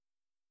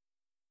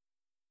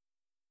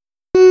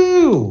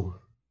do.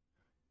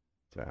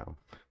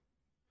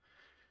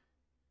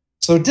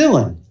 So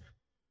Dylan,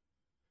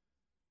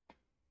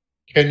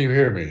 can you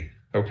hear me?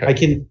 Okay. I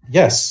can.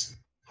 Yes.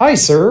 Hi,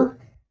 sir.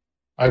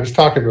 I was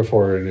talking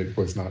before and it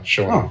was not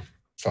showing Oh.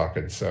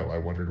 talking, so I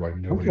wondered why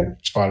nobody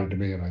responded to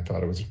me, and I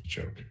thought it was a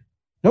joke.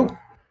 Nope.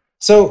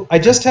 So I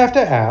just have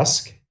to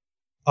ask,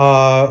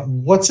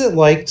 what's it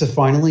like to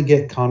finally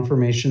get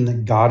confirmation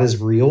that God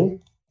is real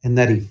and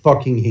that he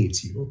fucking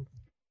hates you?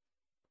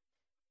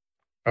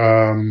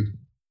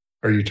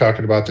 Are you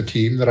talking about the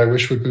team that I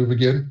wish would move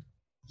again?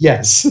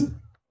 Yes.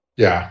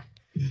 Yeah.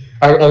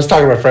 I was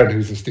talking to my friend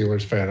who's a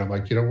Steelers fan. I'm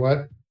like, you know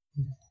what?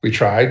 We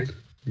tried.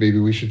 Maybe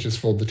we should just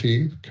fold the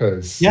team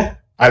because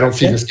I don't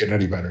see this getting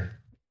any better.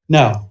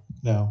 No.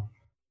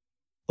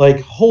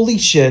 Like, holy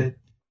shit.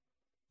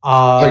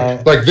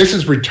 Like this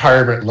is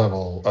retirement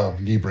level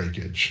of knee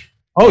breakage.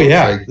 Oh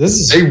yeah. Like,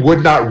 they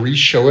would not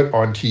re-show it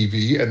on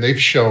TV, and they've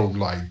shown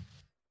like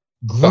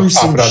gruesome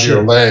stuff popping out of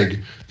your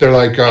leg. They're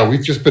like,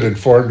 we've just been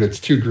informed it's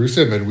too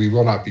gruesome and we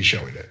will not be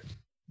showing it.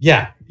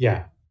 Yeah.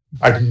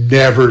 I've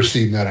never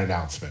seen that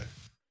announcement.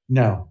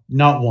 No,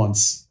 not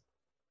once.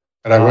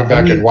 And I went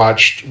back and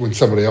watched when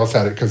somebody else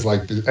had it, because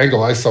like the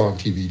angle I saw on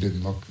TV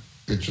didn't look,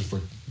 it just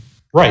looked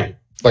right.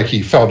 Like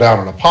he fell down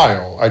on a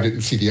pile. I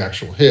didn't see the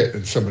actual hit,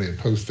 and somebody had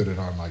posted it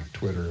on like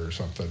Twitter or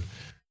something.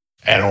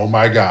 And oh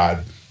my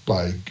God,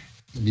 like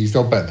knees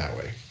don't bend that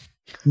way.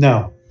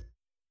 No.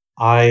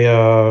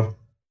 That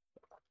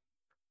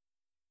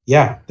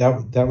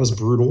was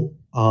brutal.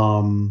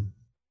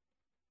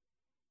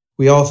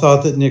 We all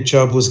thought that Nick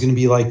Chubb was going to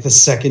be like the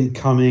second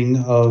coming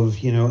of,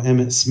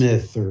 Emmitt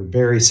Smith or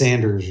Barry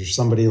Sanders or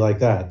somebody like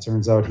that.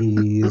 Turns out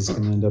he's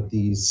going to end up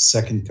the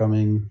second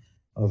coming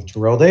of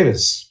Terrell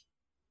Davis.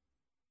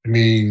 I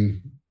mean,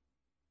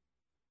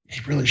 he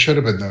really should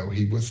have been, though.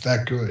 He was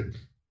that good.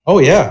 Oh,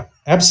 yeah,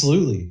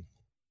 absolutely.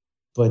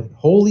 But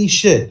holy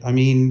shit. I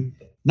mean,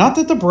 not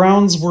that the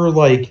Browns were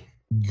like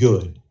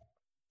good.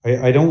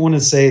 I don't want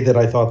to say that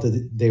I thought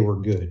that they were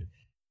good,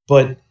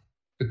 but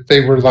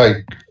they were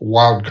like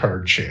wild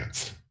card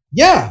chance.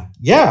 Yeah.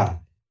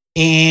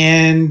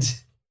 And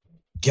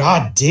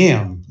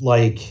goddamn,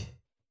 like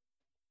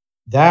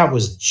that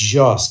was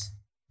just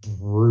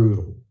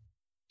brutal.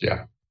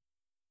 Yeah.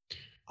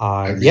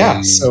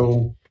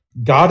 So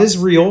God is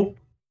real.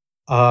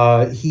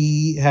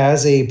 He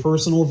has a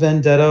personal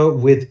vendetta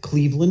with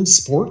Cleveland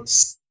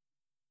sports.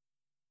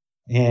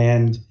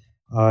 And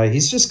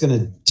he's just going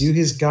to do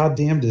his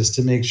goddamnedest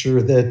to make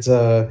sure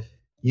that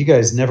you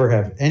guys never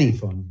have any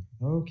fun.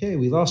 Okay,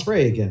 we lost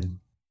Ray again.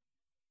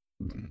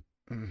 I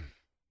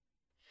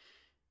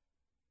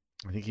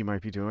think he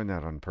might be doing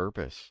that on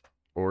purpose,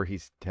 or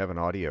he's having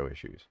audio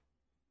issues.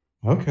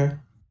 Okay.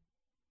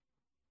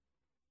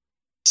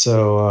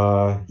 So,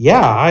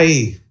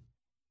 I,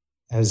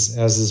 as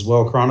is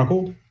well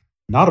chronicled,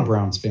 not a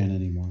Browns fan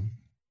anymore.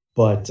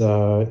 But,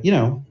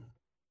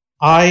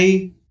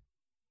 I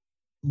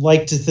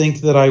like to think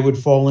that I would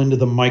fall into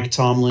the Mike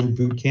Tomlin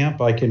boot camp.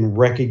 I can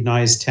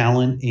recognize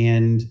talent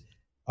and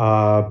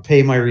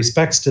pay my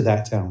respects to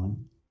that talent.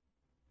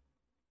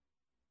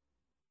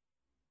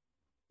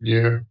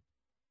 Yeah.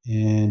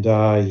 And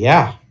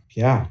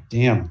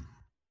damn.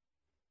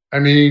 I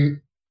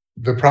mean,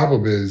 the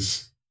problem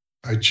is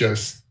I need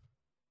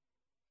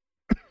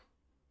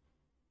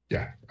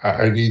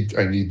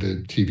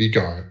the TV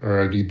gone,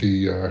 or I need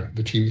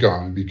the team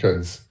gone,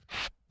 because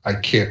I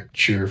can't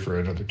cheer for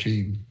another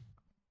team.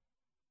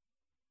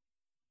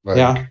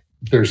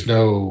 There's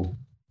no,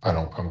 I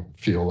don't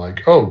feel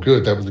like, oh,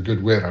 good, that was a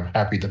good win. I'm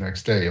happy the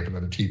next day if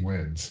another team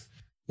wins,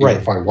 even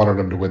if I wanted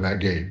them to win that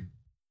game.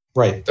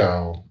 Right.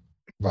 So,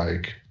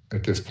 like,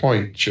 at this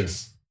point,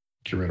 just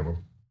get rid of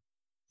them.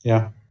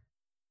 Yeah.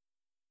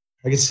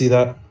 I can see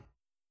that.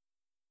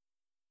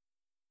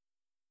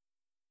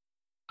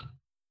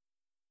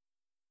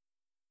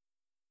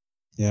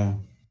 Yeah.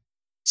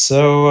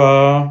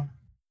 So,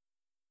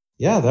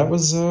 that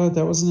was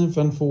an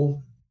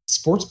eventful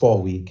sports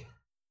ball week.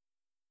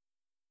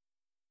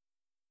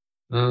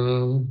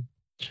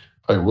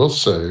 I will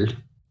say,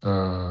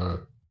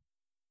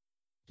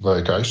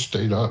 like, I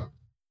stayed up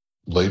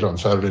late on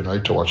Saturday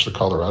night to watch the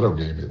Colorado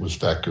game. It was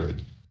that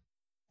good.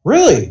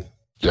 Really?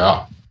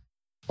 Yeah.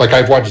 Like,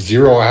 I've watched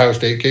 0 Ohio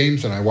State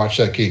games, and I watched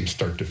that game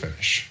start to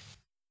finish.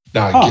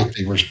 Now, I get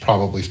they were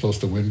probably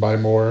supposed to win by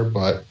more,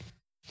 but,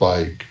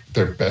 like,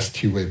 their best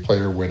two-way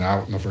player went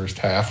out in the first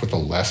half with a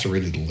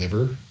lacerated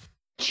liver.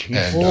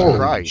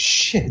 Jesus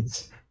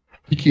shit.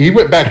 He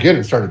went back in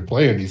and started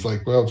playing. He's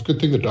like, well, it's a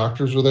good thing the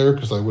doctors were there,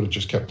 because I would have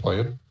just kept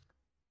playing.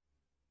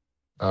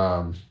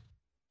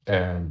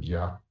 And,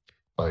 yeah,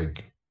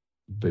 like,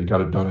 they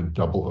got it done in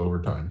double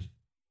overtime.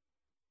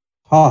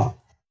 Huh.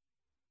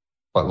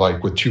 But,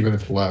 like, with 2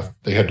 minutes left,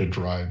 they had to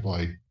drive,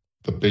 like,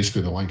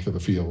 basically the length of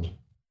the field.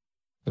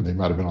 And they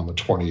might have been on the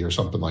 20 or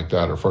something like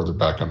that, or further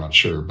back, I'm not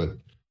sure. But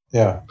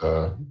yeah,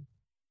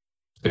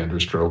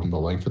 Sanders drove him the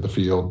length of the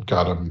field,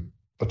 got him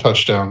a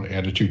touchdown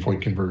and a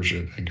 2-point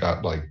conversion, and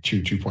got, like,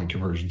 2 2-point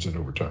conversions in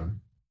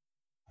overtime.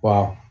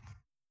 Wow.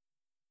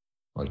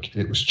 Like,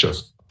 it was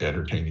just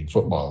entertaining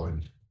football,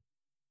 and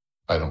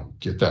I don't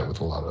get that with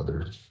a lot of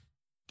other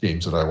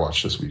games that I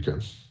watched this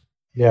weekend.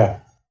 Yeah.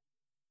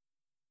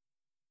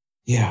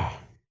 Yeah.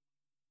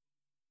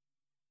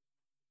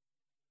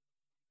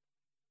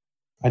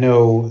 I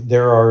know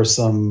there are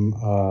some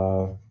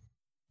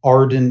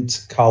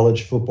ardent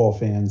college football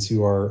fans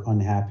who are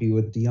unhappy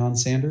with Deion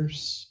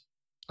Sanders.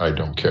 I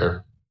don't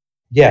care.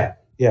 Yeah,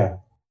 yeah.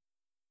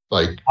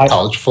 Like,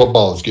 college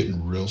football is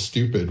getting real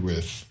stupid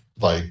with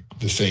like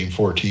the same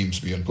 4 teams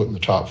being put in the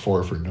top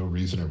 4 for no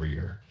reason every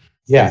year.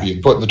 Yeah. And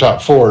being put in the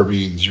top 4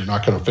 means you're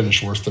not going to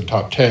finish worse than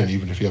top 10,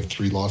 even if you have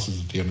 3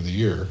 losses at the end of the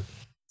year.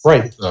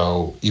 Right.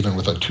 So even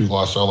with a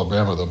 2-loss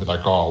Alabama, they'll be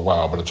like, oh,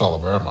 wow, but it's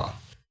Alabama.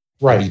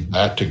 Right. I need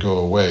that to go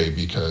away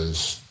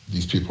because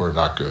these people are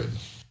not good.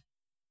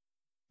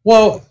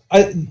 Well,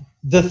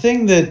 the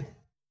thing that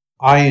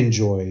I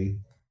enjoy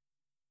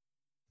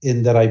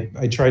in that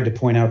I tried to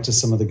point out to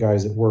some of the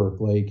guys at work,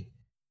 like,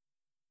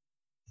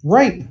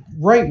 right,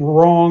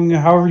 wrong,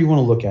 however you want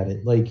to look at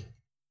it, like,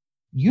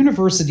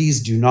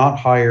 universities do not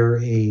hire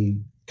a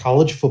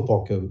college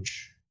football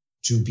coach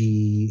to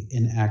be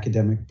an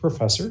academic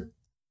professor.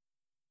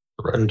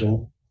 Correct.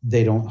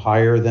 They don't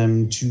hire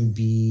them to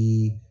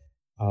be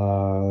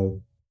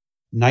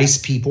nice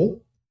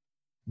people.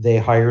 They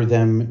hire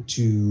them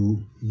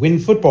to win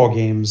football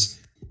games,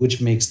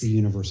 which makes the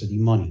university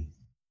money.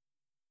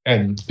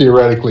 And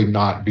theoretically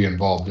not be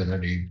involved in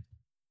any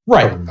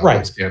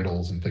right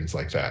scandals and things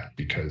like that,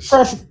 because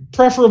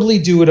preferably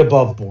do it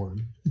above board.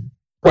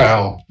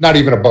 Well, not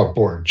even above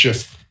board,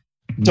 just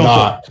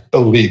not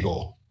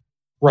illegal.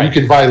 Right. You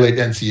can violate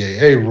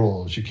NCAA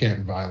rules. You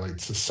can't violate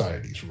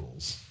society's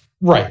rules.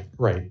 Right.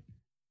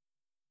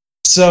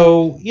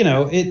 So,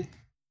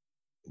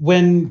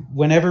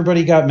 when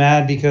everybody got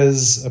mad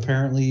because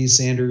apparently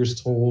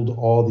Sanders told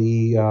all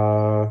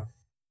the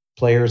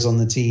players on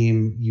the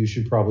team, you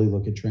should probably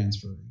look at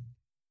transferring.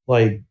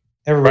 Like,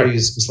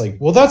 everybody's just like,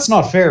 well, that's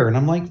not fair. And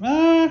I'm like,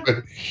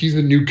 But he's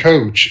a new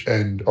coach,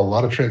 and a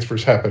lot of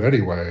transfers happen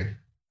anyway.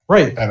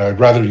 Right. And I'd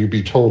rather you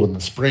be told in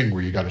the spring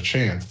where you got a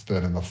chance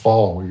than in the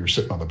fall where you're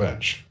sitting on the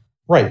bench.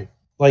 Right.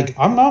 Like,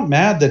 I'm not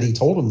mad that he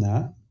told him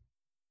that.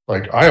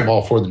 Like, I am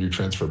all for the new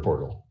transfer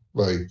portal.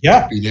 Like,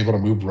 being able to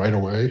move right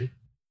away.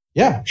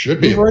 Yeah.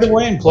 Should be right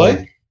away and play.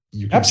 Like,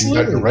 you can do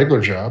that in a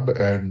regular job.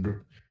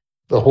 And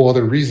the whole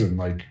other reason,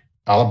 like,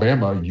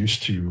 Alabama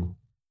used to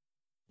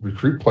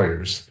recruit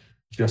players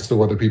just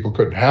so other people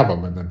couldn't have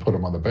them and then put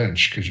them on the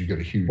bench because you get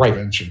a huge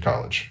bench in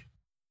college.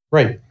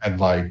 Right. And,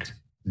 like,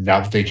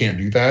 now that they can't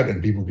do that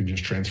and people can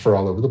just transfer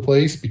all over the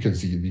place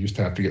because you used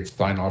to have to get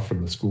sign off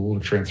from the school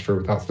to transfer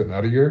without sitting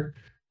out a year.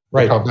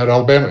 Right. Look how bad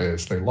Alabama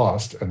is. They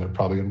lost and they're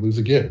probably going to lose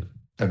again.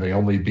 And they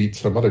only beat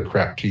some other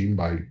crap team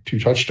by 2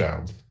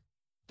 touchdowns,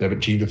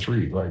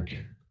 17-3. Like,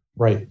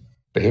 right.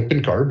 They have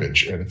been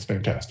garbage and it's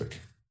fantastic.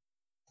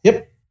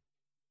 Yep.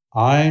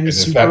 And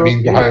if that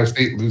means Ohio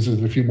State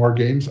loses a few more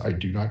games, I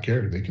do not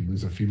care. They can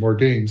lose a few more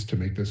games to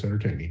make this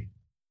entertaining.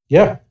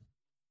 Yeah.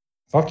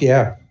 Fuck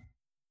yeah.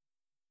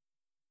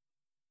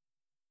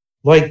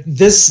 Like,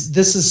 this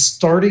is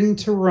starting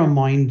to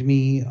remind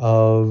me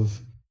of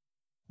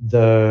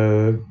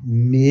the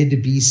mid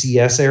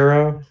BCS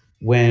era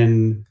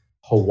when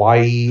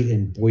Hawaii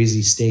and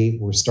Boise State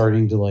were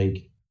starting to,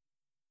 like,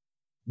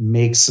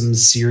 make some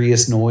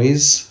serious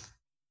noise,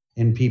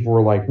 and people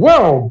were like,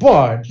 well,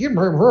 but they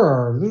don't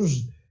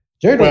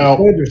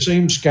play the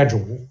same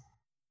schedule.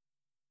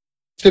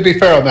 To be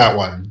fair on that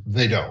one,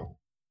 they don't.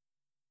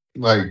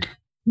 Like,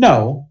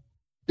 no.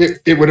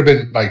 It would have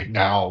been like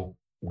now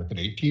with an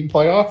 8-team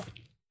playoff,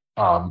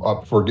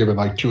 up for giving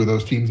like 2 of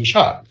those teams a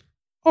shot.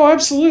 Oh,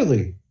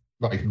 absolutely.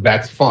 Like,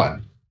 that's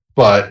fun.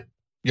 But,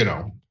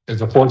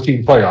 as a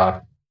 14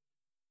 playoff,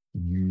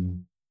 you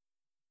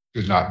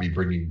should not be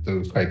bringing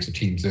those types of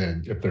teams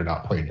in if they're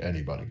not playing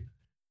anybody.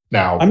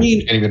 Now, I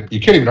mean, you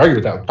can't even argue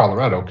with that with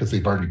Colorado because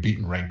they've already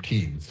beaten ranked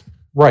teams.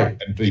 Right.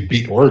 And if they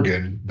beat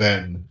Oregon,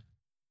 then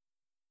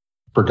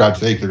for God's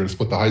sake, they're going to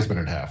split the Heisman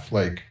in half.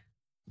 Like,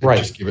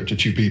 just give it to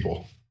 2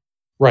 people.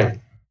 Right.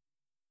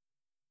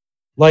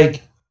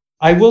 Like,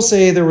 I will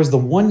say there was the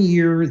one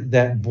year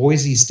that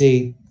Boise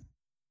State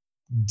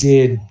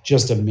did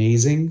just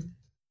amazing.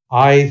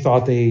 I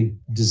thought they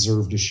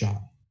deserved a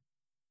shot.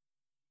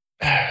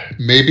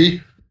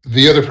 Maybe.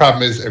 The other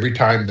problem is every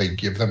time they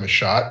give them a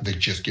shot, they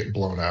just get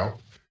blown out.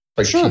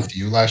 Like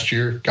TCU last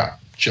year got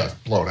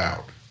just blown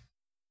out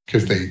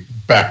because they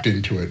backed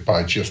into it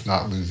by just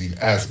not losing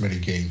as many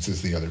games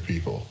as the other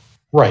people.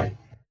 Right.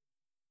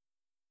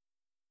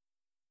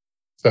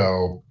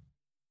 So,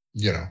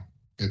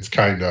 it's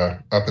kind of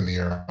up in the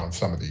air on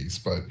some of these,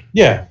 but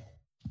yeah.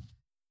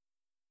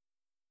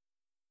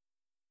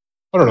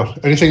 I don't know.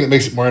 Anything that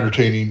makes it more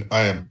entertaining,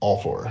 I am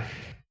all for.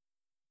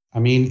 I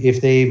mean,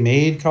 if they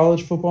made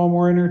college football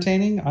more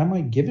entertaining, I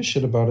might give a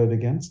shit about it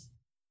against.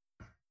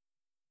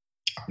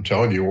 I'm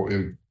telling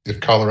you, if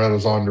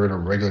Colorado's on during a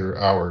regular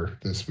hour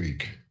this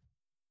week,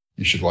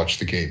 you should watch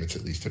the game. It's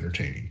at least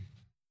entertaining.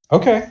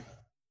 Okay.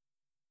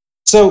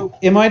 So,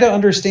 am I to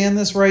understand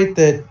this right?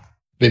 That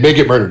they may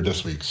get murdered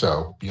this week,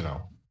 so,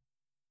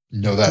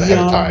 know that ahead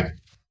of time.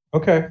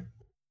 Okay.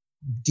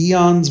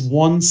 Dion's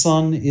one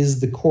son is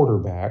the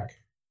quarterback,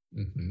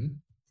 and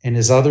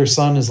his other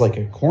son is like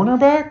a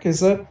cornerback. Is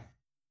that?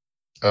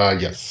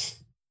 Yes.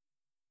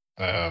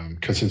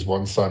 Because his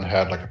one son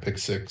had like a pick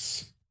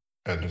six,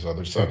 and his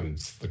other son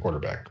is the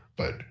quarterback.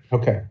 But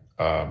okay.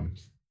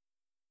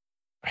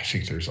 I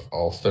think there's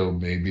also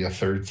maybe a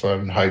third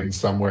son hiding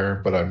somewhere,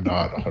 but I'm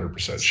not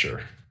 100%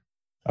 sure.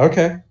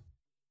 Okay.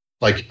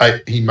 Like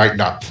he might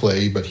not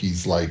play, but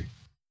he's like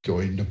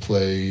going to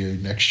play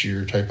next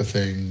year type of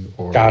thing,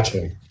 or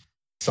gotcha.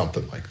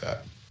 Something like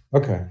that.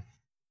 Okay.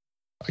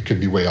 I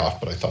could be way off,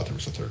 but I thought there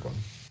was a third one.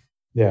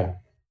 Yeah.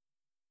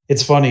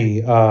 It's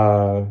funny.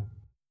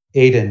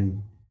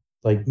 Aiden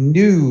like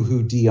knew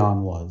who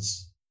Dion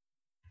was,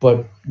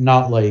 but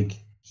not like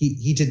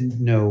he didn't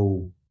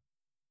know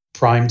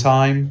prime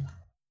time.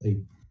 Like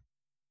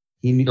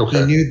he knew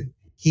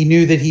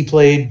that he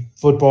played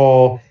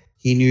football.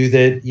 He knew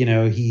that,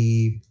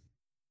 he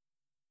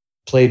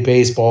played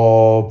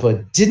baseball,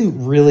 but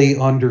didn't really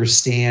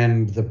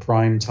understand the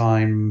prime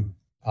time.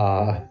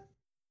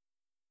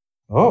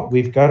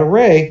 We've got a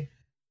Ray.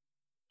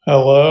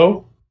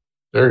 Hello?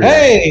 There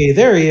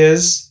he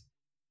is.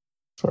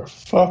 For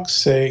fuck's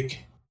sake.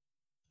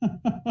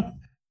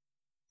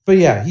 But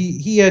yeah,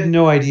 he had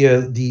no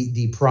idea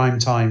the prime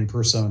time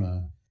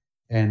persona.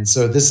 And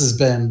so this has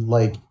been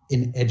like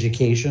an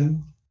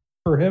education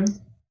for him.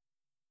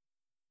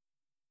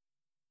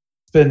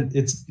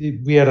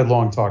 We had a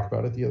long talk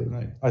about it the other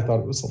night. I thought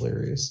it was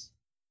hilarious.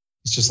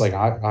 It's just like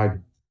I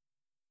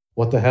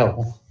what the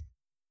hell?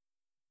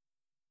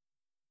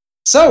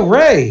 So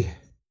Ray,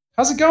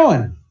 how's it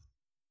going?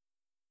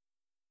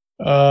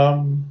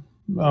 I'm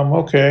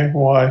okay.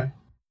 Why?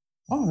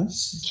 Oh, It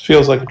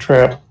feels like a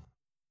trap.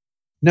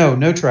 No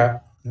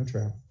trap. No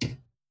trap.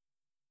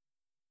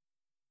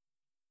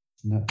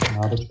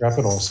 Not a trap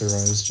at all, sir.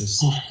 I was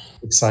just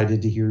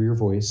excited to hear your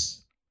voice.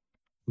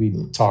 We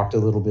talked a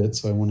little bit,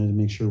 so I wanted to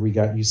make sure we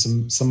got you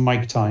some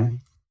mic time.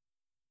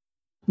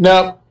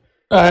 No,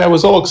 I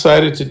was all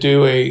excited to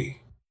do a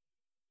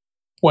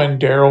When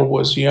Daryl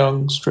Was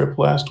Young strip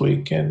last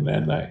week, and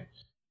I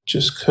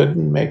just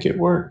couldn't make it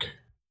work.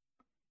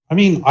 I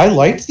mean, I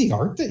liked the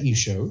art that you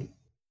showed.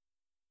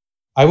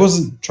 I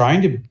wasn't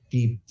trying to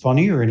be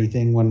funny or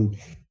anything when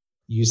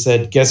you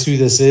said, "Guess who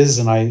this is?"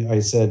 and I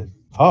said,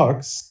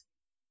 "Hux."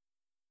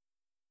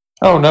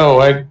 Oh no,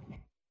 I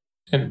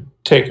didn't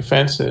take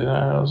offense to it.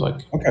 I was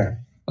like, okay.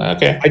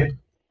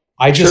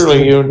 I just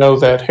surely you know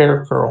that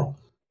hair curl,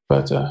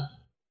 but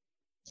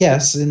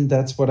yes, and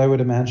that's what I would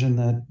imagine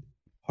that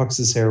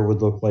Hux's hair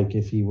would look like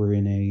if he were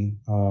in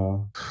a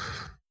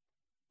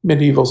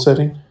medieval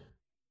setting,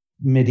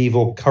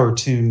 medieval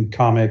cartoon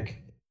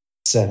comic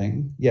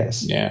setting.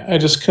 Yes. Yeah, I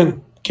just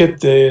couldn't get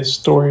the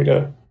story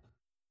to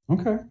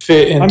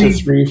fit into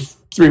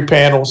three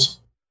panels.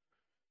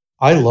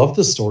 I love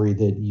the story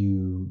that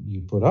you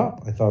put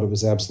up. I thought it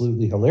was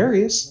absolutely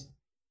hilarious.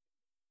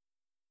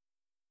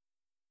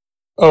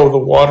 Oh, the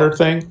water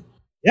thing?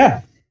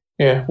 Yeah.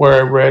 Yeah, where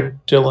I read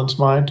Dylan's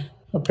mind,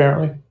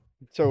 apparently.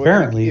 So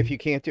if you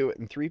can't do it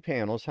in 3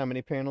 panels, how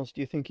many panels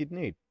do you think you'd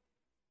need?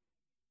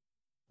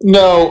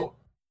 No,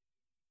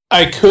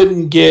 I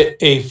couldn't get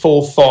a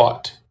full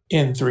thought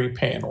in 3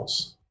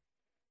 panels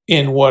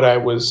in what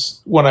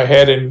I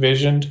had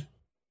envisioned.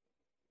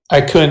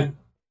 I couldn't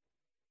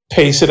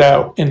pace it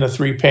out into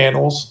 3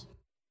 panels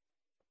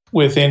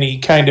with any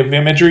kind of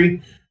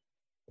imagery,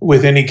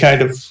 with any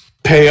kind of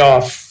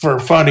payoff for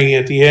funny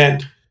at the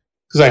end,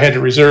 because I had to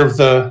reserve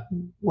the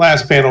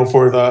last panel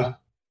for the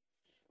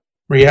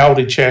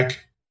reality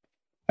check,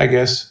 I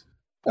guess.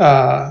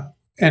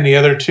 And the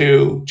other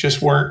 2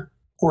 just weren't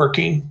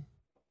working.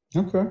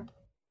 Okay.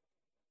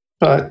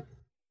 But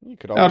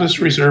I'll just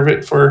reserve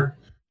it for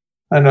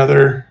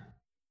another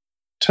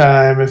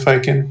time if I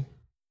can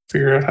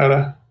figure out how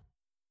to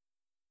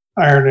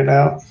iron it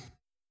out.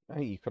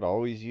 You could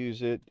always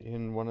use it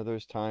in one of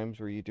those times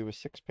where you do a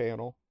 6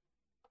 panel.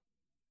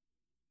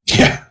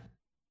 Yeah.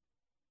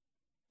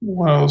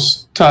 One of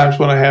those times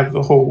when I have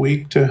the whole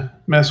week to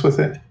mess with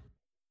it.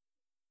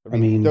 I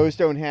mean, those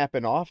don't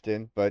happen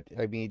often, but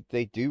I mean,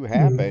 they do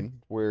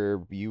happen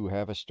where you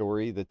have a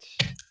story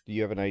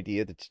you have an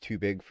idea that's too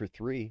big for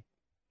 3.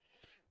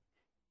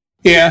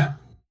 Yeah.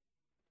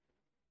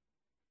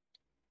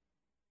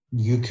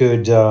 You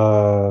could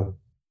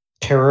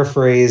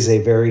paraphrase a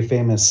very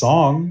famous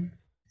song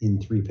in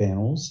 3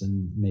 panels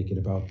and make it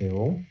about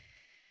Daryl.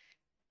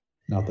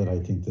 Not that I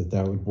think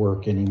that would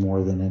work any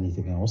more than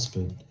anything else,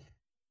 but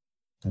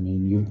I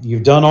mean,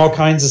 you've done all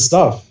kinds of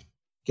stuff.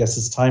 Guess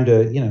it's time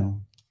to,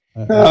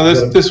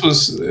 this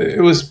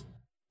was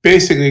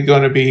basically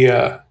going to be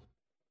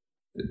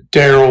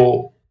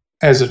Daryl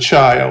as a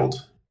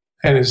child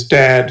and his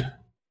dad.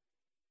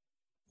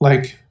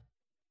 Like,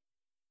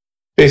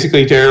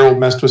 basically, Daryl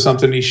messed with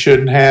something he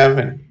shouldn't have,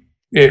 and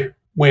it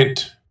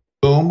went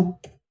boom.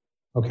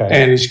 Okay.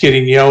 And he's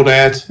getting yelled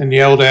at, and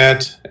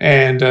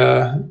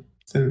the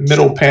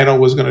middle panel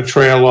was going to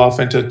trail off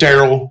into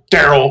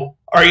Daryl,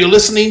 are you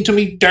listening to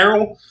me,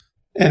 Daryl?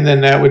 And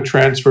then that would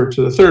transfer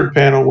to the third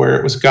panel where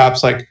it was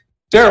Gop's like,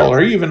 Daryl,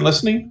 are you even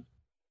listening?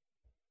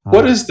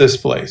 What is this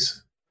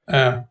place?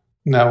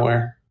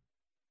 Nowhere.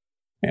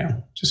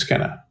 Yeah, just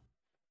kind of.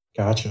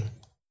 Gotcha.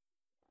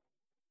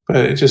 But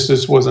it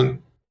just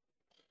wasn't.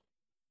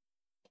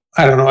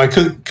 I don't know. I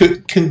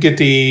couldn't get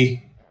the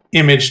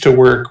image to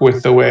work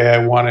with the way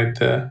I wanted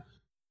the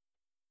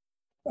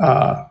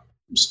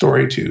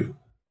story to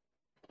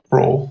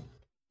roll.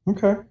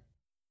 Okay.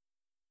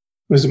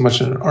 It was as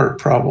much an art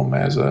problem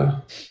as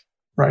a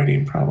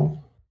writing problem.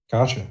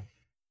 Gotcha.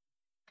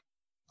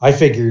 I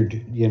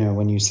figured,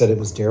 when you said it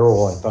was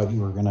Daryl, I thought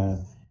you were going to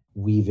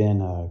weave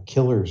in a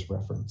Killers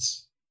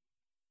reference.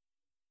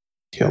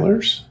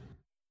 Killers?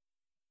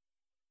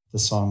 The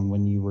song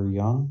When You Were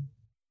Young?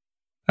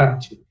 Oh.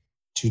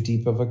 Too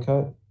deep of a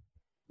cut?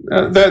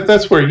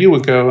 That's where you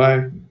would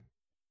go.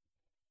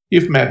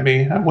 You've met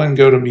me. I wouldn't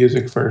go to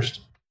music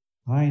first.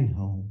 I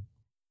know.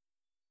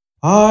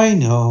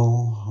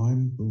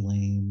 I'm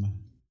lame.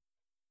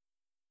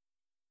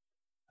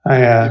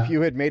 If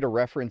you had made a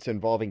reference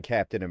involving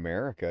Captain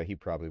America, he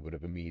probably would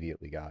have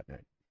immediately gotten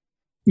it.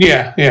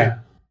 Yeah.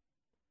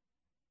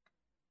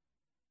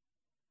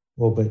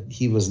 Well, but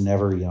he was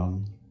never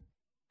young.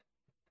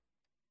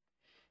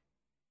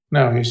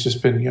 No, he's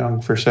just been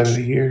young for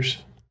 70 years.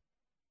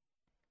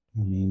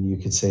 I mean, you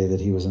could say that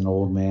he was an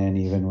old man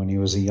even when he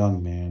was a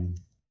young man.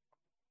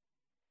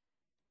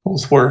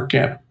 Both work,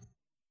 yeah.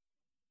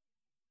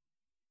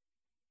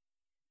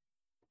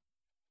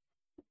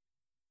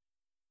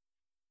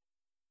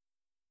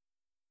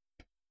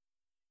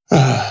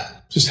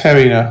 Just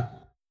having a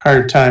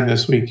hard time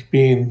this week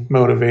being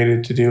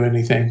motivated to do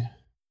anything.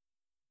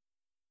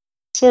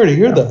 Sorry to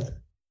hear that.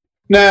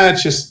 Nah,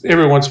 it's just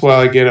every once in a while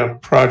I get a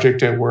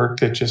project at work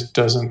that just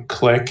doesn't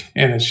click,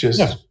 and it's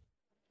just,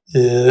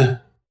 and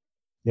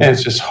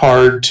it's just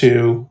hard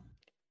to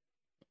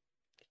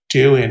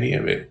do any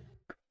of it,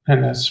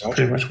 and that's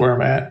pretty much where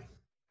I'm at.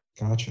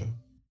 Gotcha.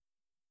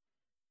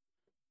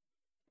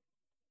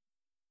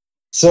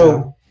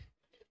 So,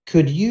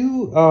 could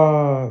you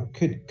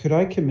could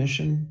I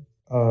commission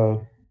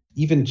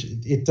even?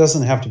 It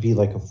doesn't have to be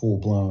like a full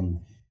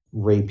blown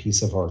Ray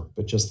piece of art,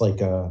 but just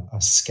like a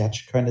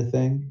sketch kind of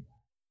thing.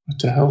 What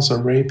the hell's a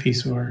Ray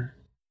piece of art?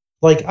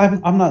 Like,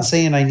 I'm not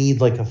saying I need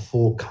like a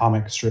full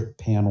comic strip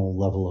panel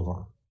level of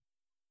art.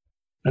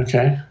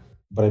 Okay.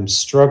 But I'm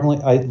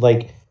struggling.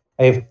 I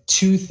have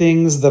two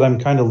things that I'm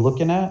kind of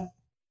looking at.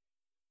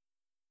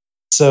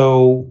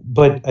 So,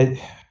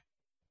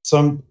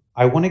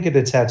 I want to get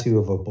a tattoo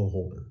of a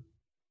beholder.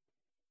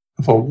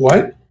 Of a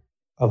what?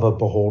 Of a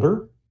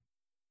beholder.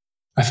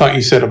 I thought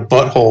you said a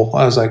butthole.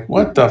 I was like,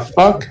 what the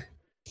fuck?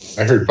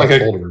 I heard like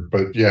beholder,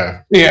 but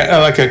yeah. Yeah,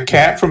 like a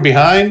cat from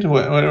behind?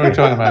 What are we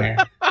talking about here?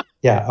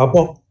 Yeah,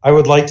 I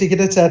would like to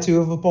get a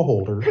tattoo of a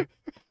beholder.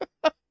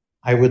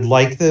 I would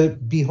like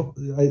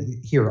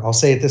here, I'll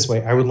say it this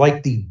way. I would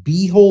like the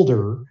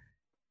beholder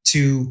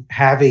to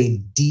have a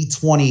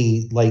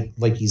D20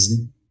 like he's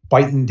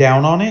biting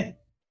down on it.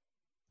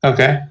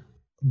 Okay.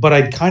 But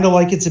I'd kind of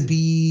like it to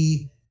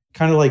be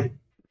kind of like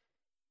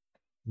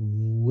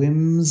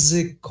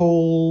whimsical.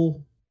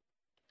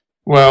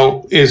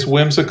 Well, is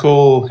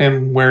whimsical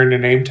him wearing a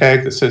name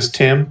tag that says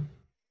Tim?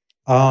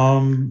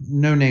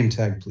 No name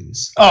tag,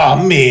 please.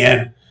 Oh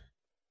man.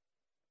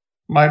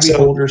 My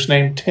beholder's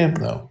named Tim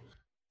though.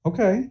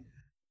 Okay.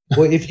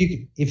 Well, if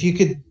you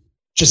could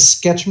just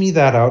sketch me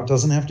that out,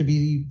 doesn't have to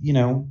be,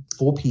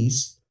 full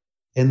piece.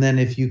 And then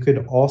if you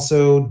could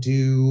also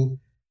do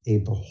a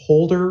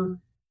beholder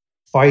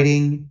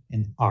fighting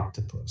an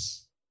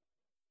octopus.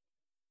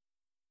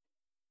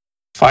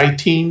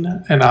 Fighting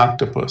an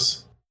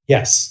octopus.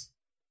 Yes.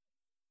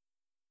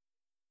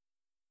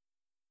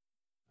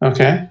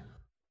 Okay.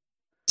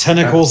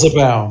 Tentacles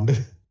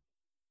abound.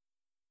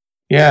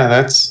 Yeah,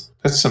 that's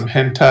some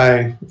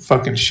hentai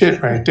fucking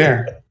shit right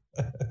there.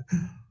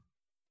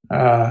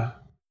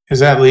 Is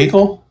that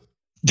legal?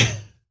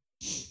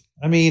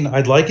 I mean,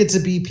 I'd like it to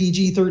be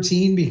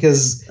PG-13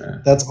 because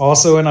that's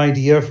also an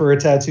idea for a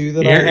tattoo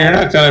that you're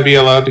not going to be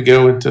allowed to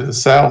go into the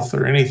South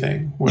or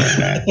anything wearing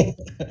that.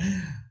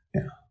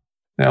 Yeah,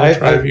 that'll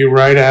drive you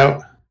right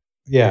out.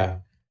 Yeah,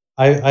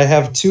 I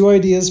have two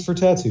ideas for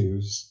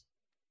tattoos,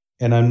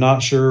 and I'm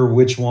not sure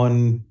which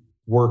one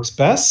works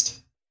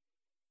best.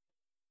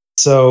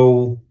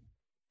 So,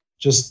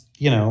 just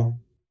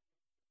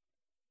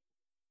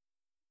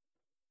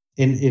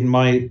in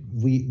my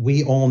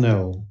we all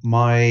know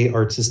my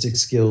artistic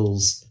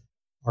skills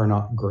are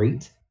not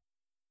great.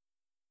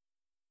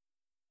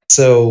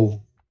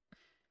 So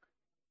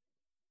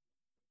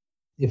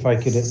if I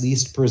could at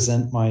least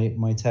present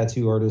my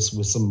tattoo artist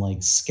with some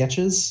like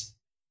sketches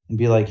and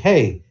be like,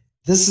 hey,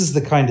 this is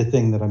the kind of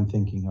thing that I'm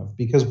thinking of.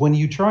 Because when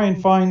you try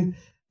and find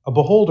a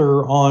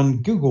beholder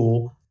on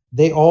Google,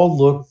 they all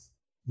look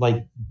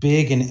like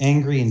big and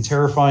angry and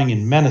terrifying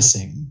and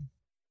menacing.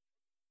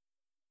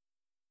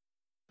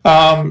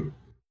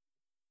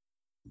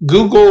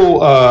 Google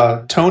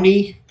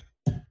Tony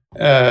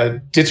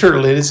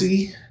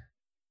Ditterlizzi.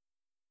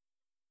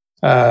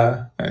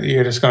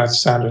 You're just going to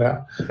sound it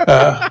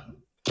out.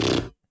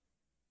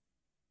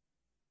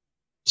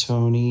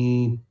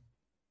 Tony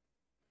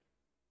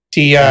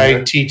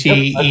Titterlizz,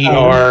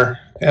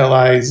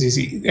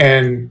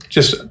 and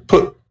just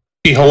put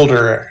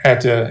Beholder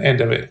at the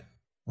end of it.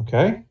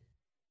 Okay.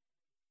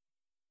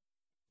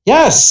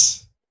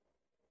 Yes.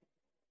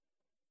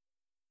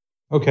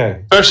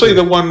 Okay. Especially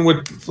the one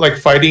with like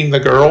fighting the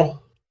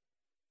girl,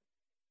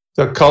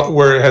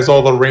 where it has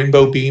all the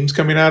rainbow beams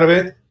coming out of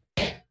it.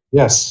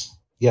 Yes.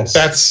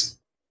 That's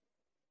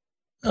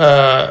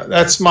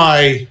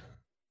my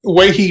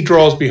way he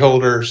draws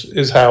Beholders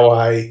is how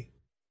I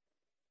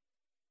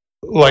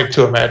like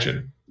to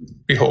imagine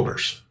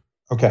Beholders.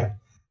 Okay.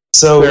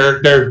 So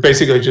they're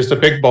basically just a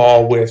big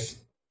ball with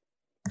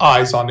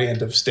eyes on the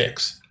end of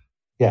sticks.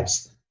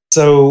 Yes.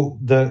 So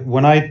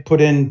when I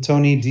put in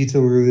Tony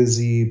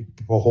Titterlizz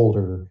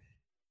Beholder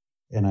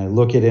and I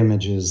look at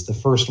images, the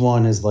first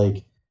one is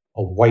like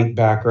a white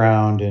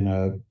background and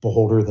a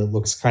beholder that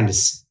looks kind of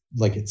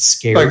like it's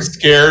scared. Like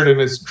scared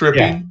and it's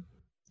dripping.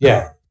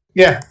 Yeah.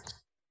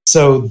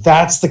 So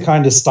that's the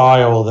kind of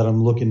style that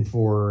I'm looking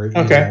for in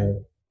a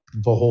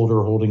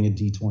beholder holding a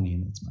D20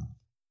 in its mouth.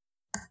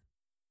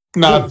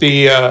 Not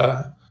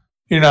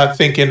you're not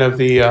thinking of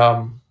the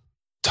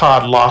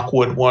Todd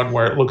Lockwood one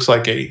where it looks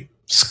like a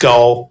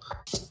skull.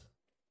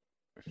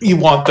 You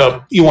want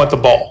the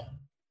ball.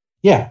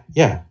 Yeah.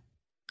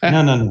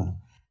 No.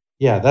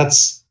 Yeah,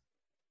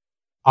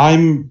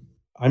 I'm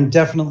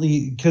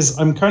definitely, because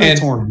I'm kind of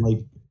torn. Like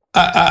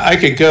I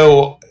could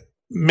go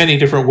many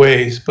different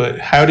ways, but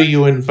how do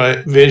you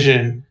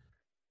envision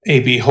a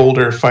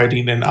beholder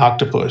fighting an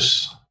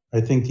octopus?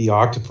 I think the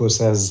octopus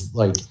has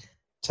like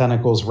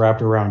tentacles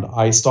wrapped around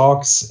eye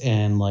stalks,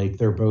 and like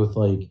they're both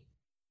like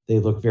they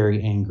look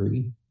very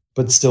angry,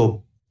 but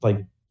still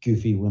like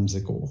goofy,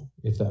 whimsical.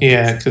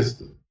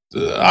 Because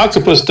the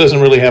octopus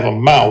doesn't really have a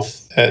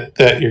mouth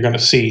that you're going to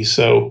see,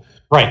 so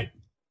right.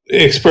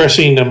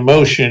 Expressing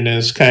emotion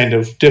is kind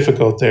of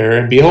difficult there,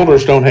 and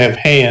beholders don't have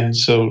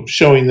hands, so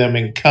showing them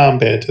in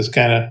combat is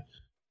kind of,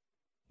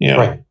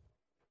 right.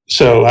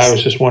 So I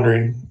was just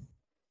wondering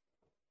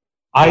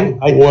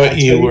what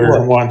you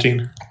were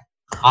wanting.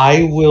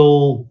 I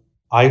will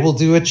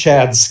do a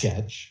Chad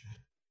sketch.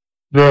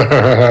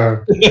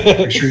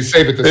 Make sure you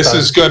save it this time. This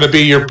is going to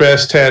be your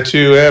best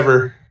tattoo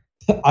ever.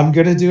 I'm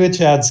going to do a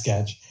Chad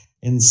sketch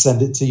and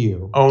send it to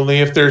you. Only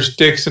if there's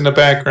dicks in the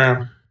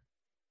background.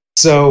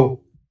 So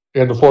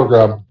in the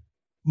foreground.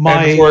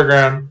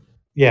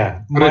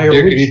 Yeah. Put a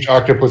dick in each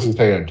octopus's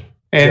hand.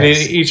 And in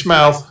each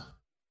mouth.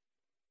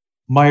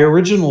 My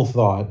original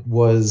thought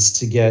was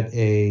to get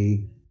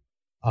a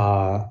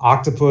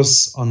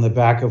octopus on the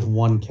back of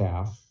one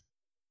calf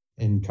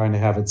and kind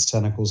of have its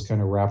tentacles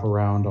kind of wrap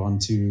around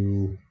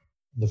onto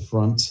the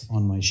front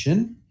on my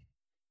shin.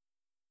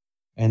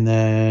 And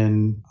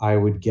then I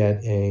would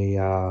get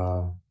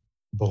a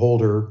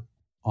beholder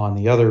on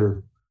the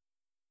other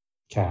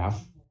calf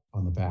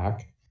on the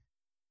back.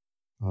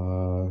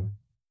 And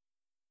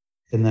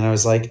then I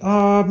was like,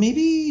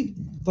 maybe,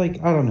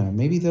 like, I don't know,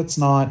 maybe that's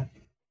not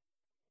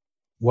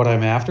what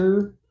I'm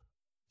after.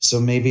 So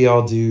maybe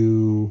I'll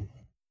do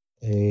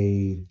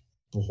a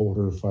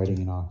beholder fighting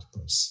an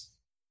octopus.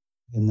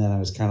 And then I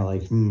was kind of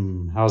like,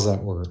 how's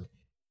that work?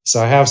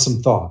 So I have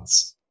some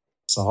thoughts.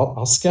 So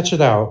I'll sketch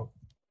it out.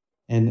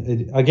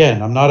 And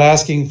again, I'm not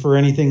asking for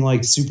anything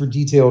like super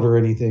detailed or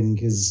anything,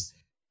 because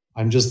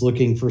I'm just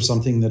looking for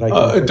something that I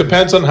can... It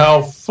depends on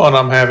how fun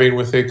I'm having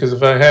with it, because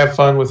if I have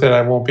fun with it,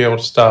 I won't be able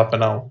to stop,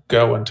 and I'll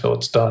go until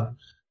it's done.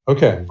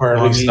 Okay. Or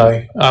at least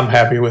I'm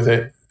happy with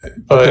it.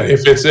 But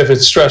if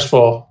it's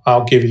stressful,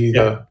 I'll give you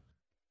the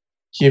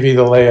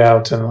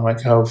layout, and I'm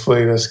like,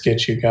 hopefully this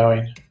gets you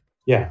going.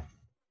 Yeah.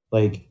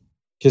 Like,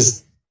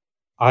 because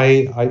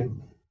I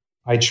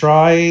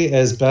try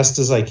as best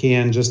as I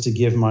can just to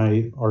give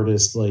my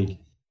artist like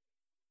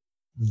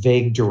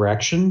vague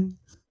direction.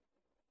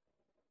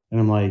 And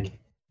I'm like,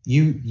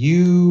 you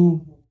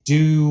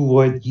do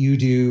what you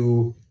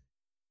do,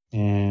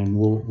 and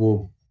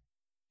we'll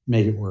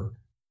make it work.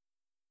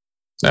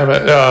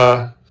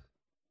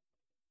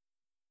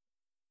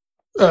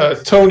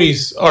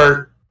 Tony's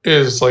art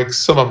is like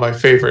some of my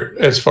favorite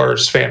as far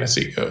as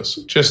fantasy goes.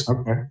 Just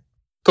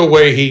the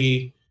way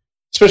he,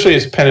 especially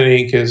his pen and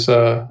ink, is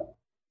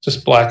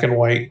just black and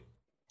white.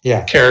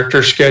 Yeah,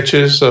 character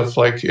sketches of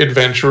like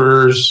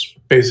adventurers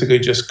basically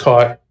just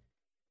caught,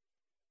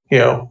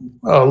 a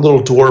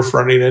little dwarf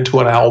running into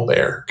an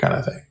owlbear kind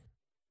of thing.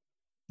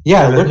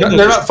 Yeah,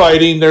 they're not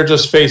fighting; they're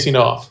just facing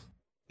off.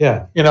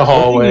 Yeah, in a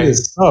hallway. Looking at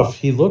his stuff,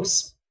 he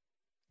looks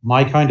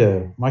my kind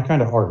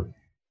of art.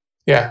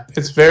 Yeah,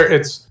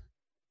 it's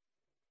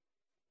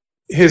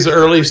his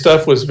early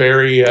stuff was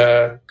very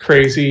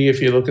crazy. If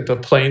you look at the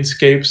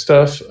Planescape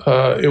stuff,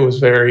 it was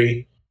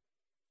very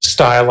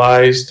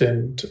stylized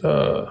and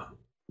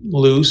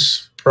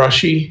loose,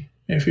 brushy,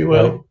 if you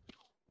will. Right.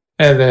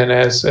 And then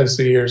as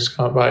the years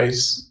gone by,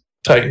 he's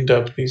tightened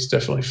up. He's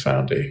definitely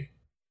found an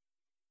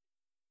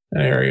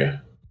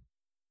area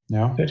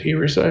that he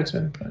resides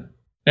in. But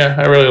yeah,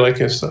 I really like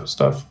his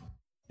stuff.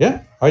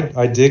 Yeah,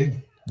 I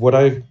dig what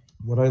I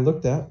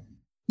looked at.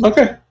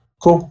 Okay,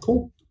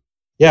 cool.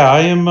 yeah,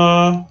 I am.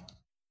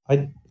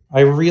 I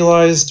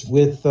realized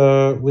with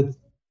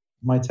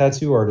my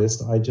tattoo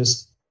artist,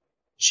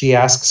 she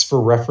asks for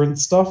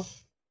reference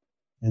stuff,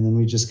 and then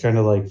we just kind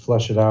of like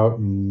flesh it out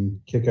and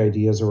kick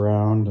ideas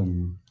around,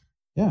 and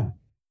yeah,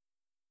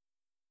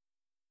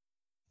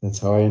 that's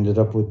how I ended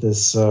up with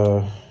this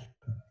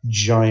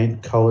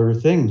giant color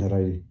thing that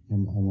I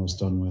am almost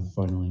done with.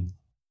 Finally,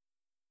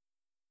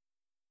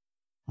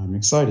 I'm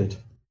excited,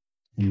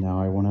 and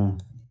now I want to,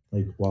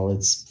 like, while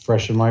it's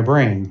fresh in my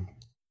brain,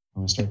 I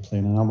want to start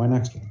planning out my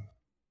next one.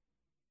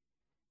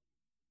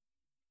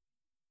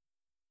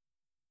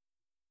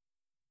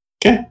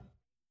 Okay.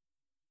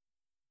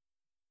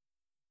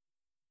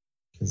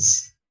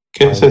 Because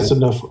Guess that's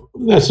enough.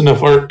 That's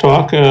enough art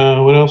talk.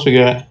 What else we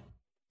got?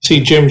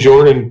 See, Jim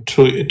Jordan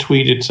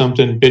tweeted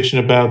something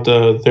bitching about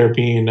there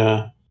being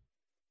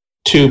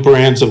two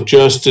brands of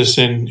justice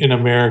in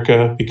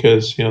America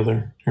because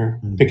they're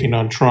picking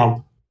on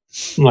Trump.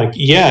 I'm like,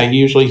 yeah,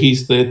 usually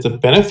he's the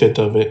benefit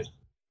of it.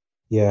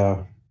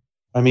 Yeah,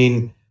 I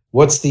mean,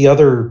 what's the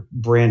other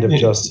brand of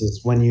justice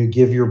when you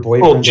give your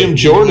boyfriend? Well, Jim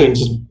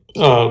Jordan's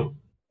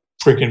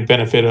freaking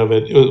benefit of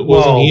it.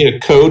 Wasn't he a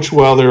coach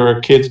while there were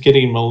kids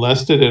getting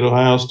molested at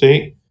Ohio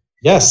State?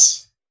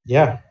 Yes.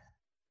 Yeah.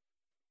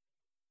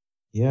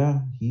 Yeah.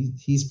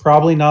 He's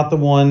probably not the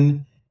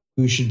one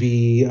who should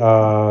be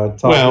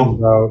talking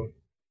about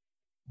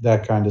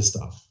that kind of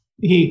stuff.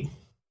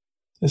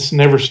 This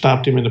never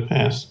stopped him in the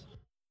past.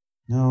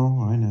 No,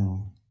 I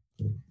know.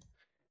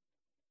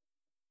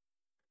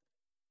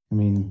 I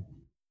mean,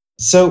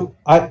 so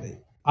I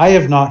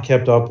have not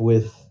kept up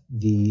with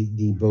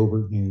the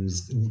Boebert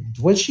news.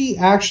 Was she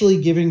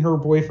actually giving her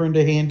boyfriend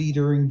a handy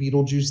during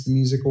Beetlejuice the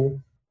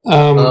musical?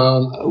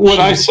 What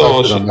I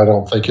saw, I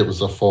don't think it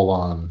was a full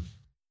on.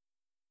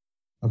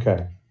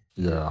 Okay.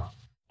 Yeah.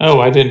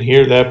 Oh, I didn't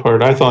hear that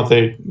part. I thought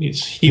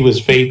he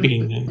was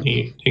vaping and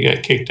he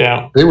got kicked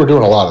out. They were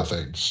doing a lot of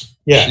things.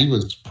 Yeah. She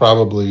was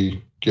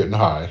probably getting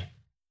high,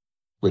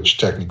 which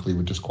technically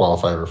would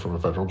disqualify her from a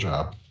federal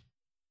job.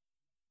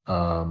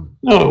 No,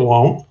 it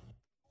won't.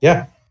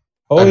 Yeah.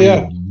 Oh,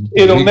 yeah.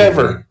 It'll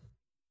never.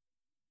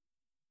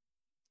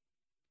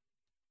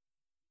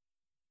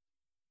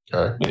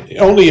 Okay.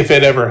 Only if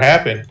it ever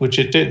happened, which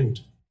it didn't.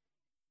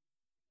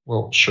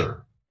 Well,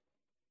 sure.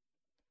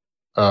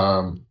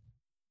 But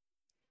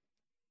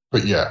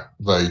yeah,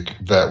 like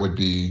that would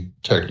be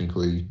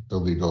technically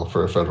illegal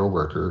for a federal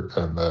worker.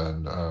 And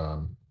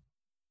then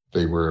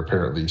they were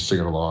apparently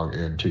singing along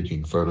and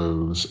taking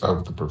photos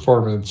of the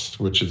performance,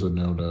 which is a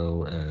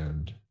no-no,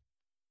 and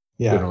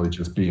generally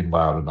just being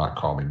loud and not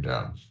calming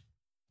down.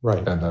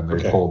 Right. And then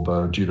they pulled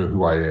the "Do you know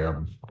who I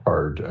am"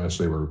 card as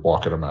they were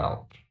walking them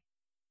out.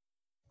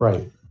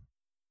 Right.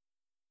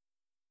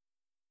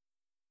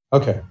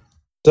 Okay.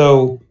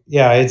 So,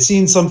 yeah, I had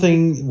seen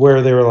something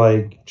where they were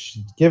like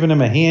giving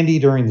him a handy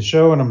during the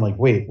show, and I'm like,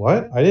 wait,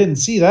 what? I didn't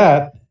see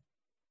that.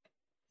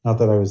 Not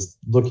that I was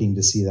looking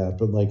to see that,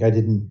 but like I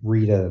didn't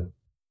read a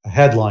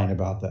headline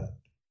about that.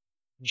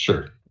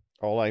 Sure.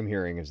 All I'm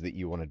hearing is that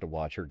you wanted to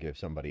watch her give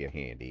somebody a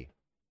handy.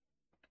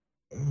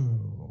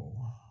 Oh.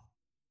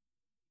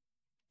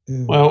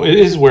 Well, it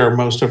is where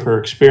most of her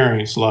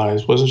experience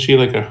lies. Wasn't she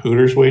like a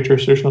Hooters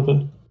waitress or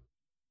something?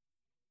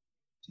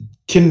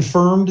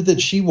 Confirmed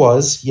that she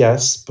was,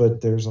 yes,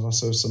 but there's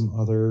also some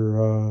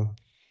other.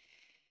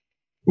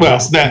 Well,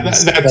 that's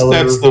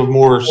the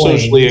more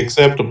socially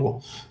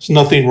acceptable. There's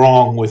nothing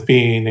wrong with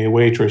being a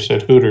waitress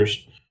at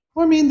Hooters.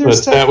 Well, I mean,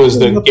 but that was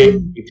the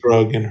gateway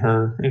drug in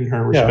her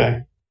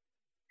respect.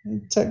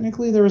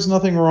 Technically, there was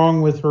nothing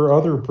wrong with her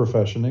other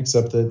profession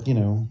except that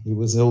it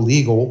was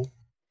illegal.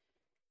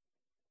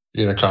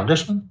 Being a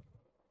congressman?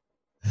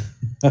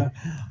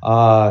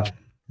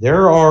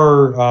 There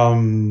are.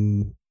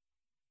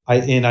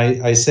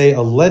 I say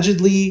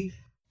allegedly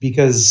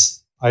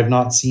because I've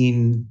not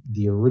seen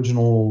the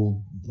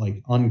original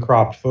like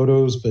uncropped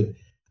photos, but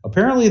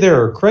apparently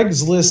there are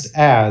Craigslist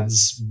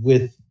ads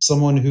with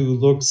someone who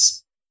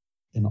looks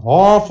an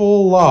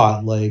awful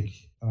lot like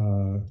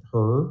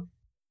her.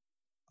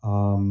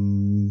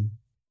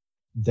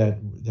 That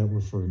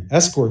were for an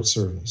escort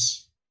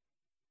service.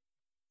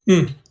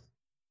 I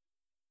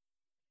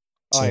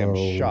am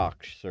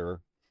shocked, sir.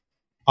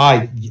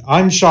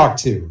 I'm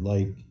shocked too.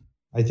 Like,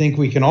 I think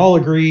we can all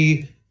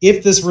agree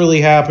if this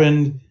really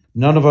happened,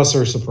 none of us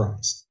are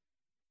surprised.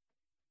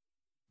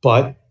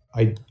 But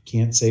I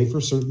can't say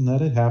for certain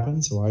that it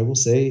happened, so I will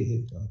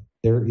say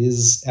there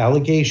is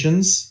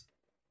allegations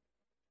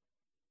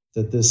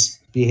that this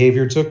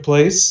behavior took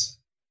place.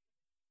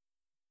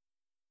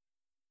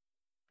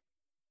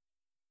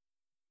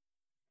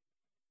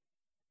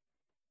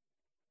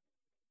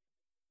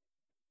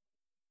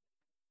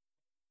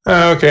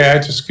 Okay, I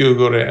just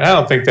Googled it. I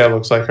don't think that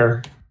looks like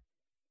her.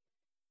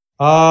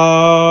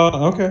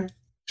 Okay.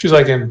 She's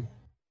like in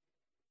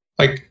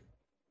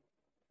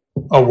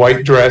a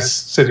white dress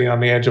sitting on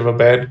the edge of a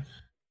bed.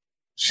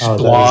 She's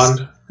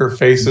blonde. Her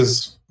face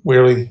is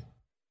weirdly.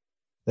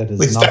 That is at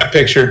least that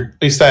picture.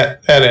 At least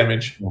that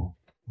image.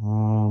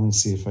 Let me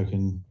see if I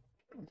can.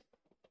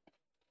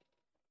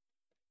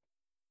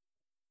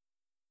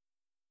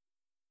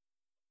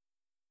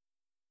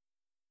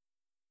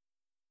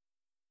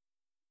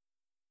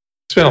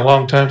 It's been a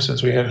long time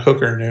since we had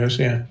Hooker news.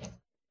 Yeah.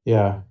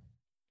 Yeah.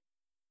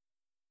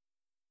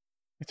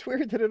 It's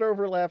weird that it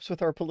overlaps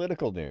with our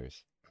political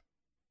news.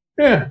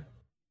 Yeah.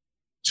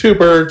 Two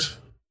birds.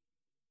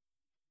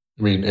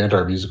 I mean, and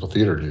our musical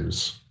theater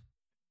news.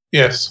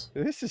 Yes.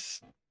 This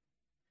is.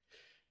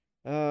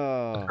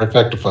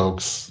 Trifecta,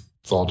 folks.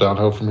 It's all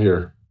downhill from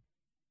here.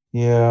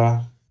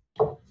 Yeah.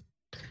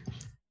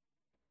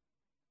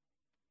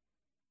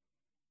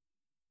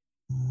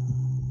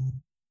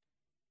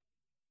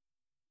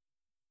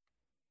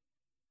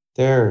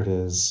 There it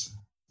is.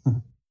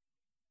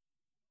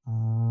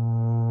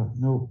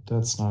 Nope,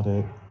 that's not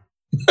it.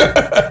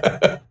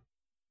 I'll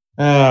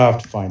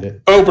have to find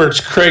it.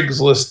 Obert's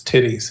Craigslist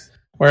titties.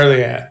 Where are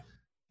they at?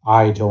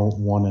 I don't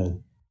want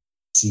to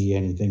see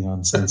anything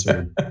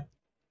uncensored.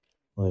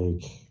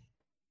 Like,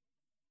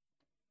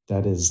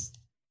 that is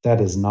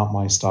not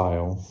my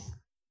style.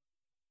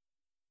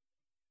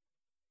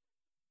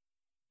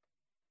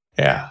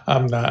 Yeah,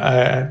 I'm not.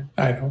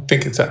 I don't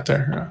think it's out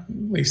there.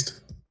 At least,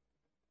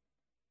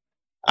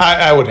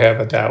 I would have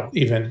a doubt.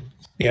 Even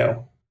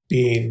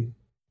being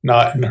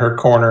not in her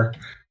corner,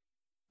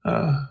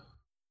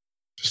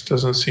 just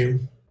doesn't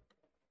seem.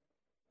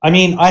 I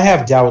mean, I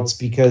have doubts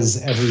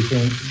because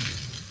everything.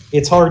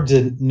 It's hard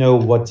to know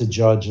what to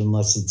judge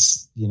unless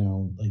it's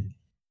like,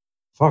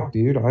 fuck,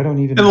 dude. I don't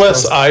even.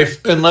 Unless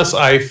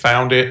I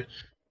found it,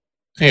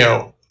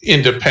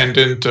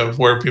 independent of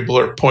where people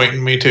are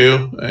pointing me to.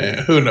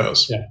 Who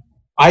knows? Yeah.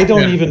 I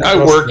don't even. I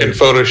work in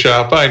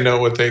Photoshop. I know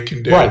what they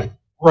can do.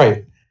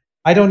 Right.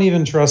 I don't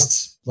even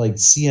trust like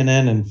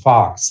CNN and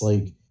Fox.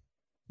 Like,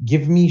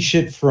 give me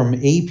shit from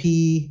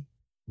AP,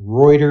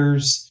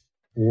 Reuters,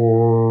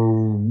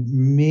 or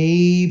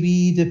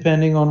maybe,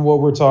 depending on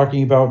what we're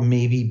talking about,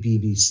 maybe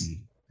BBC.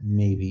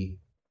 Maybe.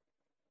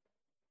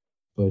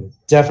 But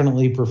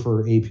definitely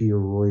prefer AP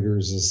or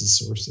Reuters as a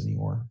source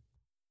anymore.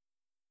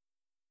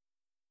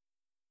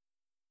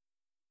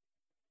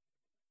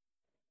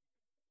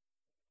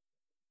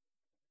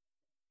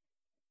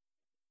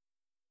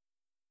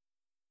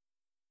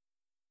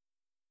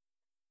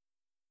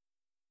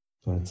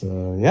 But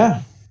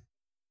yeah.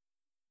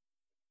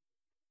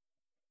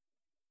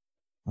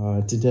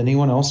 Did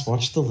anyone else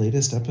watch the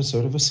latest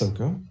episode of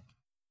Ahsoka?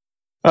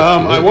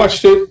 I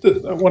watched it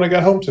when I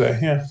got home today.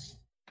 Yeah.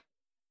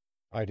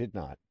 I did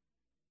not.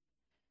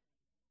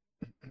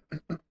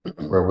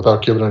 Well,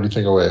 without giving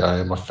anything away, I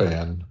am a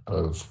fan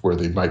of where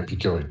they might be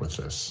going with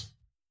this.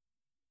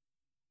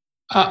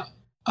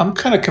 I'm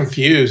kind of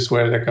confused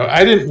where they're going.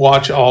 I didn't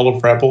watch all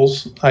of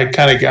Rebels. I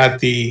kind of got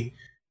the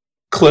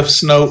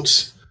Cliff's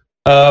Notes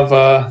of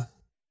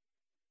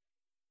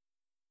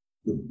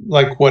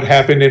like what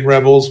happened in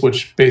Rebels,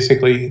 which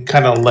basically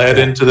kind of led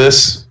into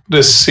this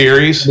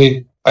series. I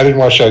mean, I didn't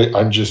watch.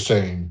 I'm just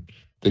saying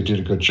they did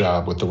a good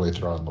job with the way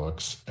Thrawn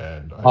looks,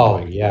 and I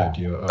like the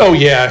idea of,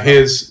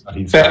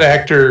 that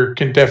actor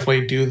can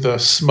definitely do the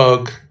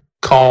smug,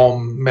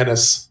 calm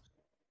menace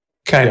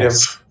kind of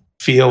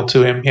feel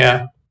to him.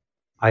 Yeah.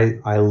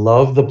 I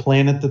love the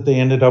planet that they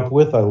ended up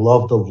with. I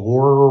love the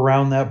lore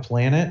around that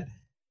planet.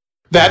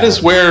 That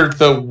is where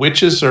the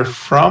witches are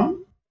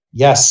from?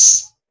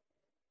 Yes.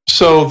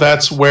 So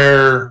that's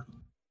where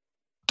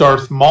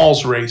Darth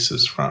Maul's race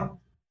is from.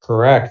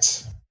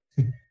 Correct.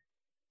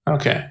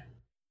 Okay.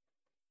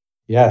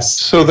 Yes.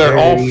 So they're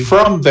all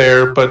from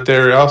there, but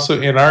they're also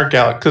in our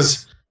galaxy.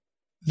 Because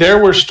there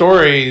were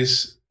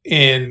stories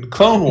in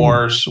Clone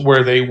Wars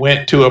where they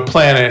went to a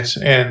planet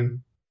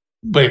and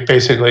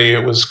basically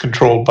it was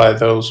controlled by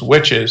those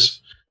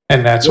witches.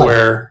 And that's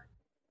where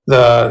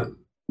the,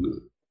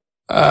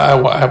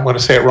 I want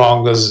to say it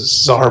wrong, the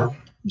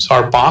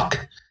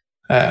Zarbak,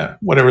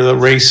 whatever the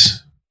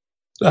race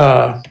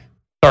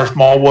Darth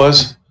Maul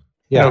was,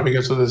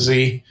 because of the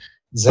Z.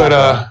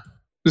 Zabrak.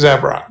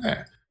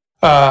 But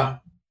Zabrak.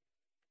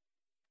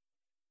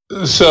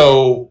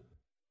 So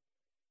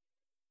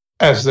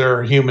as there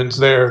are humans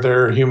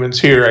there are humans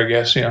here, I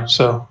guess,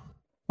 so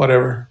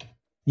whatever.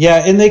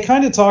 Yeah, and they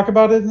kind of talk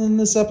about it in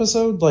this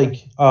episode.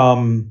 Like,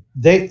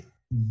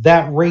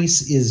 that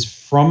race is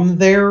from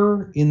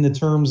there in the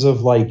terms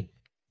of like,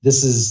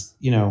 this is,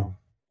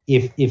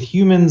 if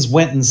humans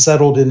went and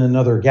settled in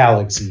another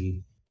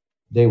galaxy,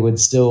 they would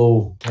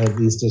still, at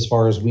least as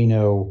far as we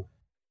know,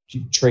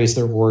 trace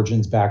their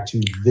origins back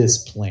to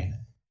this planet.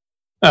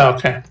 Oh,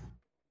 okay.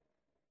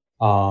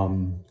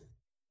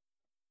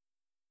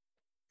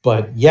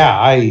 But yeah,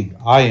 I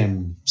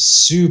am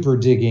super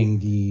digging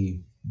the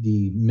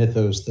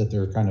mythos that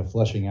they're kind of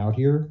fleshing out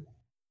here.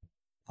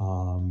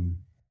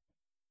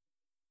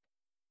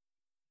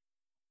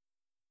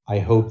 I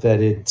hope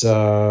that it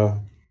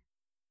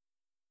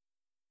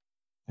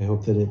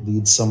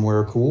leads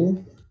somewhere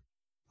cool.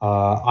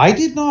 I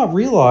did not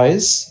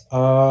realize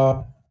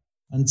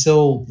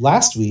until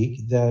last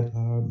week that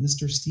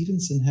Mr.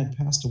 Stevenson had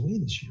passed away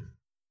this year.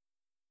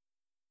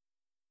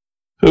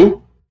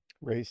 Who?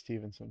 Ray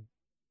Stevenson.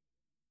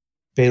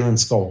 Baylan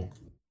Skoll.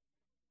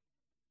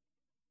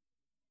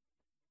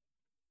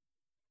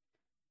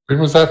 When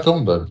was that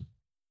film done?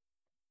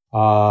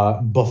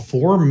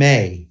 Before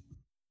May.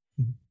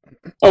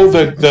 Oh,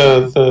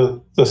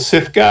 the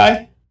Sith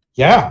guy?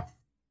 Yeah.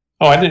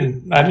 Oh, I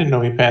didn't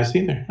know he passed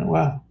either. Oh,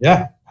 wow.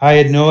 Yeah, I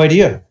had no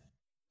idea.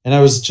 And I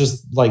was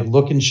just like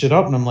looking shit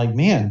up and I'm like,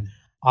 man,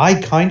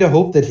 I kind of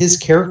hope that his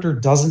character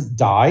doesn't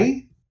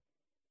die,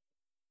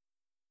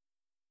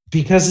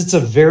 because it's a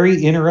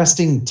very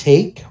interesting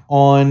take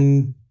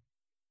on,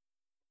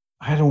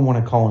 I don't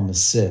want to call him a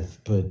Sith,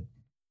 but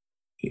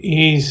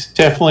he's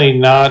definitely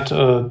not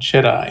a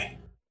Jedi.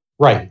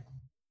 Right.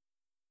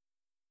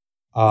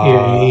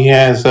 Yeah, he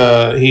has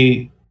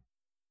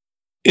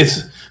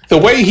it's the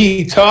way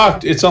he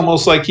talked, it's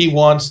almost like he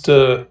wants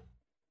to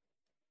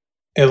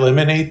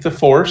eliminate the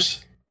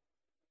Force.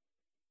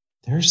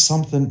 There's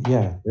something,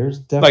 yeah, there's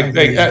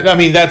definitely like I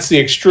mean, that's the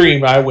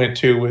extreme I went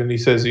to when he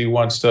says he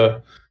wants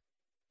to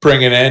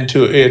bring an end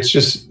to it. It's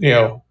just,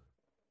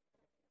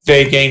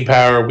 they gain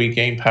power, we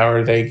gain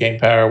power, they gain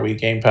power, we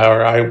gain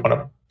power. I want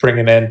to bring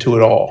an end to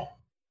it all.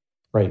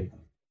 Right.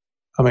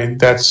 I mean,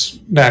 that's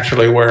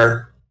naturally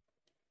where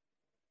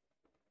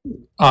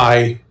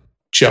I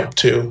jump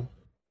to,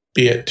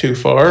 be it too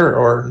far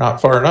or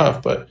not far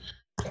enough, but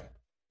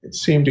it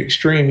seemed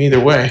extreme either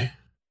way.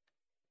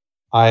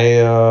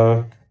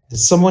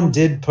 Someone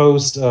did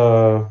post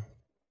I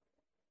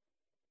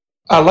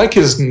like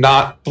his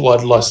not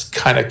bloodlust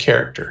kind of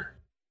character.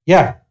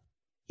 Yeah.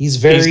 He's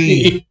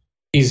very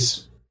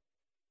he's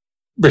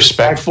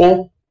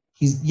respectful.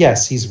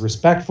 He's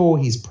respectful,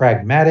 he's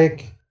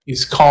pragmatic,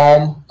 he's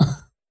calm.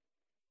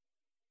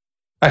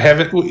 You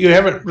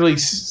haven't really,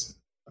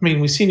 I mean,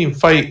 we've seen him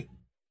fight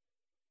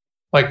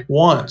like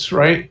once,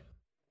 right?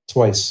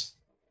 Twice.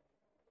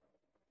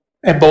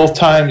 And both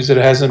times it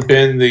hasn't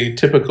been the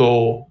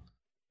typical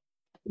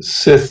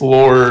Sith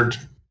Lord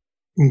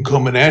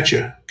coming at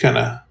you kind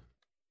of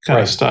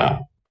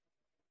style.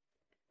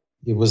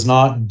 It was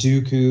not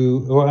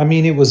Dooku. I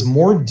mean, it was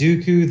more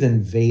Dooku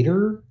than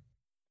Vader.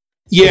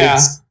 Yeah.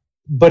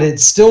 But it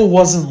still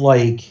wasn't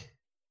like...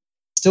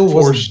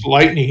 Force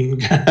lightning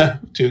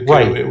Dooku.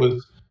 Right. It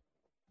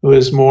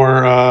was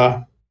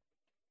more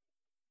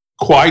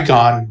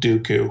Qui-Gon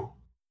Dooku.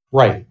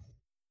 Right.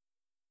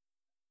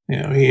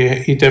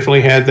 He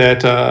definitely had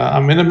that,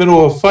 I'm in the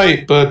middle of a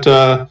fight, but,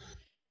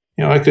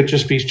 I could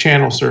just be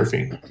channel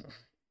surfing.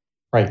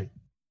 Right.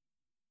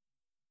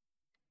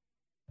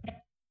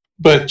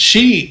 But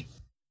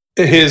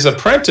his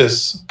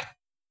apprentice,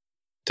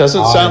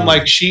 doesn't sound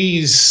like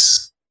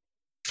she's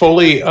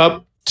fully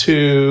up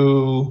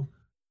to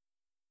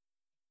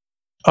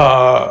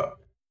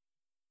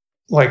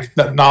like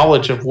the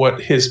knowledge of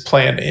what his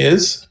plan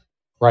is.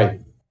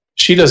 Right.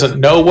 She doesn't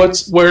know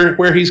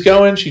where he's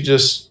going.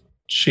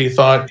 She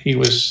thought he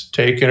was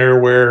taking her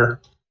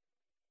where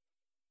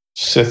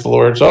Sith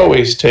Lords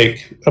always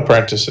take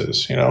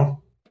apprentices,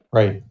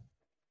 Right.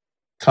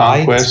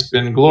 Conquest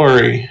and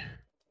glory.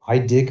 I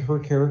dig her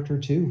character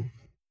too.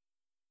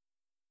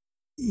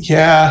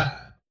 Yeah.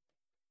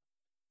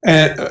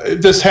 And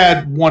this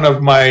had one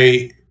of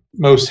my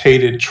most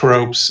hated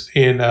tropes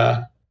in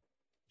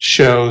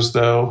shows,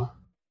 though.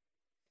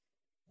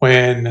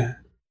 When...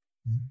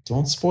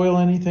 Don't spoil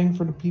anything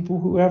for the people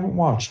who haven't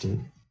watched it.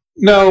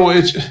 No,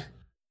 it's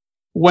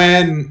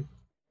when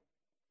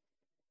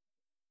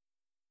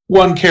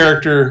one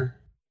character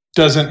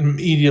doesn't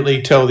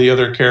immediately tell the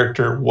other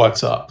character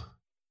what's up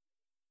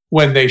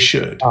when they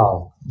should.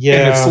 Oh,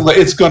 yeah. And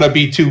it's going to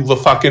be too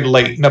fucking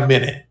late in a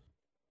minute.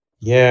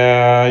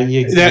 Yeah.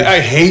 I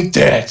hate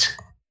that.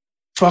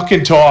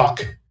 Fucking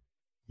talk.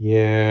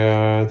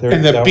 Yeah.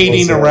 And the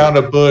beating around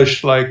a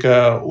bush like,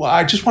 well,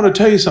 I just want to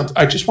tell you something.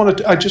 I just want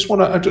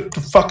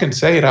to fucking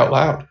say it out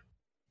loud.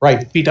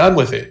 Right. Be done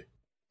with it.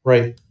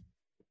 Right.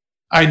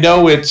 I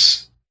know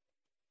it's...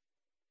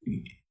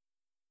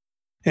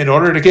 In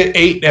order to get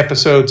 8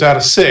 episodes out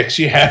of 6,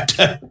 you have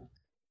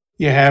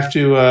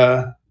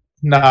to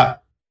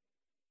not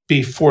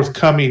be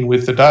forthcoming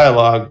with the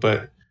dialogue,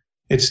 but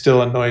it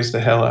still annoys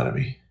the hell out of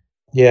me.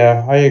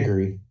 Yeah, I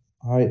agree.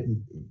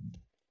 And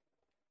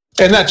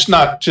that's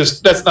not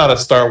a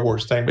Star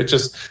Wars thing, but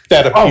just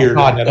that appeared in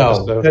that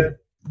episode.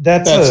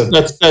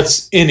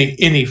 That's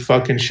any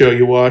fucking show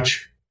you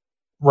watch.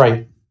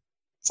 Right.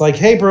 It's like,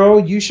 hey, bro,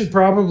 you should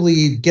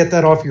probably get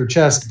that off your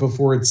chest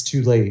before it's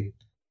too late.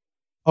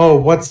 Oh,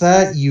 what's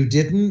that? You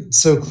didn't?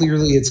 So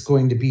clearly it's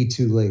going to be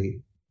too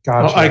late.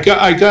 Gotcha. Well,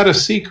 I got a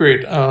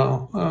secret.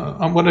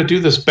 I'm going to do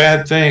this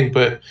bad thing,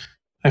 but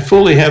I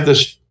fully have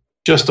this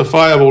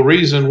justifiable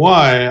reason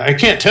why. I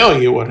can't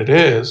tell you what it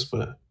is,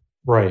 but...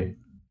 Right.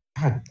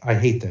 God, I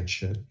hate that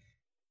shit.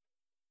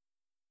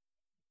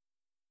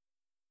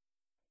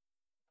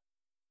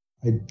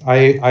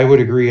 I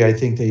would agree. I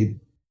think they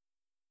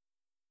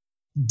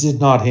did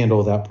not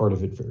handle that part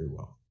of it very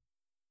well.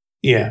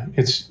 Yeah,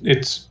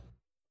 it's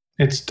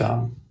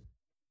dumb.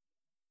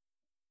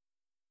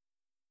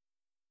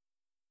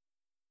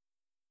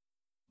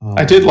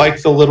 I did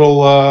like the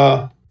little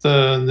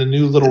the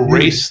new little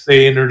race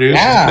they introduced.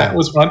 Yeah. That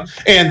was fun.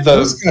 And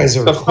those guys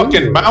are the cool.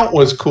 Fucking mount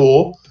was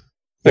cool.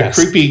 The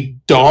creepy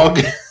dog,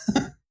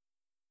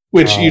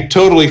 which you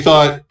totally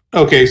thought,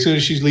 okay, as soon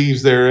as she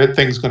leaves there, that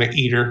thing's going to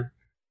eat her.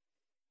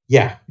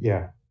 Yeah.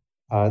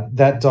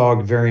 That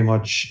dog very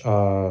much.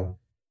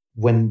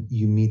 When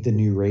you meet the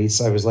new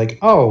race, I was like,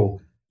 "Oh,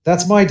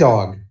 that's my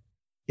dog."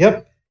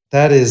 Yep,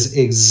 that is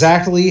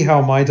exactly how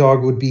my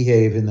dog would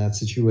behave in that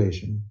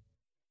situation.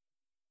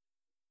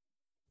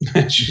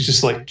 She's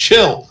just like,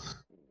 chill.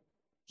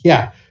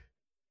 Yeah.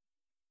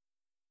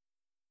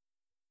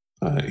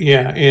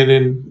 Yeah, and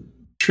in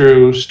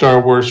true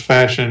Star Wars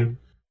fashion,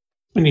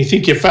 when you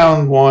think you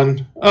found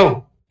one,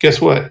 oh,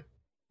 guess what?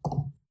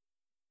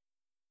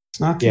 It's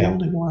not the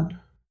only one.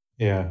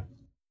 Yeah.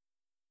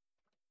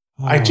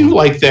 I do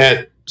like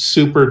that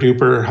super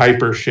duper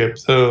hyper ship,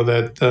 though,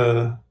 that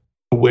the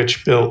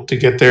witch built to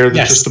get there.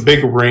 That's just a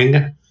big ring.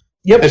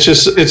 Yep. It's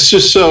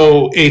just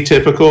so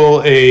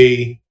atypical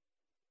a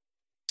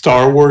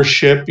Star Wars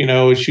ship.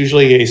 It's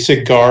usually a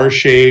cigar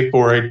shape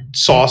or a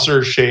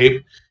saucer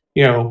shape,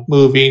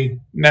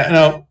 moving.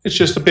 No, it's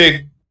just a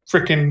big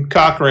freaking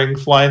cock ring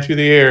flying through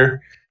the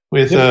air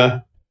with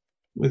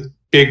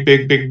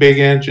big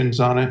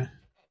engines on it.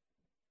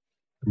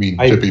 I mean,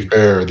 to be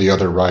fair, the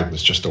other ride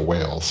was just a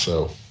whale,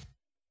 so.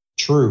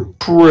 True.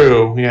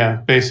 Yeah,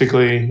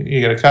 basically,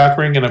 you got a cock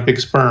ring and a big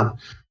sperm.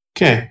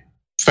 Okay.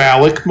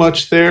 Phallic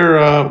much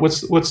there?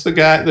 What's the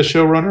guy, the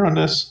showrunner on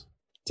this?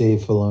 Dave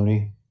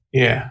Filoni.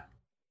 Yeah.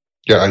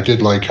 Yeah, I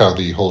did like how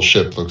the whole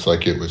ship looks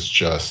like it was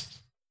just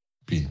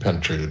being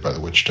penetrated by the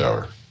Witch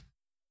Tower.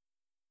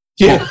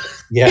 Yeah.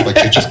 Yeah. Like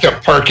they just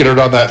kept parking it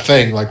on that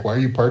thing. Like, why are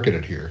you parking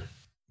it here?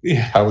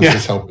 Yeah. How is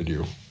this helping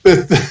you?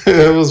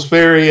 It was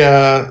very,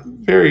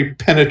 very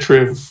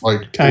penetrative.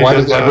 Like, why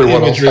does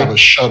everyone else have a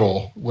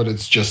shuttle when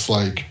it's just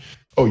like,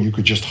 oh, you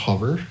could just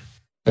hover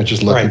and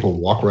just let people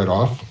walk right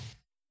off?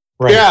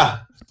 Right. Yeah.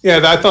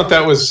 I thought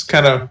that was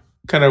kind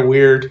of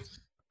weird.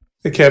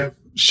 They kept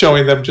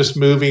showing them just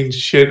moving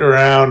shit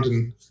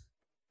around,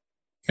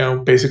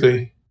 and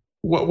basically,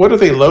 what are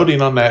they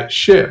loading on that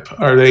ship?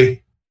 Are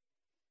they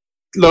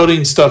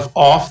loading stuff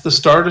off the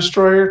Star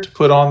Destroyer to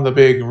put on the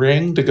big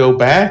ring to go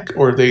back,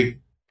 or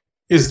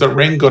is the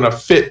ring going to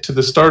fit to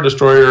the Star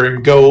Destroyer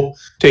and go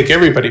take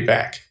everybody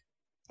back?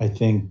 I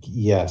think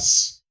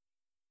yes.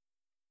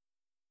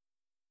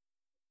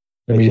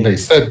 I mean, they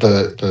said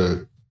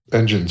the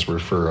engines were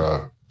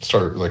for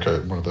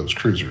one of those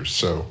cruisers,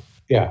 so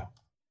yeah,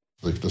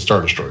 like the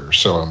Star Destroyer.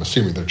 So I'm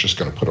assuming they're just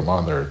going to put them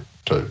on there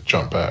to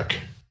jump back.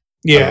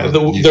 Yeah,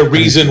 the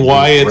reason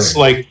why it's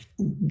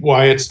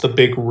the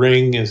big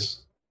ring is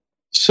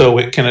so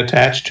it can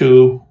attach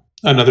to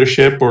another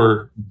ship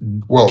or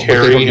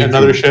carry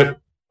another ship.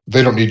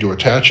 They don't need to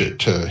attach it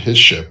to his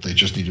ship. They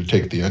just need to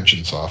take the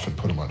engines off and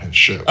put them on his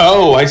ship.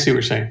 Oh, I see what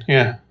you're saying.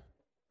 Yeah.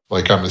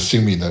 Like, I'm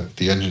assuming that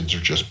the engines are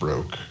just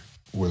broke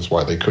was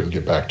why they couldn't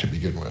get back to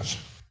begin with.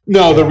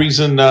 No, the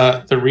reason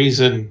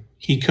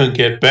he couldn't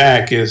get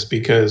back is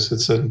because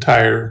it's an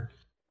entire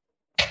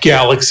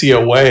galaxy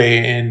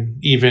away,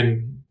 and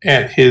even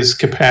at his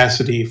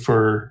capacity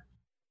for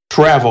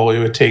travel, it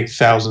would take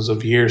thousands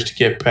of years to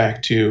get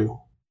back to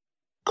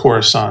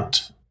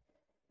Coruscant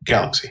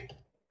Galaxy.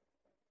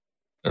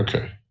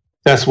 Okay.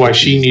 That's why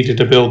she needed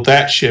to build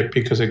that ship,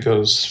 because it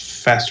goes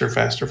faster.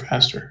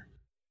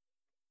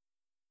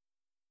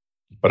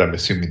 But I'm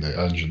assuming the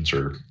engines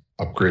are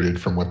upgraded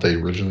from what they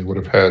originally would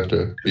have had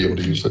to be able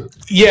to use it.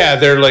 Yeah,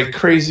 they're like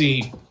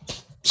crazy.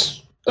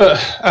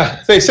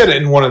 They said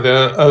it in one of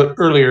the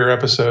earlier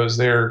episodes.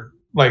 They're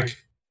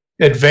like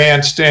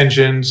advanced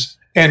engines,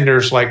 and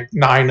there's like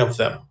 9 of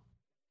them.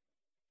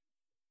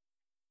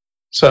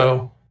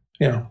 So,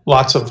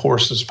 lots of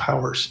horses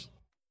powers.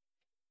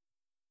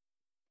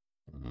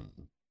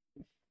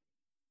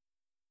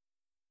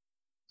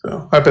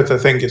 So I bet the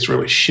thing gets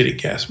really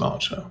shitty gas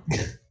mileage. So.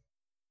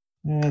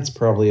 It's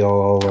probably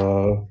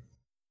all,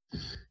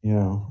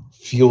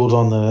 fueled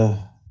on the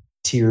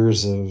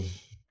tears of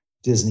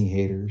Disney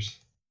haters.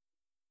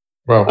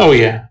 Well, oh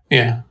yeah.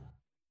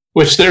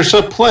 Which there's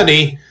a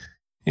plenty.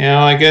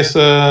 I guess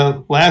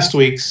last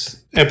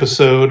week's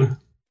episode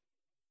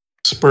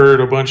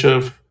spurred a bunch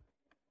of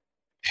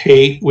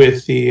hate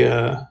with the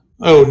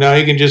now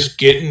you can just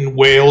get in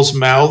whales'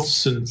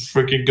 mouths and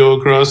freaking go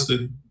across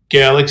the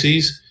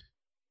galaxies.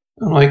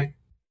 I'm like,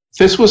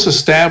 this was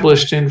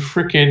established in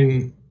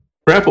freaking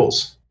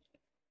Rebels.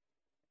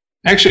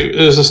 Actually,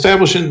 it was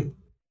established in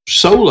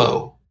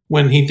Solo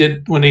when he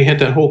had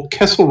that whole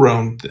Kessel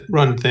Run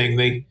thing.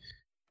 They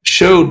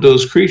showed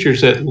those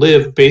creatures that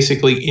live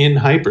basically in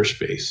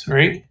hyperspace,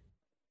 right?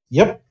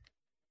 Yep.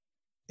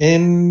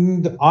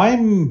 And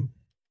I'm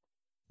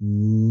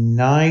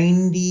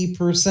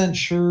 90%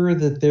 sure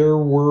that there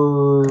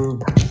were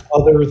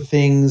other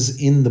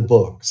things in the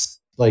books.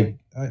 Like,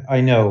 I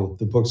know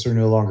the books are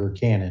no longer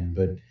canon,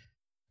 but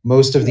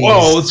most of these...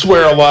 Well, it's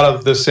where a lot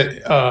of this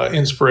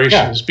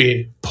inspiration is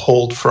being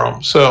pulled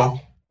from. So,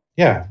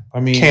 yeah, I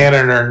mean...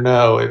 canon or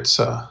no, it's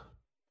part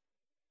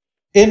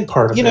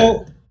of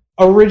it.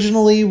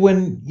 Originally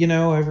when,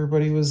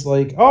 everybody was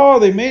like, oh,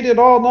 they made it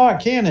all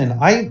not canon.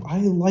 I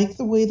like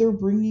the way they're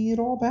bringing it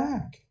all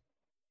back.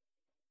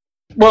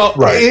 Well,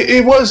 right.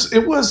 It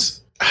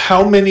was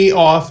how many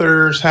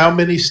authors, how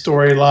many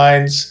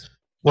storylines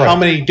how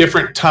many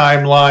different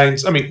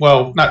timelines, I mean,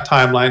 well, not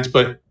timelines,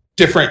 but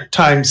different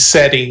time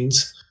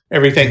settings,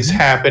 everything's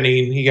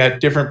happening. You got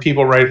different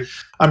people, right?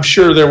 I'm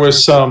sure there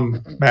was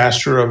some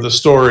master of the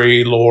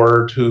story,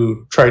 Lord,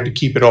 who tried to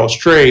keep it all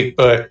straight,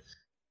 but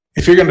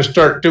if you're going to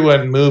start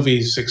doing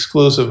movies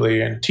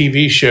exclusively and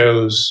TV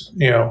shows,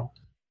 you know,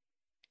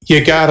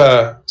 you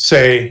gotta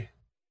say,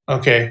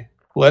 okay,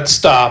 let's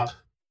stop.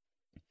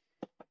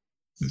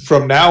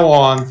 From now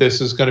on, this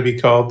is going to be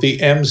called the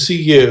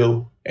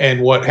MCU,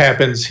 and what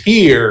happens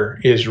here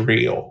is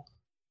real.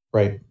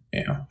 Right.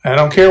 You know, I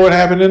don't care what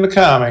happened in the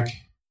comic.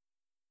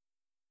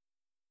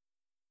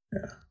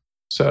 Yeah.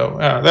 So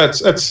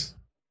that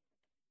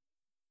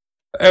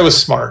was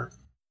smart.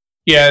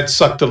 Yeah, it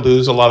sucked to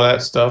lose a lot of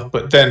that stuff,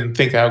 but then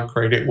think how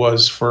great it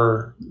was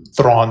for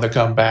Thrawn to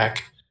come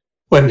back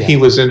when he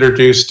was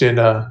introduced in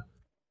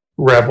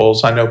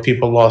Rebels. I know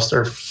people lost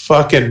their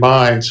fucking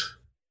minds.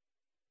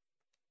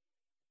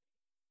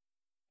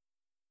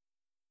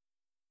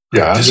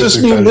 Yeah. Does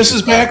this mean this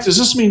is back? Does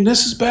this mean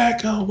this is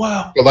back? Oh,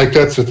 wow. But like,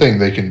 that's the thing.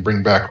 They can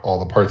bring back all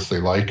the parts they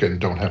like and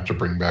don't have to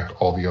bring back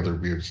all the other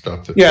weird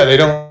stuff. They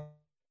don't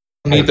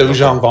need the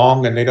Zhang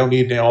Vong, and they don't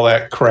need all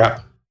that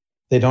crap.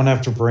 They don't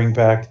have to bring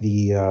back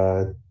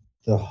the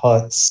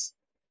Hutt's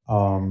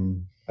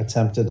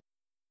attempted.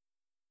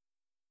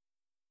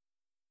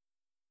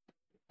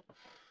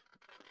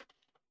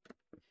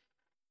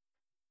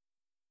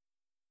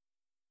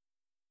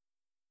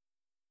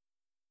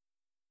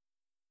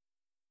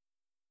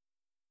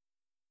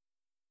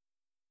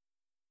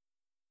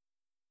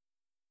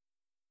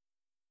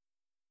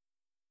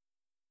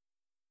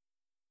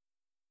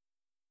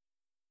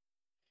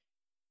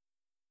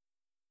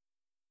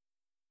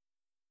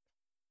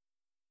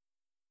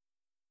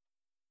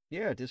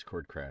 Yeah,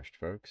 Discord crashed,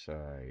 folks.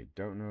 I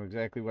don't know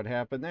exactly what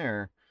happened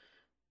there.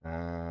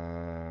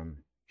 Shiza.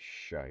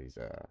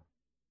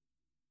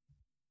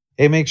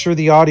 Hey, make sure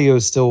the audio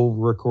is still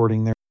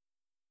recording there.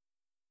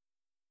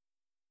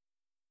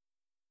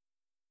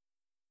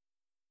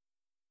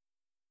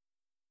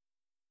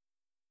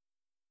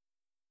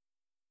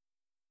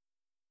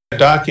 A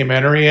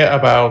documentary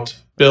about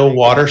Bill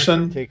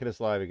Watterson. Taking us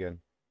live again.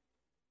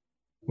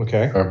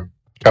 Okay.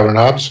 Calvin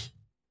Hobbes?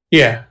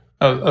 Yeah.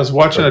 I was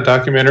watching a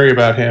documentary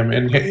about him,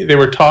 and they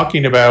were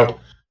talking about,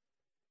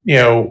 you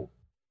know,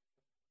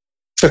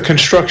 the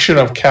construction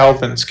of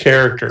Calvin's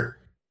character,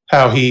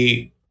 how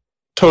he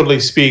totally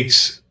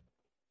speaks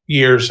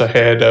years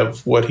ahead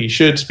of what he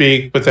should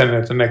speak, but then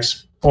at the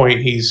next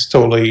point he's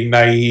totally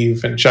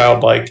naive and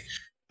childlike,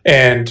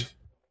 and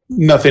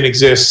nothing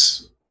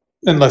exists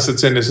unless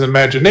it's in his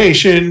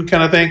imagination,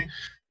 kind of thing.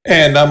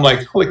 And I'm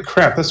like, holy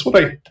crap,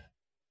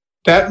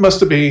 that must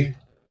have been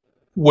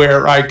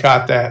where I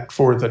got that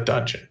for the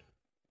dungeon.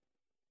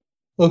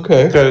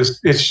 Okay. Because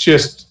it's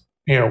just,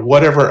 you know,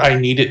 whatever I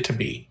need it to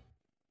be.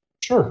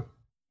 Sure.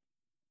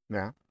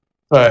 Yeah.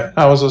 But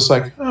I was just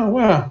like, oh,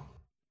 wow.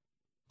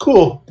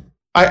 Cool.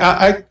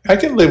 I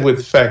can live with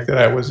the fact that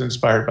I was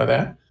inspired by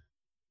that.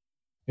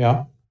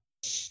 Yeah.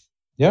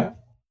 Yeah.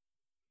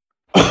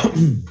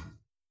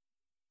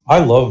 I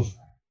love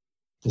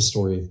the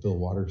story of Bill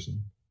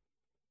Watterson.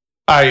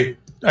 I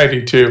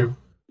do too.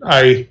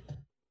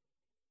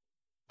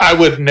 I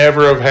would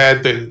never have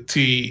had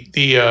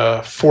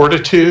the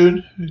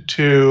fortitude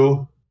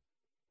to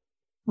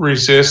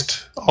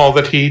resist all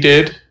that he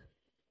did,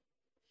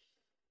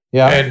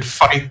 and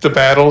fight the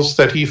battles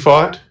that he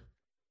fought.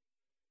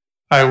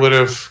 I would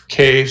have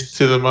caved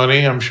to the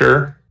money, I'm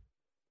sure,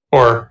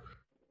 or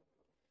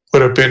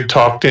would have been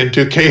talked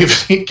into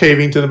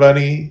caving to the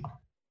money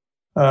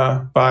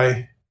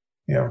by,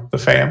 you know, the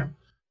fam.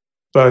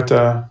 But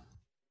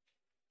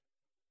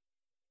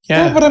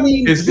yeah, but I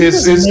mean,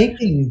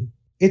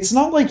 it's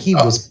not like he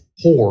was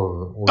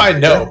poor. I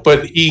know,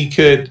 but he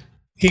could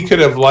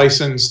have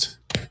licensed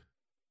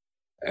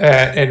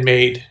and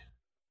made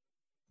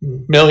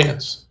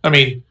millions. I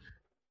mean,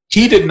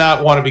 he did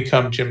not want to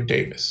become Jim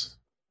Davis.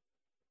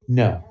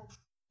 No,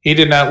 he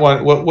did not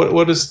want.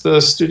 What is the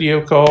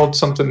studio called?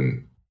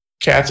 Something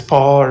Cat's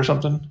Paw or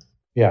something?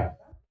 Yeah.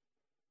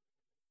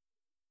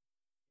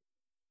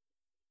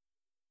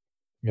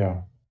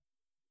 Yeah.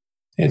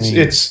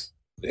 It's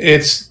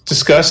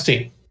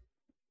disgusting.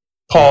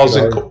 Paws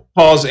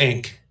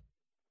Inc.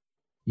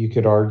 You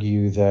could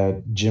argue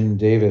that Jim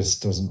Davis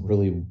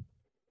didn't.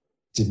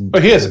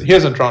 But he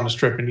hasn't drawn a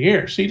strip in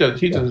years. He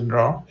doesn't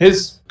draw.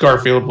 His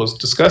Garfield was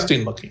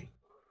disgusting looking.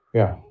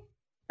 Yeah.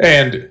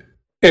 And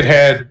it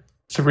had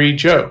 3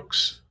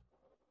 jokes.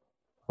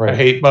 Right. I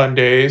hate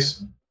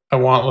Mondays, I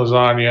want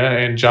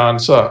lasagna, and John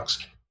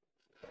sucks.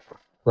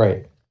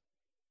 Right.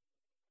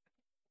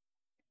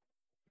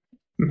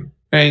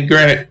 And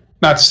granted,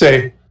 not to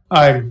say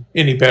I'm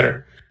any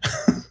better.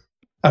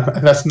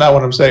 That's not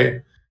what I'm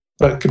saying.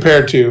 But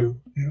compared to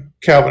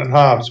Calvin and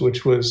Hobbes,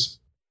 which was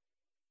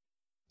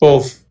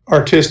both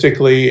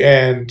artistically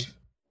and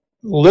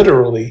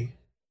literally,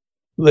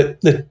 I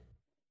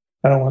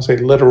don't want to say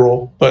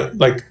literal, but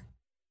like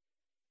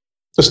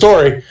the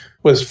story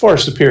was far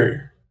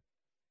superior,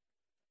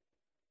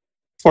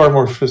 far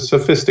more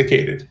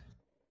sophisticated.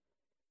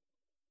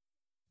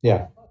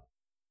 Yeah.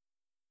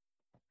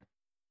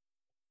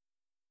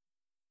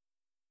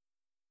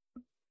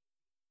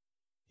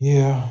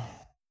 Yeah.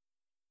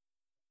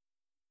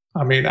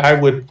 I mean, I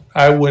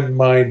wouldn't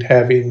mind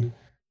having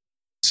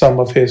some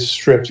of his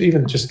strips,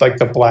 even just like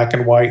the black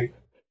and white,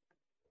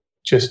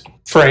 just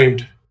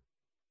framed.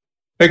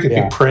 They could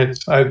be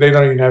prints. They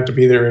don't even have to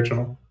be the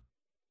original.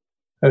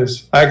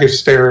 As I could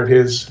stare at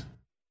his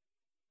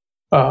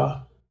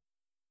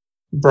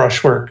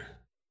brushwork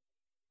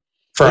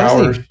for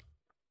hours.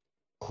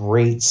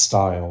 Great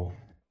style.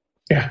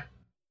 Yeah.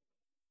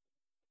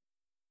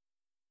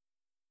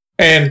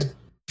 And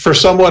for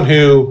someone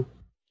who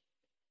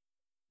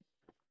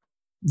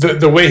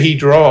the way he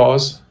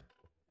draws,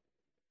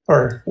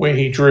 or way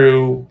he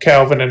drew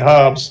Calvin and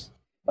Hobbes,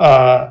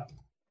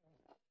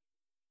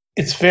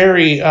 it's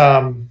very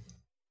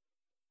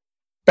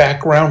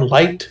background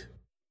light.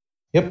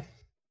 Yep.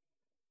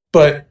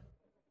 But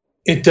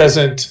it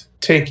doesn't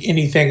take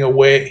anything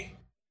away.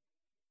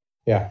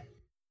 Yeah.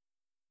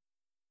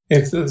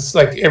 It's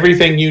like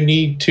everything you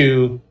need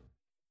to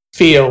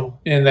feel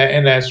in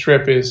that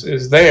strip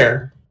is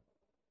there.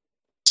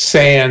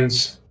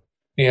 Sans,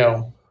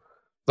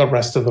 the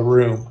rest of the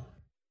room.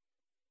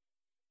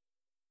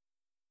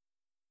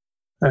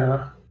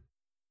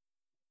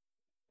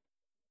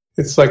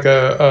 It's like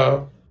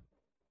a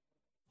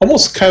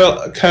almost kind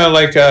of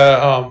like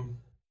a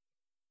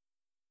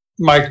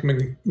Mike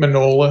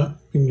Mignola.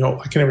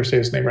 I can never say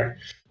his name right.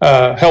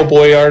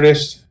 Hellboy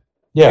artist.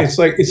 Yeah, it's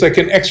like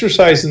an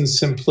exercise in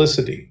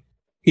simplicity.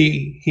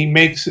 There's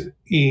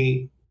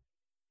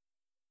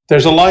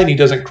a line he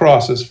doesn't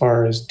cross as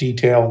far as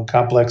detail and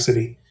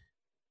complexity.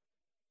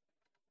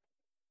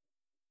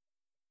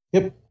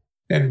 Yep.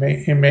 And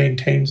he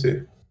maintains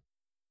it.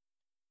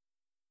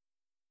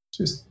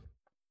 Just,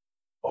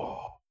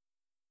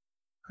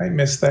 I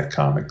miss that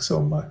comic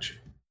so much.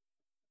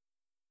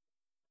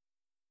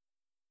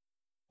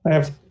 I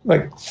have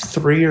like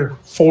 3 or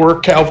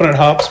 4 Calvin and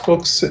Hobbes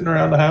books sitting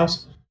around the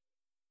house.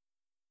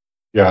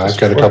 Yeah, I've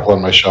got a couple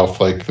on my shelf.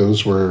 Like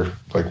those were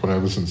like when I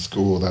was in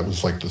school. That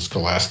was like the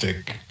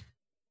Scholastic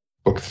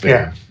book thing.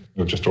 Yeah,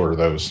 you'll just order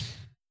those.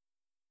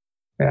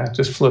 Yeah,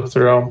 just flip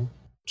through them,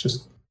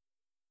 just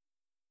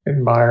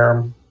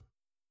admire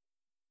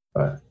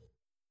them.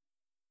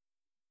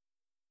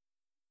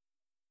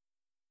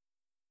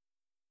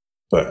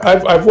 But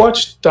I've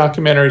watched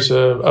documentaries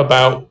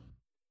about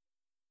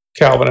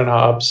Calvin and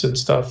Hobbes and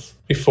stuff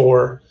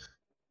before.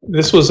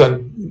 This was a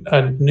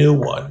new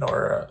one,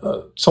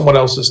 or someone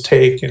else's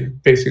take, and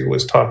basically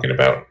was talking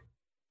about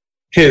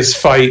his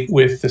fight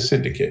with the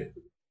syndicate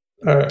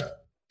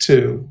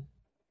to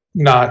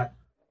not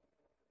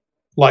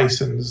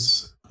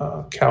license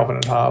Calvin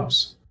and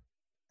Hobbes,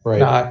 right.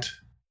 Not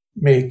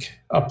make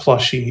a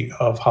plushie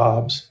of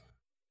Hobbes,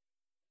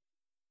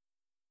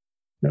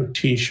 no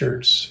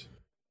T-shirts.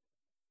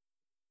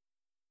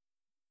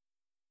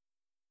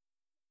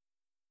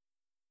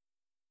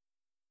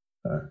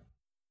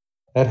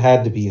 That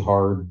had to be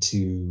hard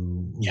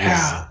to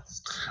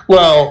resist.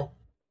 Well,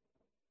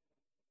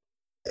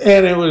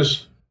 and there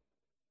was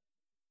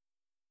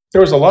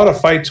a lot of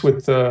fights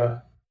with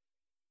the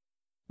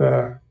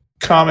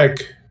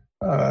comic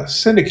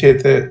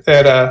syndicate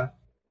that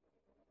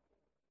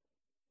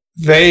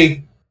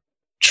they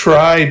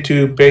tried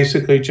to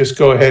basically just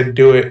go ahead and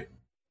do it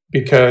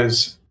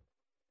because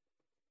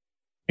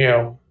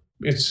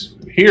it's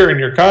here in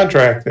your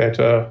contract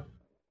that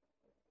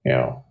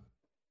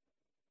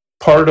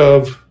part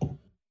of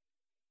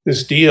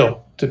this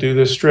deal to do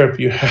this strip,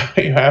 you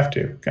have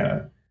to kind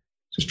of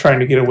just trying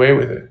to get away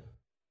with it.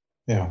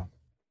 Yeah.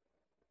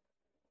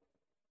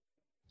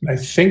 And I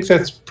think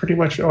that's pretty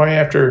much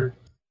after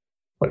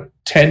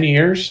 10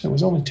 years? It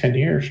was only 10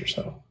 years or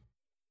so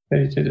that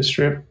he did the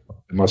strip.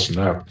 Less than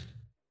that.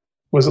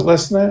 Was it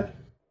less than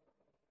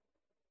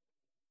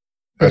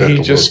that?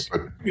 He just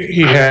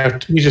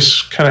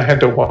kind of had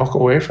to walk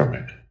away from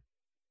it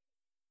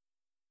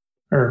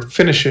or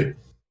finish it.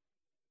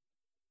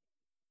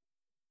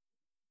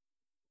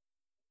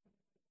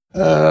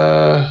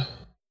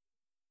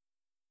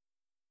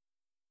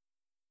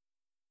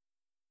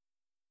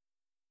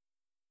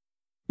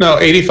 No,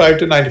 85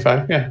 to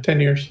 95. Yeah, 10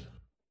 years.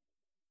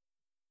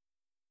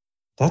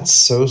 That's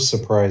so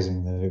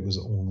surprising that it was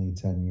only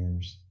 10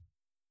 years.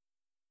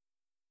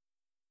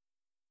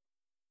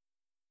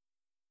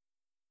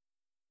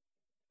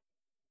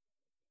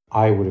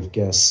 I would have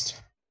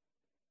guessed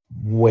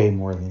way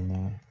more than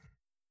that.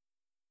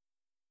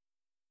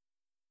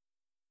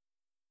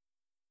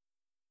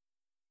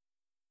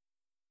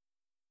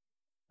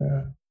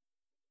 Yeah.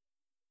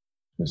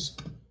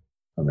 Just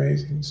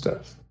amazing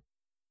stuff.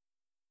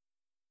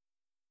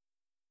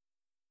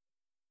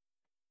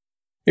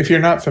 If you're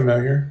not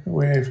familiar,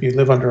 if you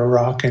live under a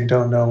rock and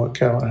don't know what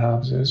Calvin and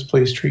Hobbes is,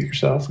 please treat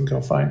yourself and go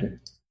find it.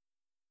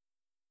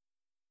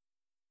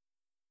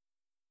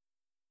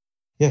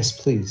 Yes,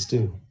 please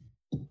do.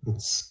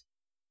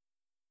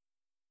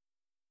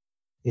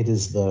 It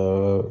is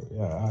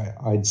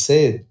I'd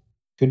say it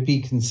could be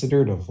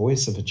considered a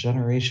voice of a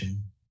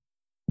generation.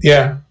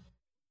 Yeah.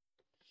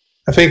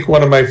 I think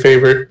one of my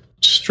favorite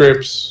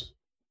strips,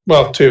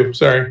 well, two,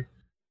 sorry.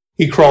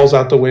 He crawls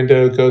out the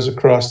window, goes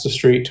across the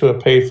street to a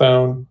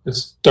payphone.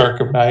 It's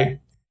dark of night.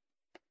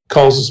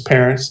 Calls his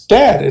parents.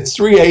 Dad, it's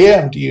 3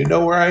 a.m. Do you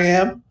know where I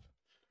am?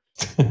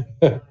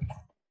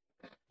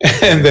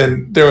 And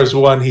then there was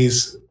one,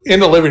 he's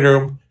in the living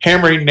room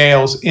hammering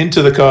nails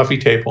into the coffee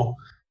table.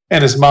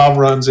 And his mom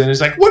runs in.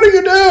 He's like, what are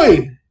you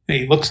doing? And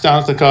he looks down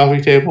at the coffee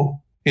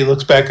table. He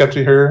looks back up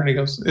to her and he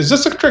goes, is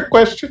this a trick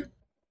question?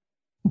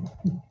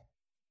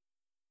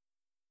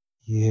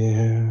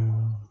 Yeah.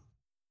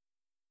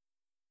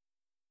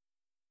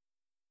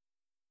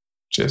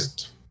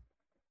 Just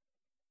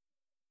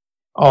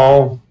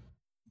all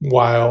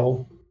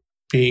while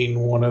being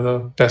one of the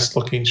best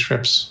looking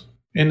strips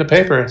in the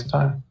paper at the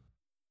time.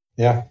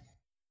 Yeah.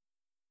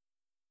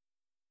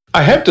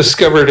 I have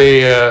discovered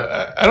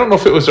I don't know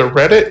if it was a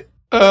Reddit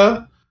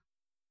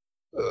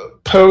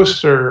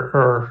post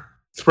or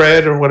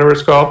thread or whatever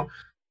it's called,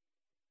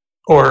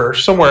 or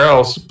somewhere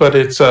else, but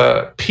it's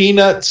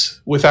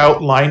Peanuts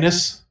without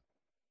Linus.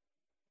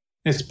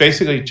 It's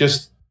basically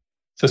just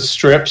the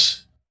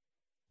strips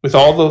with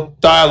all the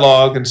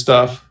dialogue and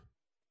stuff,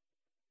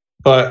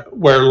 but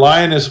where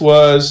Linus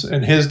was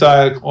and his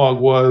dialogue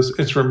was,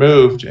 it's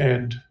removed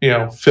and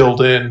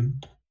filled in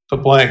the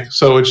blank.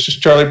 So it's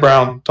just Charlie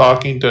Brown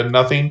talking to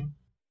nothing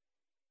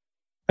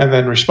and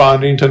then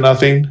responding to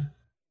nothing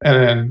and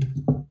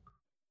then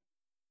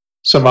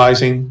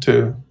surmising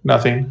to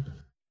nothing.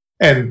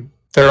 And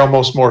they're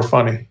almost more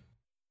funny.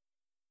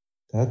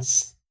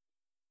 That's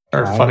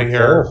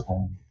funnier.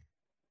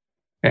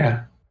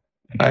 Yeah.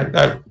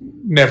 I've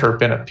never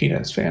been a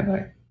Peanuts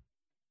fan.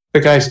 The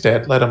guy's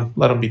dead. Let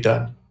him be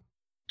done.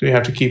 Do we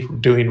have to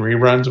keep doing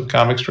reruns of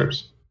comic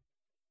strips?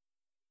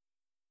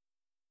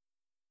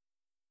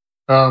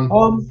 I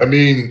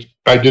mean,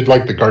 I did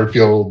like the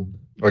Garfield,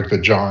 like the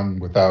John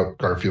without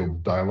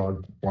Garfield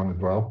dialogue one as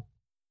well.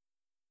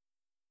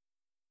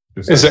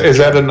 Is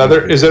that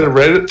another? Is that a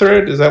Reddit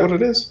thread? Is that what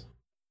it is?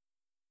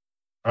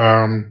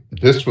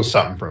 This was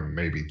something from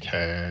maybe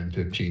 10,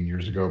 15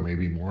 years ago,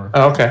 maybe more.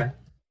 Oh, okay.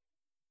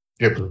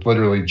 It was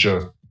literally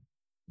just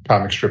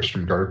comic strips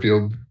from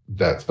Garfield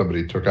that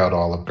somebody took out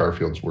all of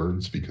Garfield's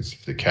words because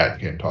the cat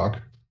can't talk.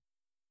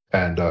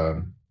 And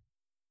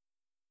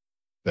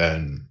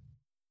then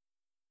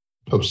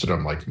posted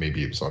them, like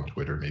maybe it was on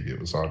Twitter, maybe it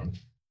was on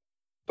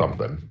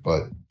something.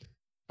 But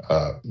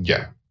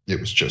yeah, it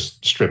was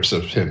just strips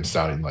of him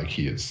sounding like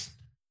he is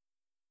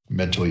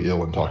mentally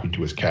ill and talking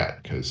to his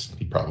cat, because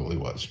he probably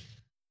was.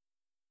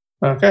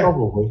 Okay.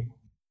 Probably.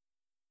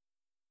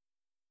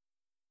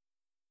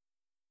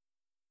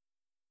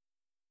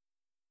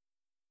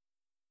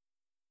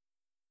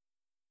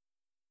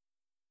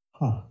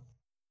 Huh.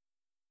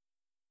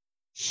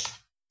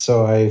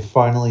 So I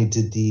finally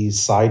did the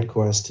side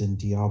quest in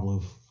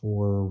Diablo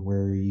 4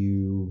 where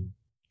you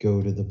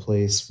go to the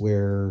place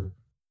where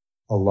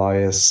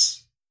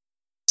Elias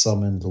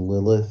summoned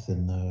Lilith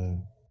in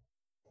the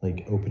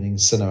opening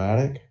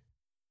cinematic.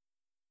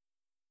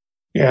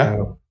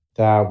 Yeah.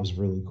 That was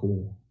really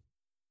cool.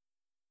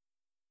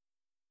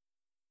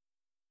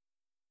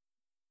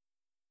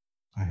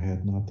 I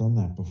had not done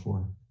that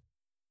before.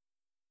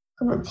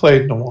 I haven't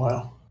played in a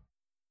while.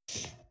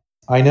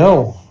 I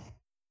know.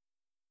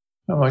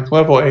 I'm like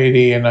level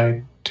 80 and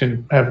I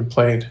haven't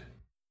played.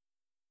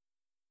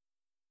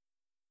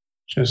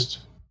 Just.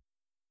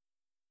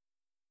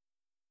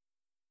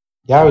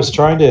 Yeah, I was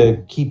trying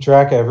to keep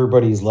track of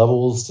everybody's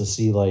levels to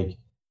see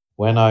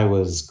when I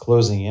was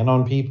closing in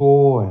on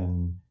people,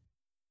 and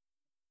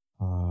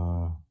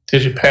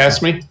did you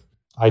pass me?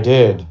 I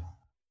did.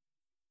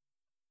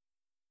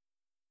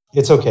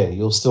 It's okay.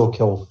 You'll still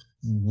kill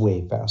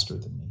way faster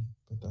than me,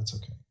 but that's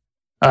okay.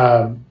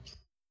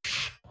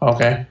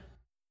 Okay.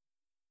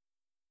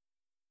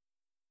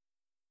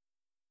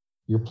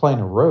 You're playing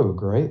a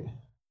rogue, right?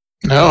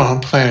 No,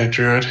 I'm playing a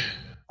druid.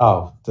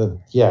 Oh,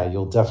 yeah,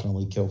 you'll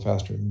definitely kill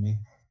faster than me.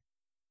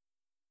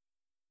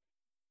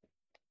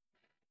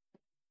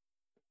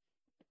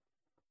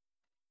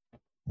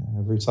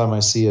 Every time I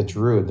see a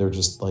druid, they're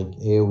just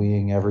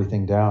AoEing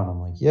everything down.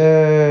 I'm like,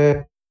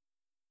 yay!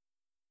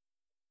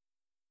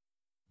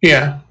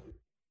 Yeah.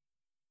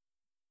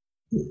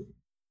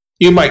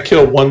 You might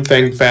kill one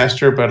thing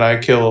faster, but I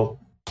kill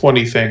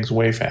 20 things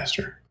way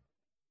faster.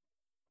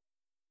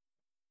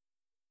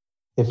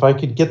 If I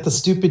could get the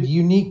stupid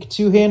unique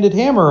two-handed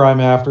hammer I'm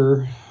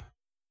after.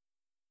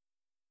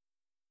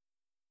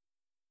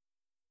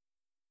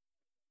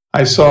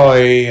 I saw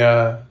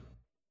a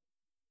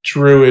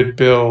druid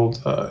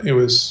build. It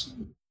was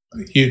a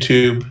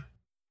YouTube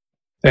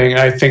thing.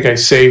 I think I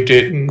saved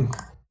it and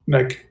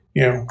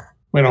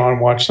went on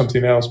and watched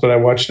something else, but I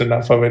watched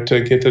enough of it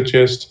to get the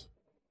gist.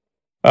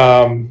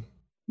 A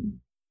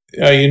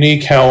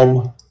unique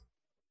helm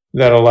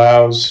that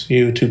allows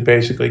you to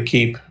basically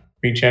keep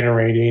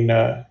regenerating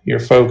your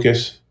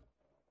focus,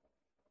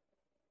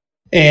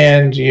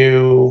 and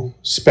you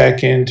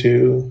spec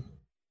into.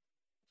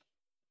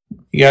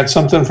 You got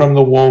something from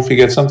the wolf, you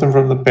got something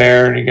from the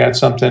bear, and you got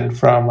something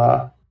from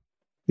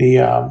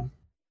the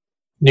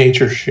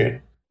nature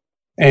shit.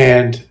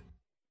 And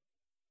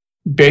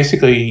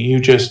basically you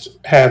just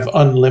have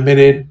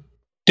unlimited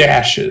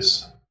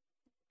dashes.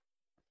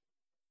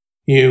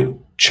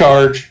 You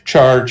charge,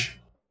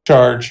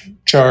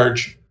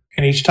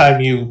 and each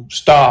time you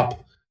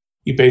stop,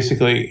 you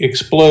basically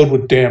explode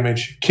with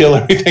damage, kill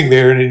everything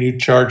there, and then you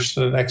charge to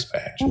the next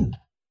patch.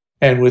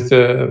 And with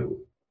the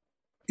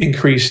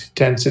increased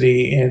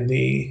density in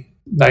the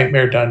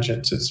Nightmare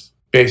dungeons, it's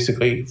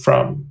basically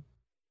from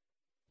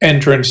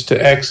entrance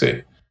to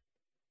exit,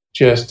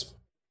 just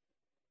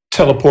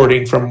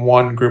teleporting from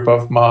one group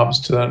of mobs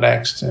to the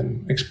next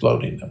and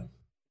exploding them.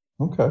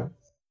 Okay.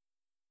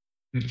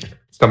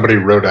 Somebody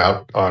wrote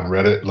out on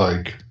Reddit,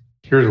 like,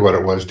 here's what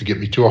it was to get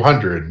me to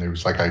 100. And it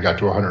was like, I got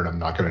to 100. I'm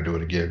not going to do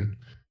it again.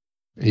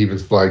 He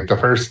was like, the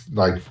first,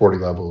 40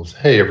 levels,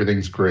 hey,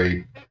 everything's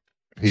great.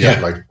 He had,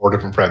 4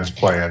 different friends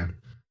playing.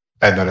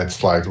 And then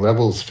it's like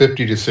levels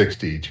 50 to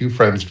 60, 2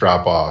 friends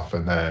drop off.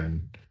 And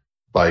then,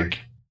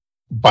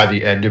 by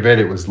the end of it,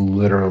 it was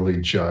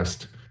literally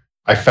just,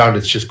 I found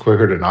it's just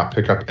quicker to not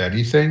pick up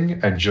anything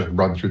and just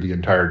run through the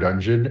entire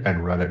dungeon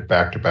and run it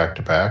back to back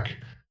to back.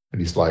 And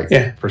he's like,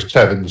 for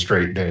 7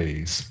 straight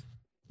days,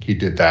 he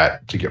did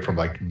that to get from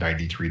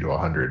 93 to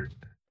 100.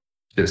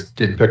 Just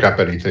didn't pick up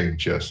anything,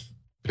 just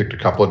picked a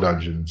couple of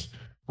dungeons,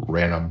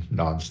 ran them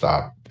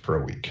nonstop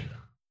for a week.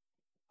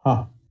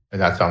 Huh.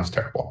 And that sounds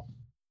terrible.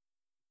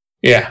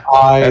 Yeah.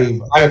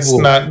 That's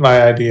not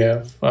my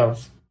idea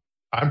of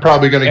I'm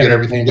probably going to get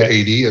everything to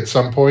 80 at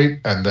some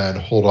point and then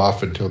hold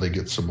off until they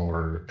get some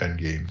more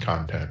endgame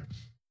content.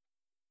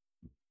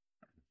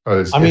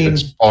 If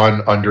it's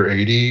on under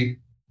 80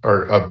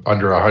 or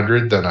under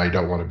 100, then I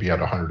don't want to be at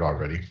 100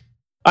 already.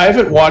 I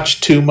haven't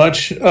watched too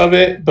much of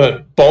it,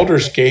 but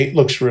Baldur's Gate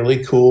looks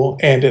really cool,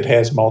 and it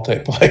has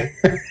multiplayer.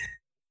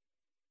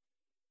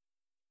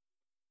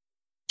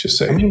 Just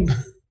saying.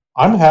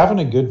 I'm having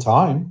a good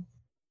time.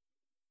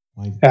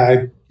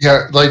 The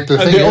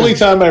only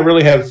time I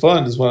really have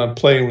fun is when I'm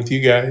playing with you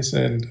guys,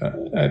 and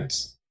I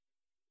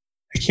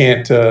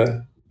can't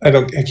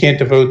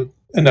devote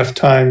enough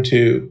time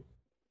to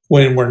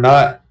when we're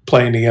not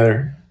playing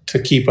together to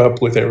keep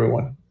up with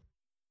everyone.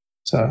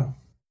 So,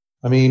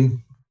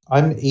 I'm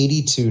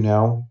 82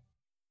 now.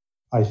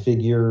 I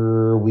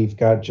figure we've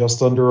got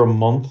just under a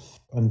month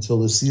until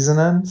the season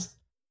ends.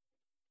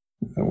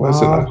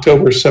 Was it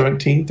October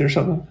 17th or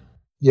something?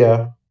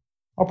 Yeah.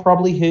 I'll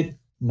probably hit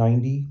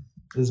 90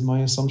 is my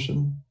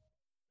assumption.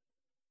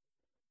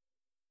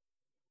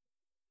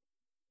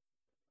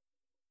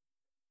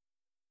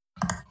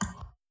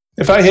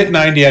 If I hit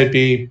 90, I'd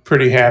be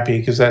pretty happy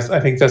because I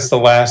think that's the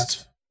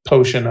last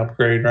potion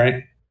upgrade,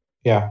 right?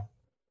 Yeah.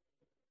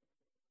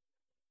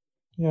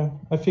 Yeah,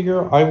 I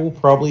figure I will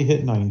probably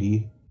hit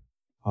 90.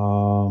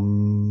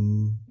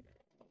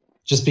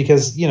 Just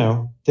because,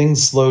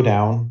 things slow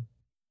down.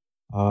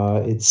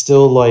 It's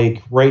still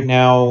right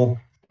now,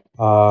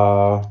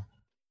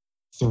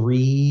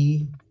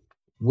 3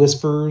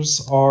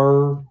 whispers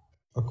are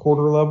a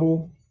quarter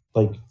level.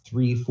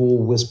 3 full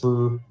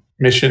whisper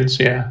missions,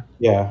 yeah.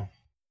 Yeah.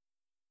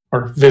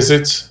 Or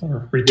visits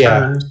or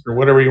returns or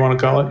whatever you want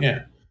to call it.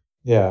 Yeah.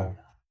 Yeah.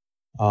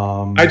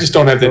 I just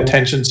don't have the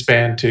attention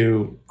span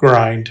to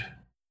grind.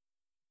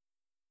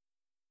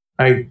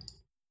 I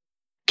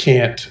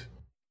can't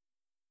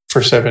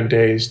for 7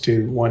 days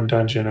do one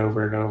dungeon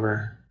over and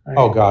over.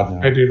 God,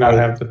 no. I do not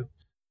have the.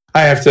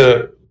 I have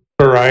the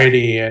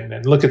variety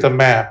and look at the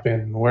map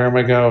and where am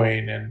I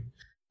going and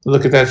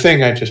look at that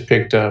thing I just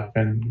picked up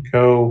and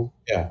go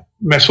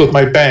mess with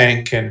my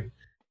bank and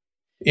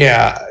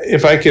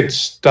if I could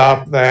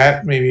stop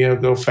that, maybe I'll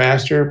go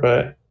faster,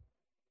 but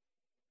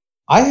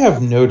I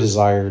have no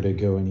desire to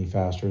go any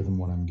faster than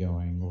what I'm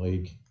going.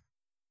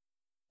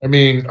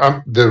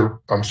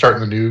 I'm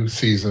starting the new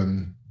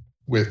season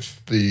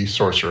with the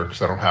sorcerer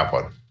because I don't have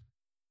one.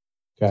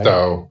 Okay.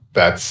 So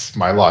that's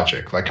my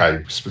logic.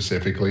 I'm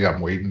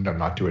waiting. I'm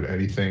not doing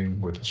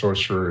anything with the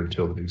sorcerer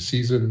until the new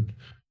season,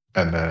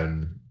 and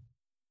then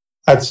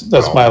that's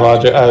my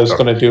logic. I was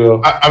going to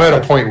do. I'm at a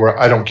point where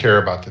I don't care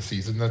about the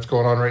season that's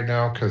going on right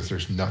now because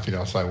there's nothing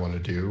else I want to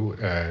do,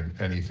 and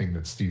anything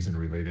that's season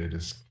related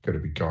is going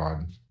to be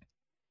gone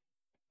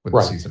when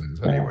the season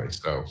ends anyway.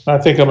 So I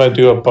think I'm going to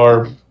do a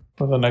barb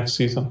for the next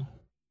season.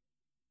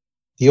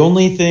 The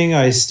only thing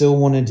I still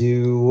want to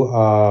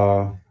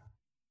do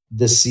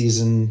this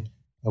season,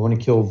 I want to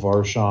kill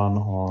Varshan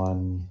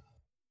on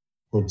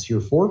tier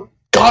 4.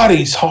 God,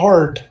 he's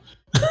hard.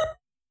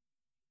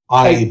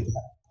 I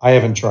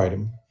haven't tried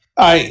him.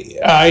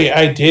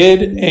 I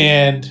did,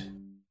 and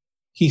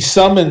he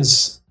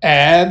summons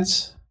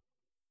ads.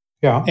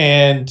 Yeah.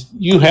 And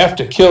you have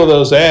to kill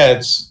those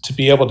ads to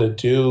be able to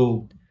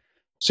do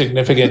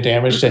significant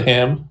damage to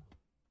him.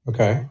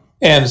 Okay.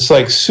 And it's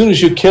as soon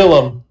as you kill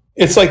him,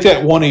 it's like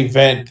that one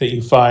event that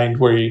you find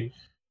where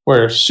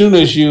as soon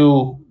as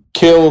you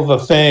kill the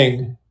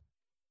thing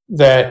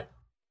that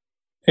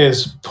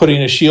is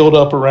putting a shield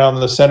up around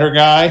the center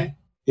guy.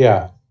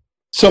 Yeah.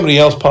 Somebody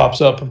else pops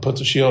up and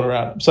puts a shield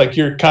around him. It's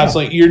you're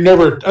constantly, you're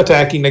never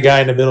attacking the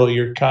guy in the middle.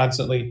 You're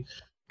constantly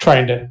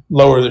trying to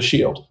lower the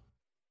shield.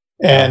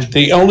 And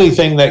the only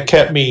thing that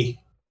kept me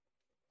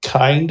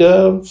kind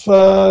of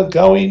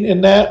going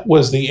in that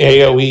was the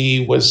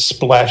AoE was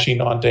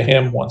splashing onto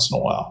him once in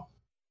a while.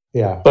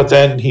 Yeah. But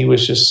then he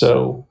was just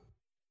so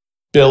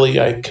Billy,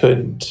 I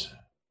couldn't.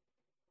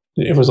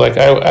 It was like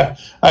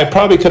I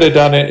probably could have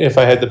done it if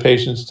I had the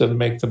patience to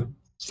make the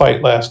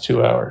fight last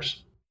 2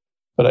 hours,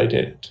 but I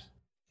didn't.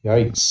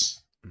 Yikes.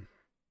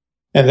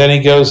 And then he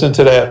goes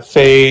into that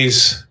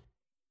phase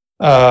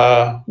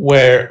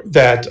where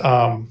that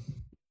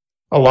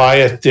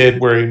Eliath did,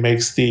 where he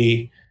makes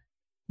the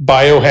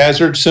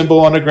biohazard symbol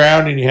on the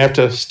ground and you have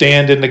to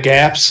stand in the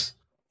gaps.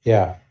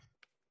 Yeah.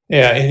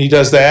 Yeah, and he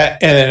does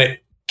that, and then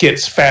it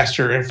gets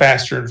faster and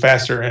faster and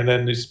faster, and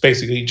then it's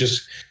basically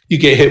just you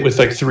get hit with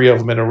like 3 of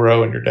them in a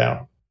row and you're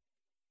down.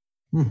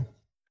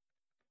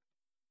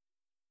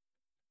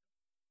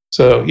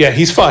 So yeah,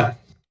 he's fun.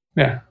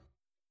 Yeah.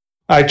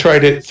 I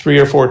tried it 3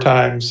 or 4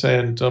 times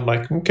and I'm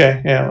like,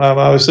 okay, yeah, I'm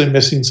obviously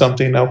missing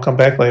something. I'll come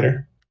back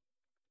later.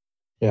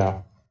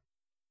 Yeah.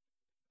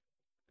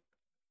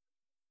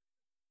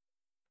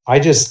 I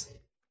just,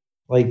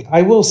 like,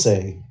 I will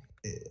say,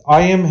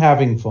 I am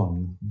having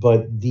fun,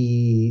 but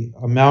the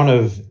amount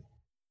of,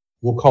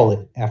 we'll call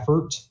it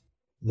effort,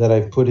 that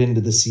I've put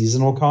into the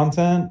seasonal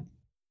content,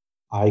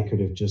 I could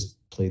have just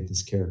played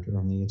this character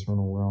on the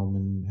Eternal Realm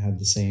and had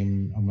the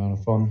same amount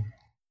of fun.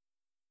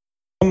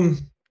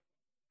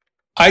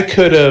 I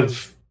could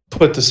have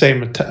put the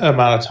same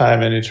amount of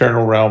time in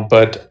Eternal Realm,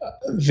 but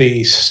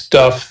the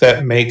stuff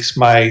that makes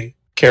my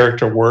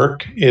character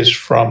work is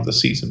from the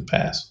season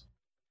pass.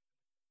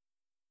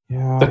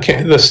 Yeah.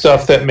 The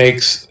stuff that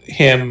makes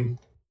him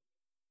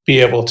be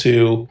able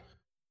to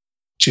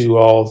do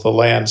all the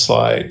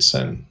landslides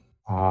and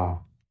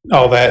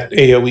all that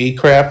AoE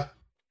crap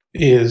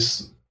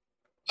is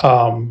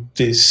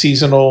the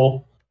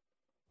seasonal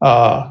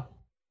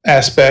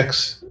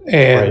aspects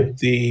and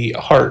the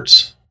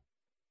hearts.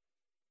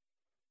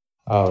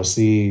 Oh,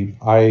 see,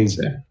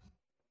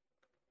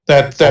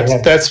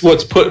 that's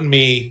what's putting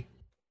me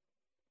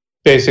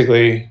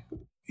basically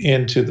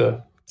into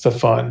the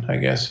fun, I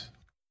guess.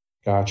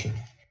 Gotcha.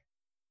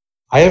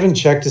 I haven't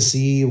checked to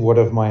see what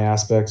of my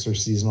aspects are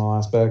seasonal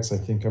aspects. I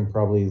think I'm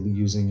probably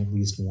using at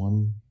least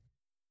one.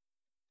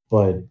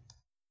 But,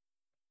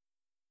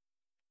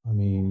 I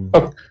mean...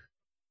 Oh.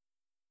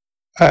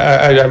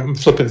 I'm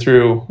flipping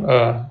through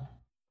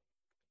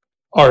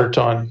art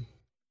on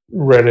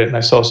Reddit, and I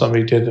saw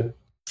somebody did a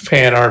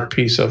fan art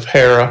piece of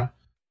Hera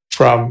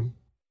from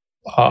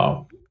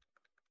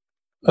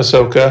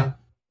Ahsoka.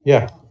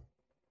 Yeah.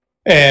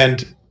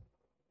 And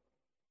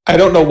I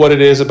don't know what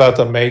it is about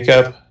the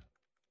makeup.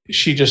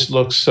 She just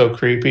looks so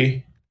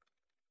creepy.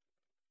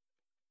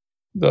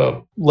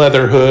 The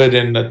leather hood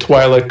and the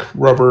Twi'lek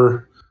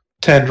rubber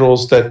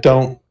tendrils that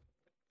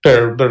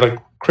they're like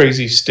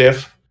crazy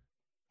stiff.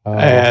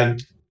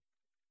 And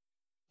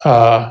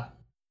then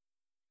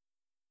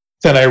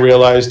I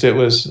realized it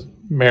was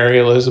Mary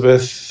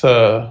Elizabeth,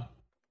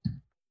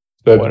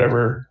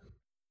 whatever.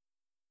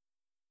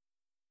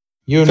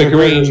 Ewan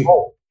McGregor's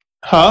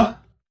Huh?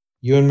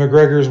 Ewan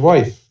McGregor's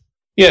wife.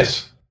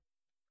 Yes.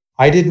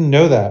 I didn't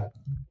know that.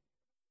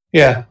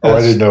 Yeah. Oh,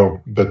 I didn't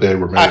know that they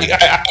were married.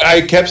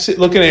 I kept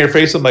looking at her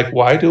face. I'm like,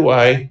 why do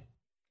I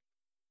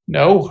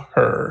know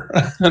her?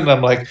 And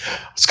I'm like,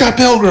 Scott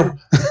Pilgrim.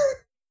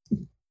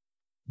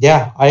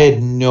 Yeah, I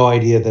had no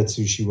idea that's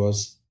who she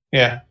was.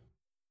 Yeah.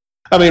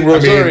 I mean,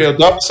 Rosario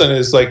Dawson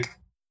is like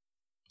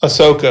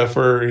Ahsoka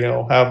for,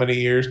 how many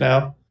years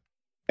now?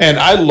 And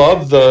I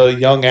love the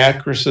young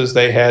actresses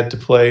they had to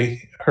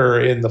play her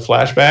in the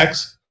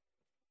flashbacks.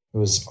 It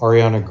was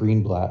Ariana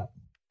Greenblatt.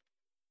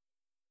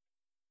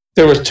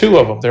 There was 2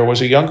 of them. There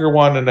was a younger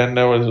one, and then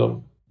there was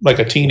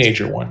a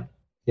teenager one.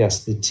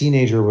 Yes, the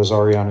teenager was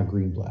Ariana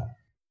Greenblatt.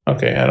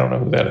 Okay, I don't know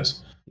who that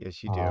is.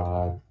 Yes, you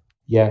do.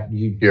 Yeah,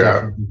 you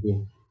definitely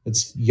do.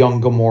 It's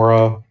young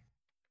Gamora.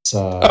 It's,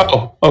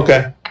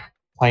 okay.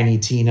 Tiny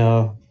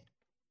Tina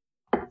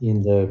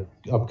in the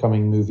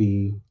upcoming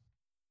movie.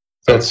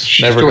 That's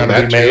never going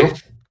to be made.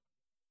 Too?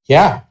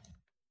 Yeah.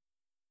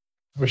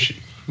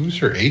 Who's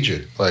her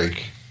agent?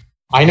 Like,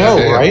 I know,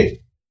 right?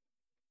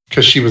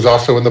 Because she was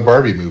also in the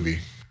Barbie movie.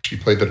 She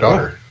played the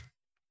daughter.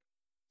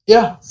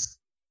 Yeah.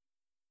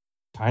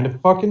 Kind of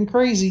fucking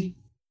crazy.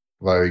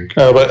 Like,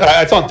 but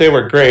I thought they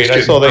were great.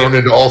 I saw they thrown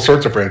into all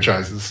sorts of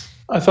franchises.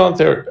 I thought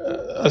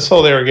I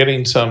saw they were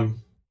getting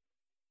some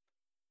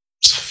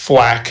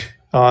flack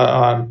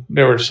on.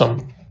 There were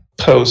some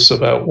posts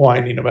about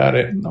whining about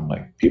it, and I'm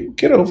like, people,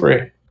 get over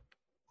it.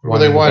 What are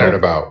they whining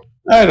about?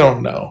 I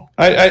don't know.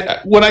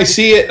 I when I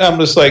see it, I'm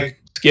just like,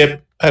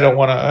 skip. I don't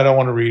want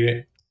to read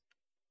it.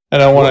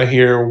 And I want to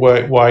hear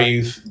why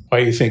you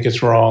think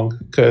it's wrong,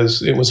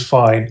 because it was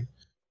fine.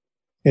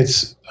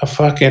 It's a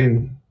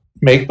fucking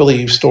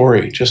make-believe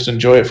story. Just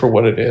enjoy it for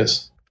what it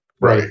is.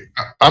 Right.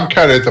 I'm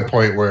kind of at the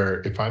point where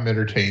if I'm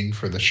entertained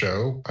for the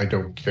show, I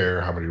don't care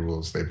how many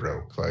rules they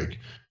broke. Like,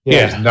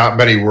 there's not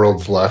many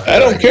worlds left. I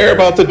don't care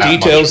about the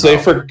details they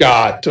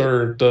forgot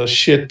or the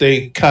shit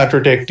they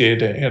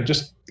contradicted, and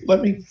just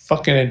let me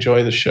fucking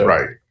enjoy the show.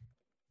 Right.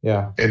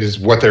 Yeah. And is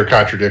what they're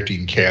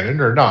contradicting canon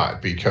or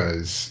not?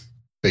 Because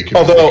they could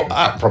Although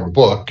be from a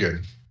book,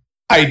 and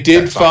I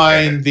did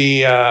find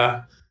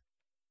the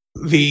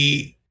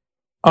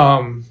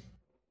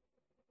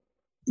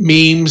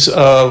memes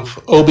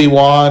of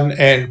Obi-Wan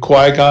and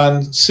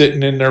Qui-Gon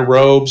sitting in their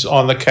robes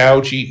on the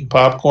couch eating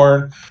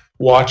popcorn,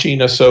 watching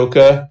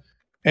Ahsoka,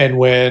 and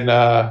when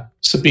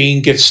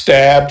Sabine gets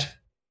stabbed,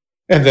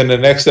 and then the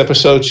next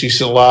episode she's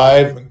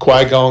alive, and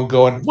Qui-Gon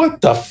going,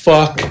 "What the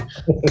fuck?"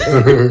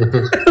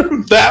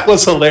 That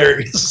was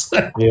hilarious.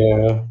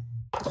 Yeah.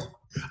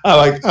 I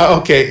like.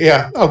 Okay,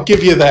 yeah, I'll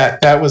give you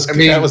that. That was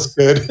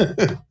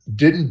good.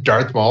 Didn't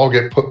Darth Maul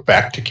get put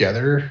back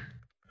together?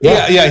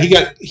 Yeah.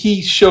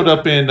 He showed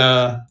up in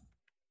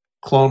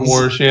Clone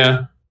Wars.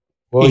 Yeah.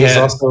 Well, he's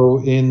also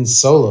in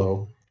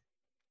Solo.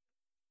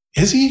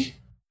 Is he?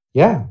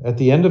 Yeah, at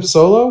the end of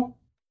Solo.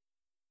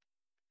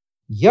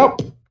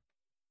 Yep.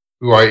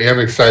 Ooh, I am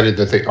excited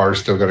that they are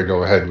still going to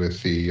go ahead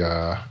with the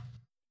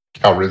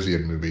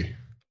Calrissian movie.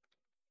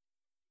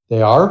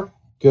 They are?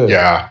 Good.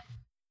 Yeah,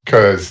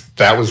 because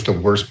that was the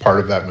worst part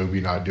of that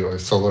movie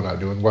Solo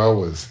not doing well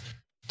was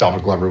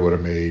Donald Glover would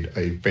have made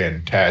a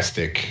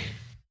fantastic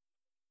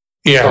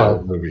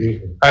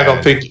movie. I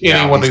don't think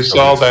anyone who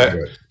saw that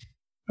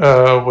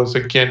was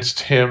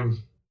against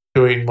him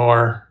doing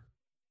more.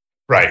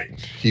 Right.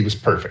 He was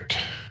perfect.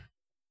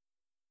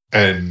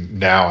 And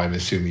now I'm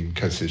assuming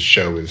because his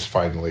show is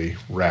finally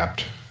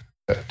wrapped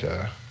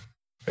that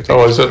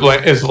is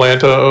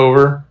Atlanta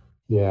over?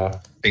 Yeah.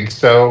 I think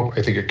so.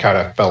 I think it kind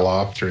of fell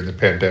off during the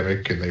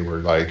pandemic and they were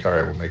like, all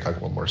right, we'll make like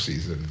one more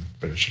season,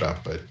 finish it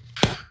up. But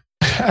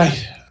I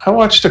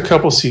watched a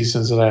couple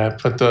seasons of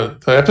that, but the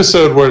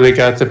episode where they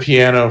got the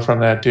piano from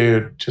that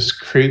dude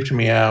just creeped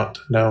me out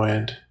to no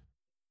end.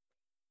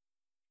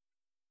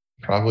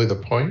 Probably the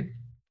point.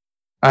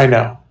 I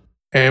know.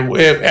 And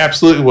it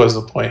absolutely was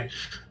the point.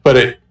 But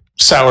it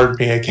soured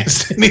me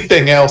against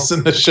anything else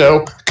in the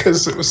show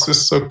because it was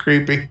just so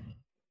creepy.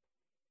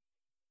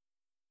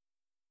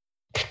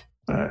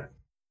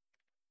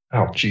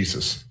 Oh,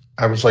 Jesus.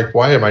 I was like,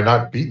 why am I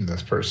not beating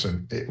this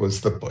person? It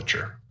was the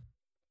butcher.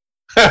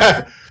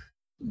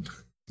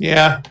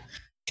 Yeah.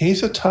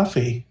 He's a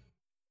toughie.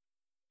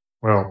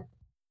 Well,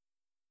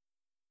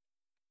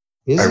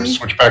 I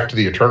switched back to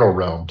the Eternal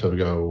Realm to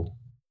go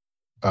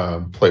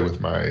play with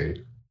my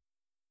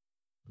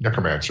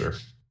Necromancer.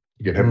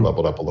 Get him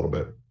leveled up a little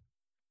bit.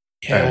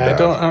 Yeah, and, I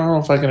don't know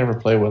if I can ever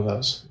play with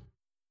those.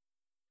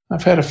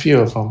 I've had a few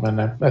of them, and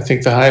I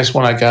think the highest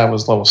one I got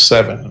was level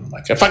 7. I'm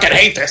like, I fucking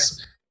hate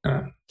this.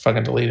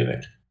 Fucking deleted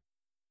it.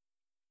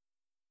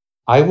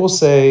 I will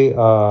say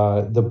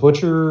the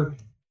Butcher,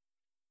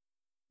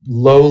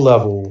 low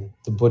level,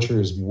 the Butcher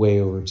is way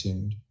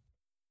overtuned.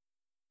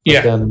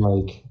 Yeah. But then,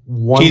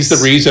 he's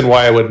the reason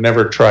why I would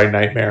never try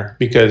Nightmare,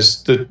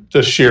 because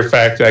the sheer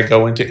fact that I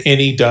go into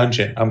any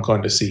dungeon, I'm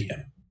going to see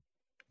him.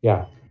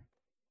 Yeah.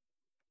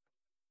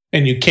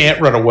 And you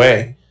can't run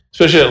away,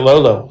 especially at low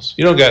levels.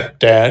 You don't got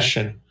dash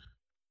and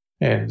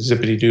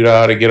zippity doo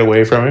dah to get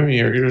away from him.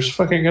 You're just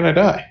fucking gonna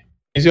die.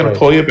 He's gonna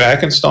pull you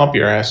back and stomp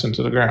your ass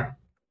into the ground.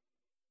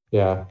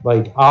 Yeah,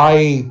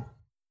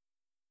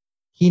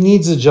 he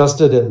needs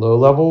adjusted at low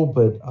level,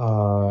 but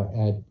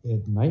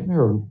at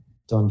Nightmare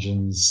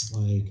dungeons,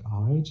 I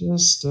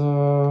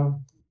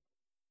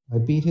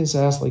beat his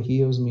ass like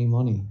he owes me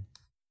money.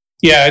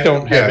 Yeah, I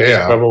don't have any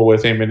trouble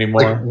with him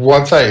anymore.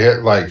 Once I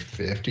hit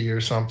 50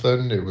 or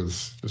something, it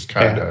was just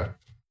kind of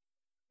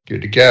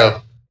good to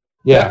go.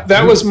 Yeah,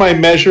 that was my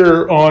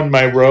measure on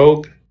my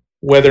rogue,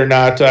 whether or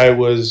not I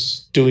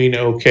was doing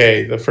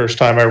okay the first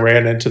time I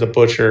ran into the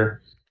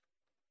Butcher,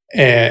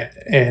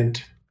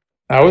 and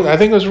I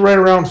think it was right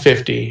around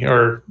 50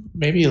 or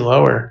maybe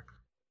lower,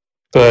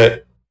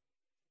 but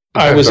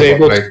I was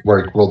able to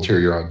work world tier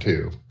you're on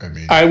too.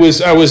 I was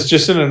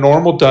just in a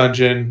normal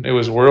dungeon. It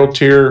was world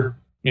tier,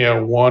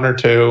 1 or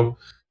 2,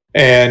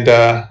 and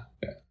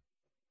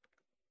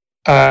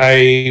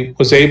I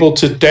was able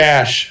to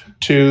dash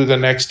to the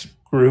next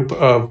group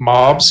of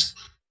mobs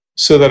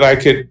so that I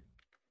could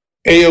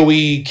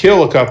AoE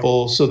kill a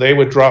couple, so they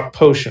would drop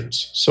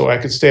potions, so I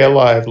could stay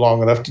alive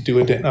long enough to do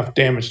enough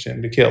damage to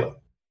him to kill him.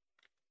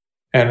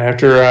 And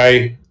after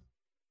I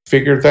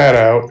figured that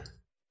out,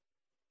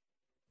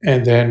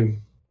 and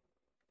then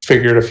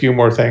figured a few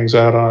more things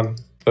out on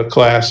the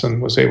class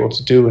and was able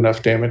to do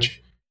enough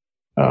damage,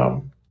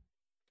 I'm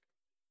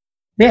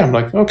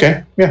like,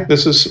 okay,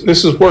 this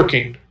is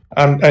working.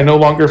 I no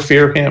longer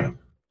fear him.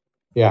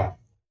 Yeah.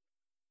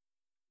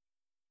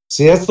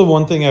 See, that's the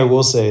one thing I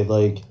will say.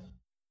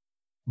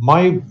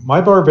 My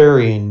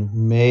barbarian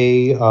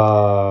may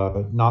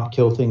not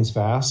kill things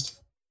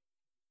fast,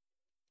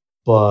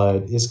 but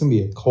it's gonna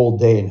be a cold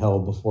day in hell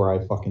before I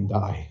fucking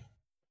die.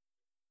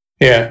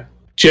 Yeah.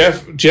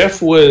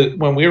 Jeff was,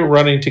 when we were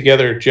running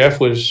together, Jeff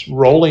was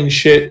rolling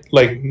shit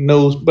like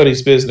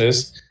nobody's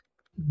business.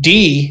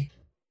 D,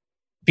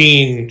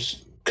 being a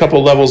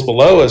couple levels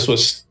below us,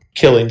 was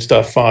killing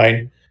stuff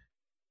fine,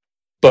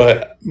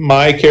 but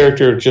my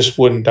character just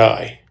wouldn't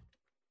die.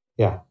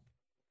 Yeah.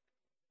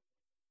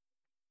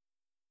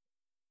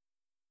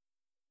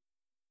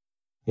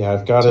 Yeah,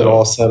 I've got it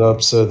all set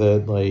up so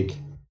that like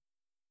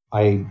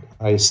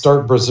I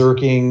start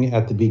berserking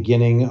at the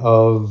beginning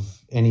of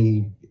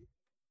any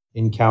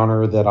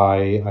encounter that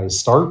I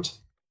start,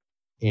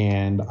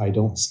 and I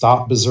don't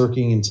stop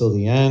berserking until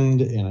the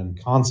end, and I'm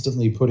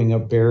constantly putting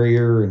up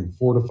barrier and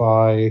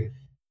fortify,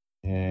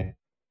 and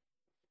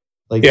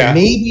like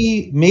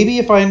maybe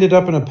if I ended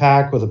up in a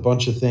pack with a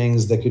bunch of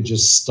things that could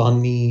just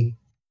stun me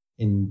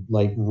and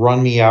like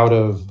run me out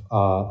of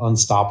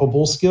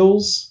unstoppable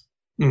skills,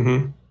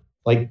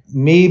 like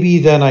maybe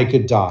then I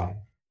could die.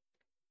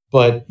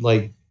 But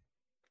like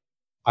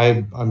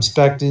I'm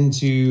spec'd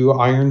into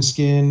Iron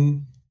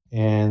Skin,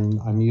 and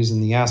I'm using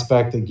the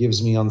aspect that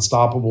gives me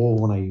unstoppable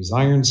when I use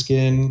Iron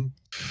Skin.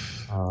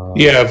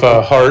 You have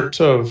a heart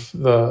of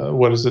the,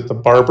 what is it, the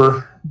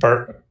barber?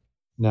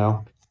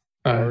 No.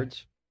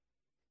 Bards?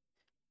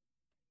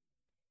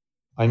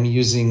 I'm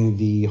using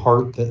the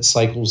heart that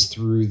cycles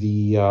through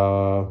the...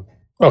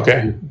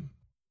 okay.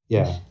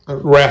 Yeah.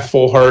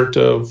 Wrathful heart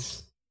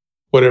of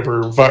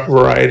whatever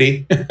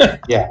variety.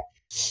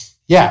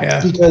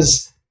 Yeah,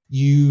 because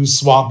you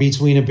swap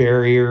between a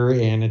barrier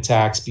and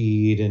attack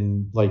speed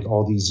and like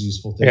all these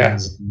useful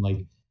things. And,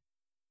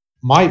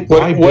 like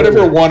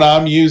whatever one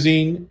I'm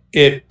using,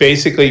 it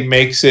basically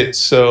makes it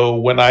so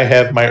when I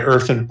have my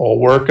earthen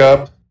bulwark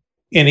up,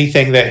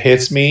 anything that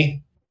hits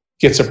me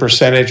gets a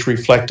percentage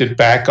reflected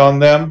back on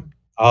them.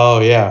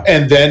 Oh yeah.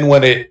 And then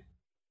when it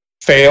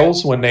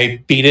fails, when they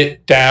beat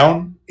it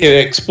down,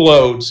 it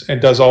explodes and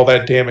does all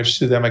that damage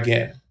to them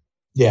again.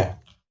 Yeah.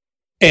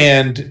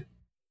 And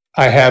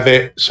I have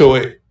it so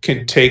it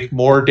can take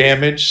more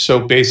damage. So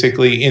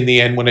basically, in the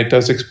end, when it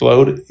does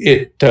explode,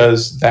 it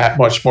does that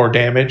much more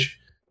damage.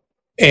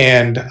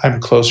 And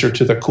I'm closer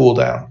to the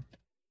cooldown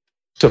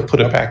to put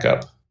it back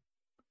up.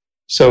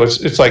 So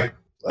it's like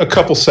a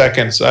couple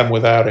seconds I'm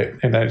without it,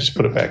 and I just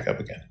put it back up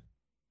again.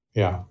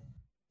 Yeah.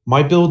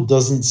 My build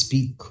doesn't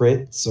speak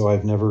crit, so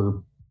I've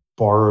never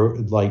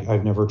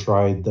I've never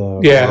tried the...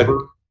 Yeah.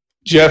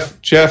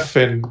 Jeff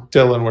and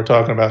Dylan were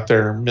talking about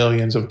their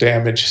millions of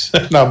damage.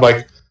 And I'm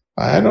like,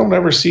 I don't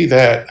ever see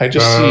that. I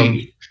just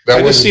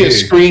see a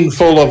screen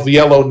full of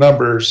yellow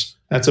numbers.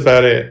 That's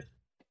about it.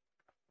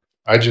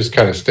 I just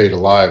kind of stayed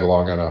alive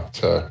long enough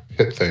to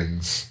hit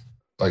things.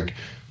 Like,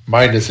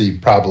 mine is the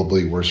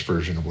probably worst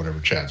version of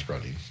whatever Chad's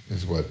running,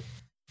 is what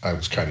I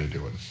was kind of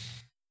doing.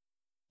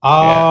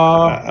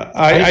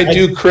 I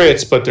do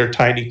crits, but they're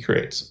tiny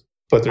crits.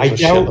 But there's a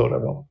shitload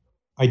of them.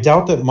 I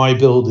doubt that my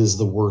build is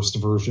the worst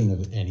version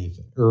of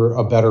anything, or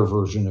a better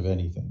version of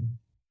anything.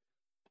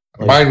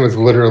 Mine was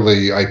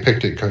literally, I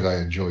picked it because I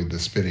enjoyed the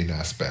spinning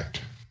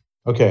aspect.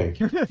 Okay.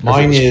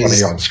 Mine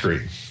is funny on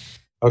screen.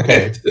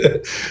 Okay.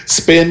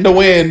 Spin to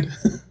win.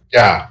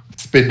 Yeah.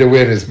 Spin to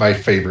win is my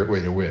favorite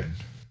way to win.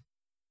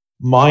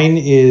 Mine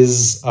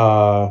is,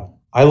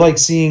 I like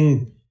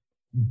seeing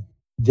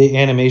the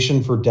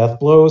animation for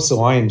Deathblow,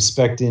 so I am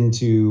spec'd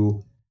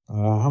into,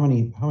 how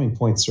many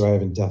points do I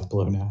have in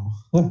Deathblow now?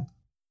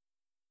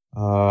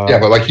 Yeah,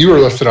 but like you were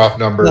listing off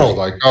numbers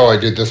like, oh, I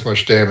did this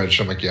much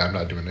damage. I'm like, yeah, I'm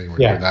not doing anywhere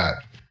near that.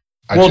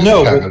 I just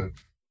have a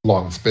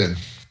long spin.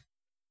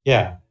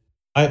 Yeah.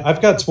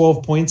 I've got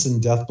 12 points in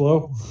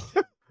Deathblow.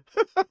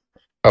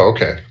 Oh,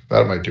 okay.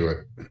 That might do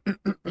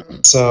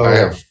it. So I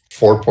have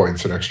 4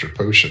 points in extra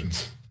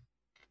potions.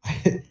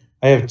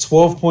 I have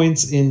 12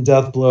 points in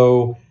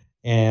Deathblow,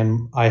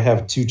 and I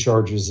have 2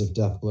 charges of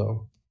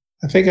Deathblow.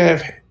 I think I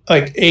have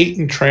like 8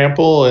 in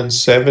Trample and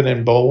 7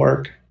 in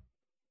Bulwark.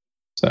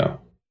 So,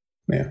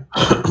 yeah.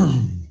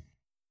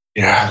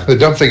 Yeah. The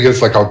dumb thing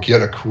is, like, I'll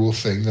get a cool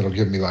thing that'll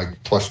give me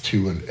like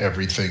 +2 in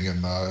everything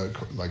in the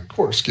like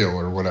core skill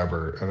or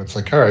whatever, and it's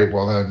like, all right,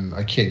 well then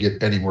I can't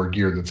get any more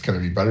gear that's going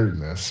to be better than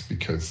this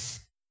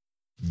because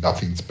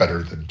nothing's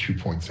better than 2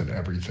 points in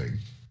everything.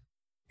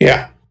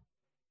 Yeah.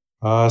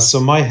 So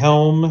my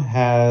helm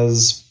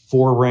has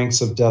 4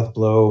 ranks of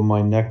Deathblow.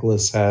 My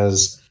necklace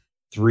has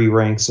 3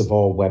 ranks of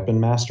all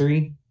weapon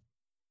mastery.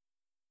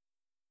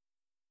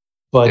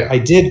 But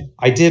yeah.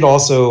 I did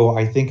also,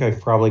 I think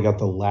I've probably got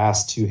the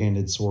last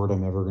 2-handed sword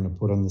I'm ever going to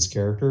put on this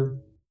character.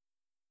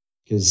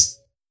 Because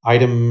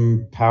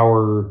item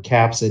power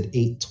caps at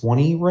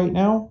 820 right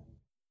now.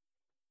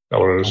 That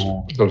what it is?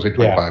 That was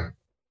 825.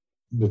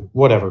 Yeah.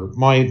 Whatever.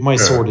 My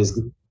sword is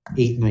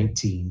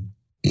 819.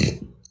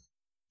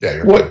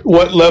 Yeah.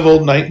 What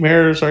level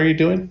nightmares are you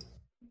doing?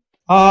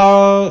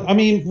 I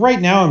mean,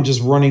 right now I'm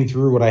just running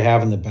through what I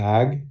have in the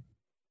bag.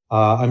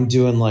 I'm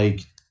doing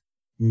like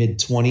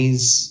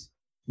mid-20s.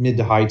 Mid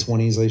to high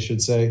 20s, I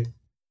should say.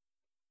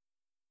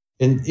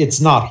 And it's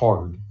not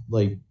hard.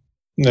 Like,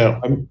 no,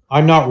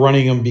 I'm not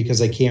running them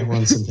because I can't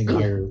run something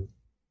higher.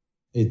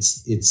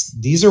 It's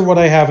these are what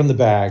I have in the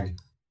bag,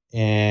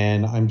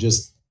 and I'm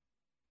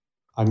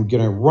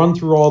gonna run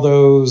through all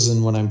those,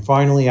 and when I'm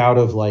finally out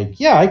of like,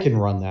 yeah, I can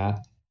run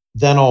that,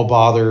 then I'll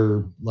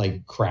bother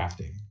like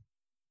crafting.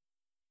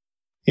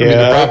 Yeah, I mean,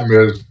 the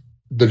problem is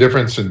the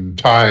difference in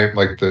time,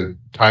 like the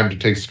time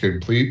it takes to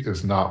complete,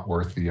 is not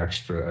worth the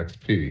extra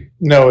XP.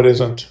 No, it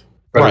isn't.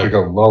 Better to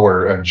go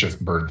lower and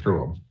just burn through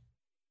them.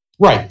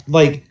 Right.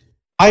 Like,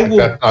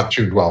 That's not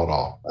tuned well at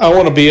all. I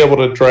want to be able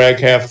to drag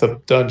half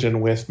the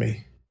dungeon with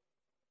me.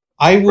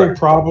 I will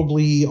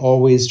probably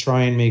always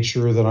try and make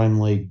sure that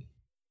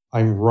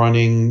I'm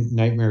running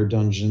Nightmare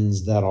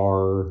Dungeons that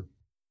are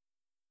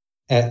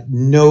at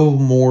no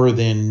more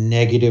than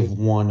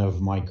 -1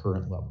 of my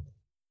current level.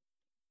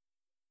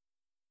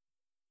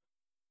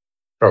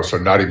 Oh, so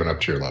not even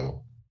up to your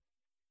level.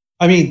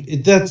 I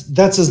mean,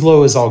 that's as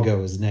low as I'll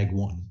go, is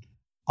 -1.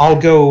 I'll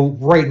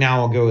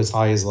go as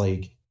high as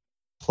like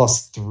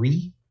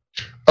 +3.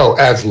 Oh,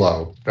 as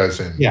low as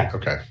in yeah.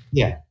 Okay.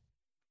 Yeah.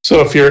 So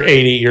if you're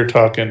 80, you're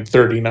talking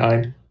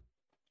 39.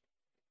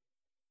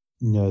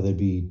 No, that'd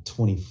be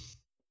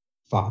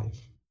 25.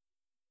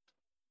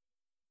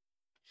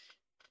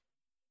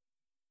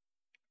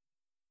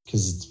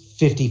 Because it's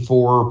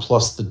 54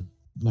 plus the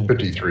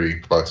 53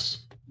 plus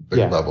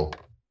the level.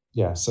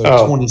 Yeah, so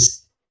 20.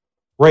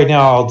 Right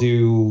now, I'll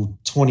do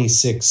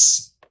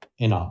 26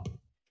 and up.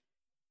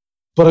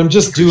 But I'm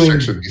just doing.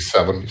 26 would be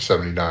 70,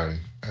 79,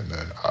 and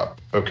then up.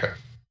 Okay.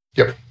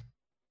 Yep.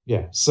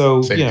 Yeah.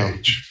 So same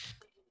age.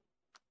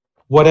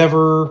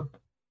 Whatever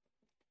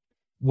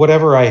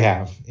I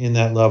have in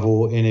that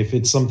level, and if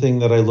it's something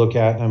that I look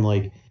at and I'm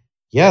like,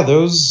 yeah,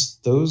 those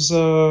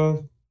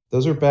are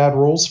bad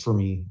rolls for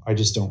me, I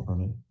just don't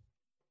run it.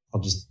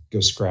 I'll just go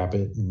scrap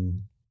it.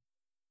 And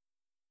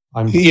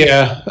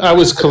I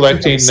was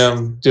collecting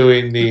them,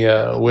 doing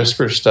the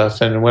whisper stuff,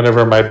 and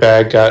whenever my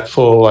bag got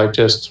full, I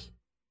just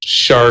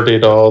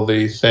sharded all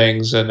the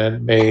things and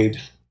then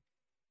made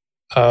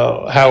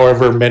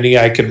however many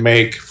I could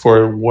make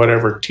for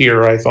whatever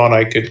tier I thought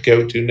I could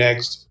go to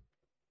next.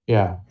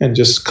 Yeah. And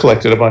just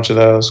collected a bunch of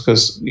those,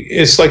 because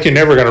it's like you're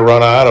never going to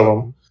run out of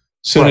them.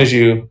 As soon as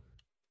you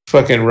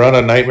fucking run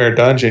a Nightmare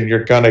Dungeon,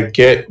 you're going to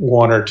get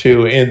 1 or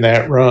 2 in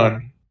that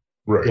run.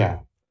 Right. Yeah.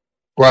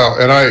 Well,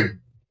 and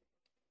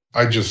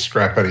I just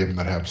scrap any of them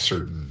that have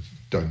certain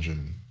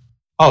dungeon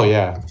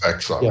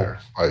effects on there.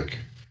 Like,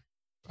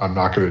 I'm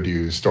not going to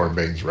do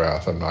Stormbane's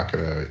Wrath. I'm not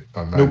even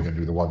going to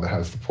do the one that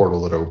has the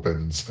portal that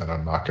opens, and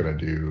I'm not going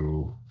to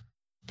do.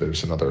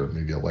 There's another,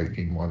 maybe a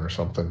lightning one or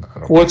something.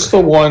 What's the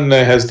one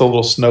that has the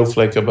little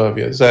snowflake above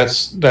you? Is that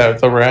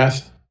the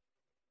Wrath?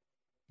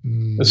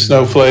 The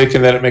snowflake,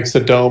 and then it makes the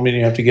dome, and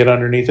you have to get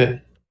underneath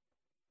it?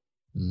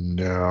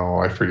 No,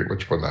 I forget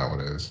which one that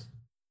one is.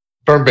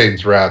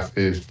 Stormbane's Wrath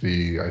is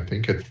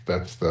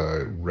that's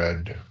the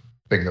red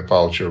thing that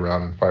follows you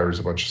around and fires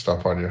a bunch of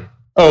stuff on you.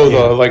 Oh,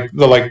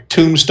 the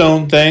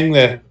tombstone thing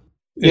that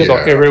is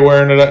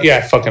everywhere in it. Yeah,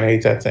 I fucking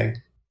hate that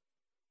thing.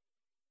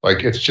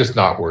 Like, it's just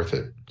not worth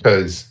it,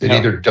 because it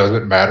either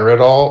doesn't matter at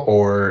all,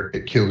 or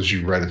it kills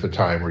you right at the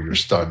time where you're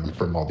stunned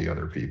from all the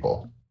other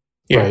people.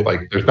 Yeah, right?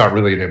 Like, there's not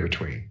really an in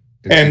between.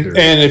 And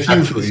if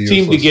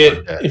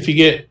you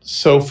get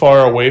so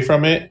far away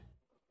from it,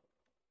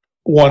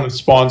 one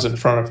spawns in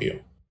front of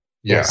you.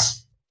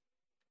 Yes.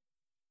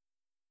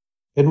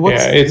 And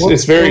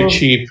it's very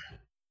cheap.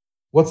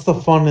 What's the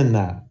fun in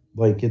that?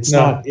 Like, it's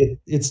not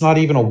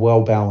even a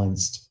well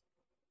balanced.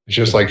 It's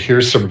just like,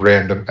 here's some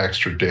random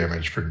extra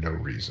damage for no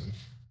reason.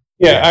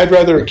 Yeah, I'd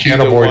rather you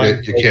can't avoid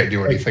it. You can't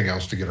do anything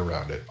else to get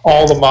around it.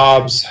 All the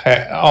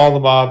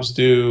mobs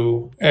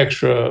do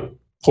extra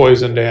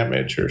poison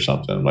damage or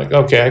something. I'm like,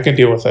 okay, I can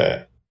deal with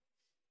that.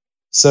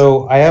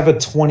 So I have a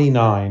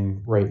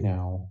 29 right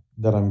now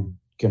that I'm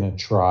gonna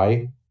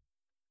try.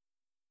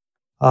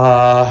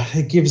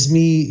 It gives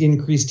me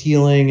increased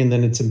healing, and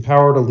then it's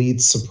empowered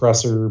elites,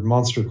 suppressor,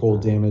 monster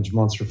cold damage,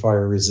 monster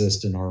fire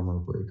resist, and armor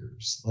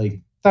breakers.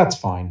 Like, that's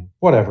fine.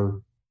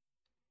 Whatever.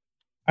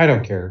 I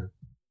don't care.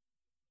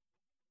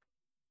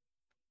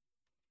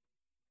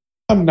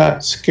 I'm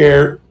not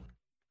scared.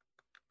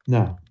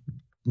 No,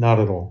 not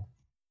at all.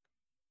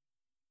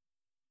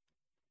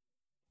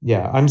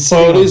 Yeah, I'm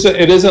saying. Well,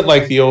 it isn't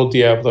like the old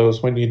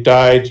Diablos. When you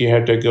died, you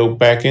had to go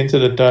back into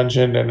the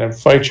dungeon and then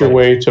fight your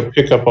way to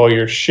pick up all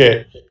your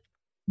shit.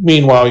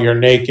 Meanwhile, you're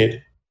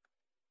naked.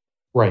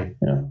 Right.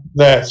 Yeah,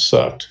 that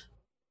sucked.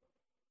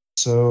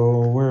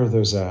 So where are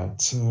those at?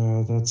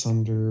 That's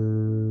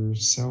under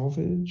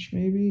salvage,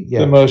 maybe?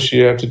 Yeah. The most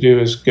you have to do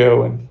is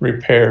go and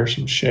repair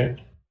some shit.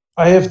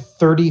 I have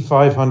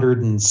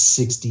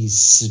 3,560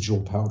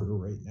 sigil powder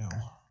right now.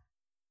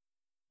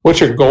 What's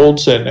your gold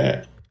sitting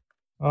at?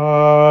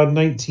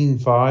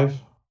 19.5.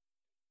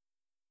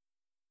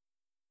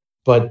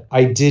 But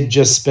I did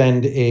just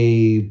spend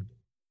a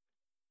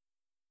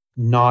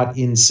not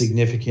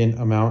insignificant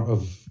amount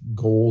of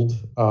gold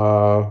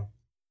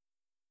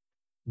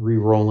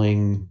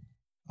re-rolling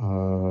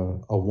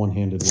a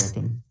one-handed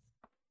weapon.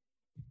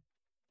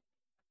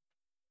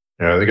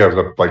 Yeah, I think I was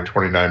up like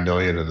 29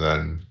 million, and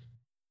then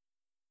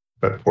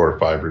about 4 or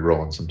 5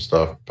 re-rolling some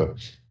stuff. But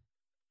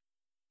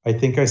I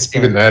think I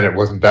spent, even then, it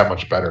wasn't that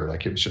much better.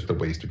 Like, it was just a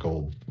waste of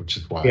gold, which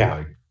is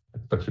why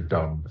it's such a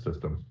dumb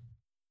system.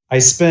 I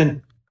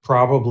spent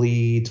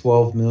probably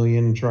 12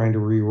 million trying to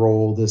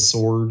re-roll this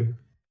sword,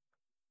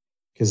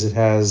 because it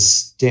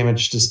has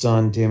damage to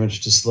stun,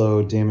 damage to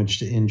slow, damage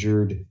to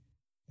injured,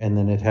 and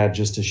then it had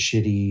just a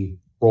shitty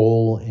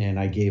roll, and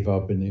I gave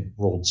up and it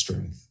rolled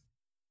strength.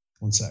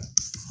 One sec.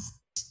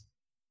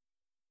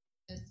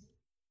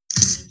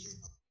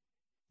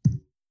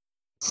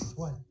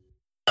 What?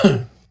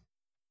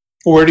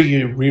 Where do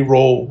you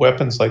re-roll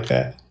weapons like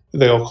that? Are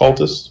they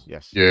occultists?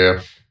 Yes.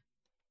 Yeah.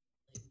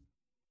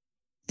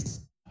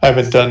 I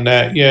haven't done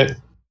that yet.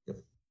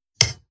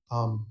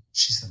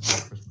 She sent me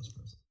a Christmas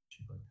present.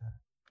 She's like, I'm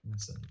gonna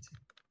send it to you.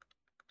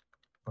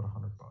 About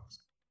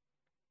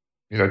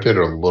 $100. I did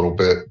it a little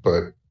bit,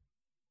 but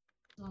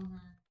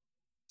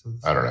So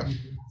I don't know.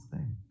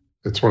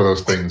 It's one of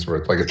those things where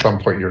it's like at some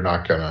point you're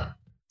not gonna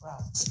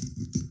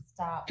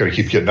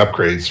keep getting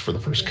upgrades for the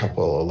first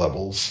couple of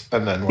levels,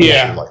 and then once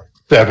you're like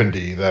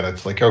 70, then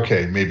it's like,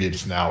 okay, maybe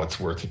it's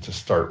worth it to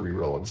start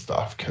re-rolling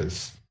stuff,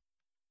 because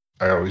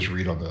I always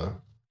read on the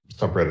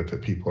subreddit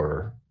that people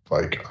are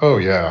like, oh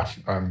yeah,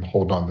 I'm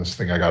holding on this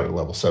thing I got at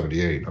level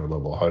 78 or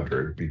level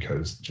 100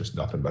 because just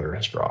nothing better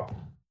has dropped.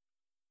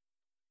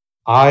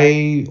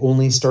 I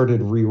only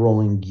started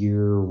re-rolling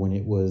gear when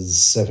it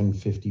was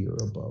 750 or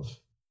above.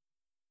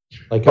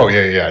 Like, no,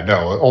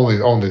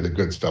 only the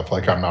good stuff.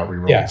 Like, I'm not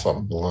re-rolling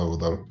something below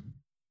the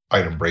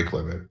item break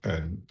limit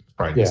and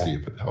trying to see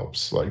if it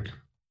helps. Like,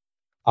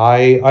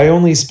 I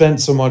only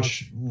spent so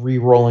much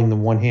re-rolling the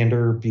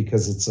one-hander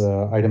because it's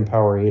a item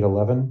power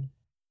 811,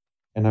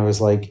 and I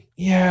was like,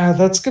 yeah,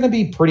 that's going to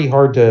be pretty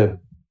hard to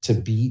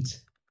beat.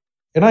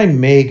 And I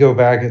may go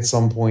back at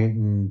some point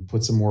and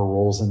put some more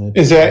rolls in it.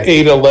 Is that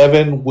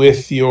 811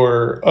 with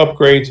your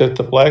upgrades at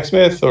the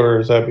blacksmith, or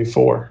is that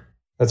before?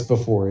 That's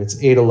before. It's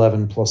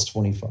 811 plus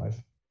 25.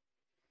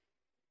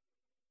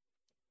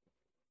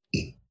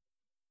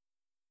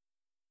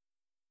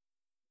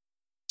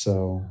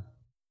 So,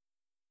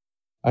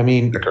 I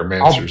mean,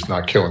 Necromancer's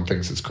not killing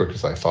things as quick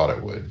as I thought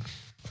it would.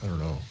 I don't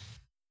know.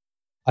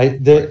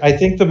 I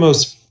think the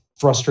most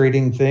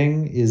frustrating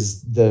thing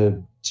is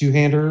the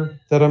two-hander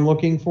that I'm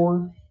looking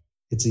for.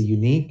 It's a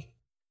unique.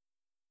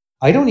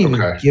 I don't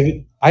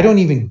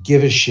even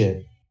give a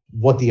shit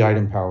what the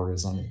item power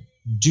is on it.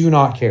 Do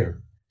not care.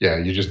 Yeah,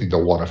 you just need the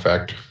one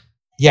effect.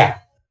 Yeah.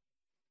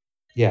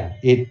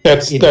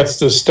 That's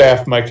the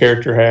staff my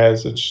character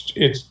has.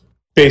 It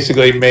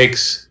basically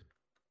makes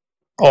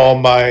all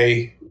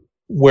my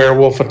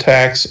werewolf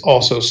attacks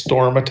also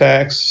storm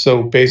attacks.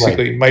 So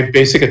basically, my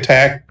basic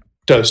attack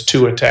does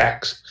 2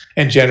 attacks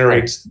and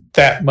generates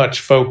that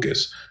much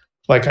focus.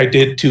 Like I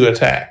did 2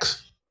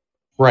 attacks.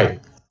 Right.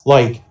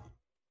 Like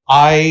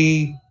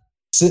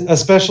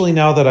especially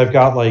now that I've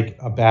got like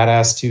a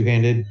badass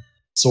two-handed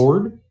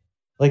sword,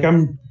 like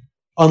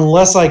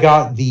unless I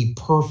got the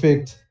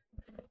perfect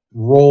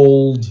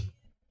rolled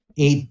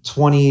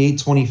 820,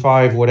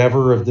 825,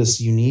 whatever of this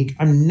unique,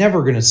 I'm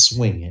never going to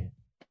swing it.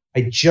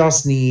 I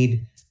just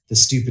need the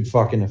stupid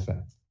fucking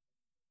effect.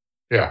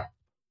 Yeah.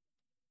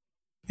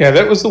 Yeah,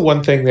 that was the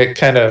one thing that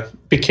kind of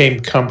became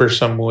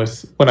cumbersome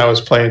with when I was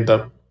playing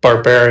the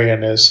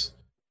barbarian, is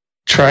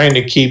trying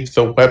to keep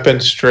the weapon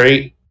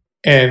straight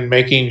and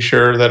making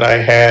sure that I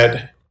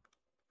had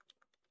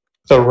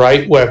the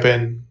right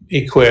weapon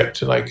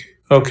equipped. Like,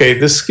 okay,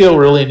 this skill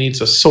really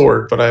needs a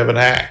sword, but I have an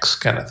axe,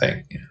 kind of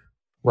thing. Yeah.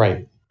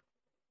 Right.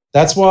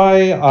 That's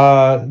why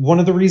one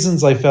of the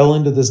reasons I fell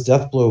into this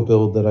Deathblow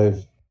build that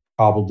I've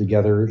cobbled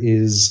together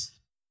is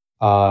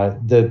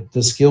the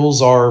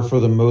skills are, for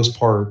the most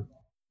part,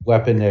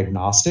 weapon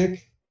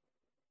agnostic.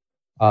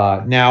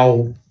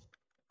 Now,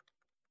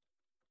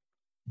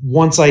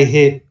 once I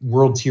hit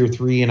World Tier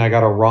 3 and I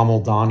got a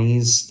Rommel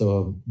Donnies,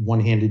 the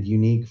one-handed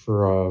unique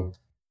for a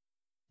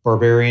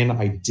Barbarian,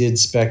 I did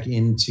spec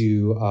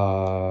into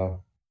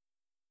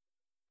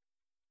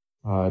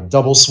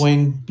Double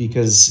Swing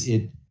because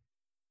it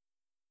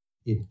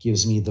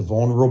gives me the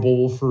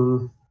vulnerable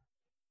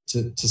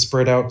to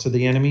spread out to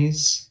the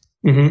enemies.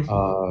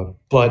 Mm-hmm.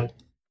 But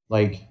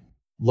like,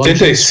 did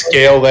they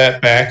scale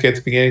that back at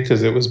the beginning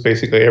because it was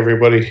basically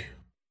everybody?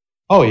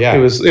 Oh yeah, it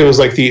was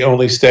like the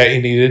only stat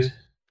you needed.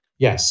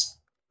 Yes.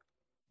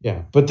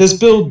 Yeah, but this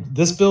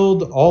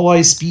build, all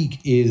I speak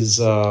is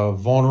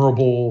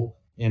vulnerable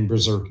and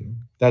berserking.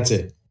 That's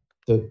it.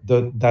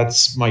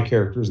 That's my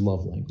character's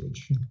love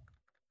language.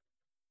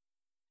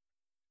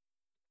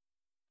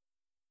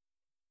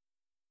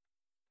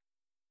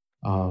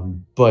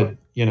 But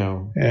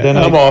then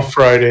I'm off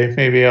Friday.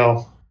 Maybe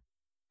I'll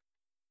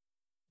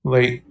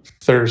late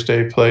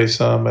Thursday play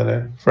some, and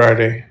then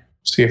Friday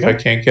see if I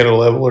can't get a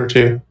level or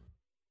 2.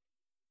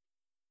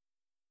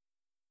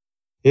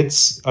 I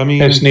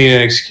just need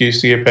an excuse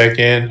to get back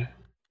in.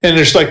 And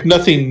there's like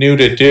nothing new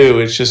to do.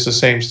 It's just the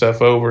same stuff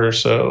over.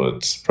 So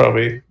it's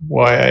probably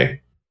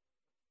why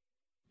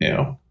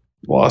I,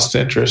 lost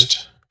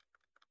interest.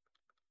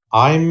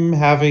 I've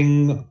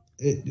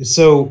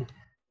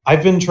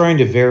been trying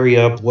to vary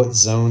up what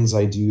zones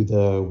I do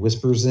the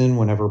whispers in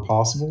whenever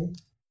possible.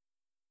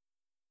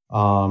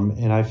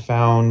 And I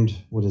found,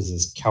 what is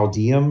this,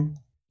 Chaldeum,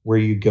 where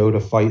you go to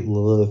fight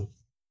Lilith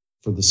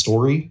for the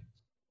story.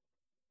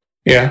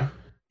 Yeah.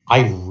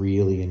 I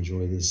really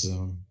enjoy this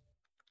zone.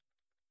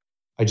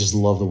 I just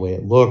love the way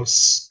it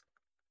looks.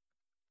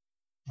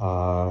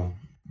 The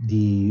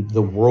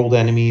world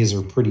enemies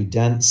are pretty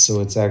dense, so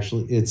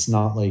it's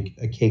not like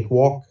a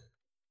cakewalk.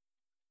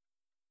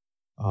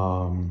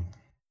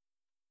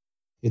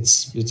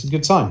 It's a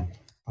good time.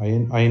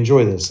 I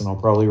enjoy this, and I'll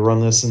probably run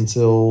this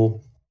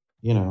until,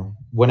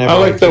 whenever.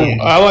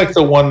 I like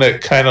the one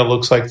that kind of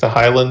looks like the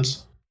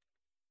Highlands.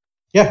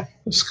 Yeah,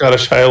 the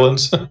Scottish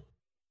Highlands.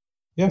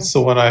 Yeah, it's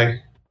the one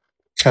I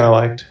kind of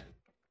liked.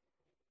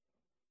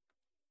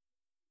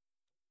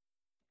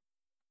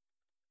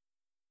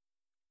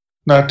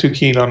 Not too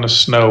keen on the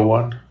snow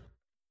one.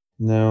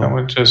 No, that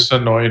one just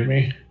annoyed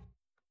me.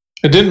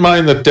 I didn't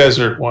mind the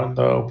desert one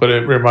though, but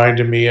it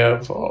reminded me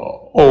of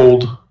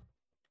old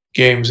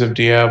games of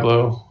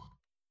Diablo.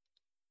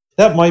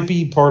 That might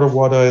be part of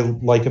what I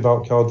like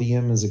about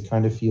Chaldeum, is it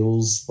kind of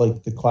feels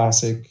like the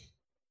classic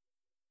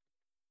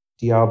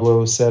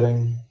Diablo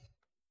setting.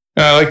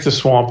 I like the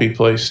swampy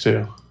place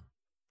too.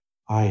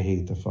 I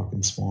hate the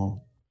fucking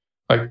swamp.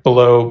 Like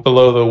below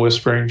the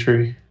Whispering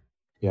Tree.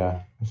 Yeah,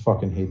 I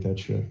fucking hate that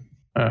shit.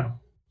 Oh,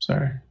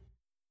 sorry.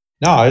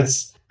 No, I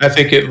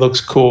think it looks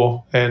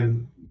cool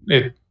and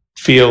it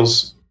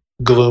feels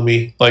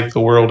gloomy, like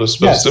the world is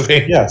supposed to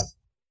be. Yes.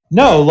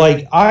 No,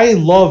 like I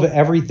love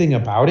everything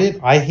about it.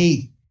 I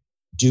hate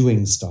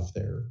doing stuff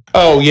there.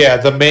 Oh yeah,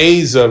 the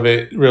maze of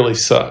it really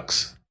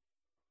sucks.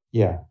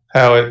 Yeah.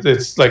 How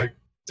it's like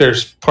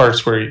there's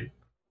parts where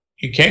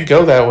you can't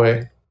go that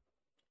way.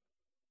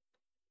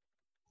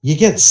 You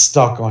get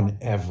stuck on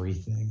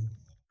everything.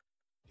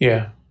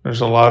 Yeah,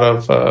 there's a lot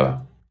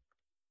of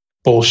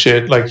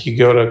bullshit. Like you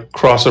go to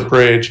cross a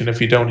bridge, and if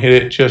you don't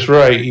hit it just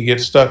right, you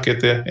get stuck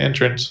at the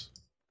entrance.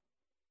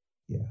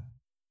 Yeah.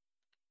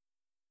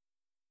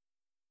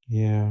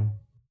 Yeah.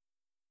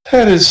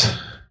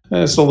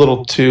 That's a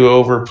little too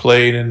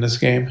overplayed in this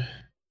game.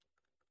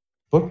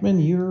 Bookman,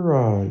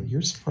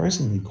 you're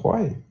surprisingly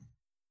quiet.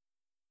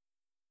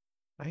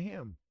 I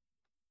am.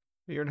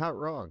 You're not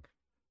wrong.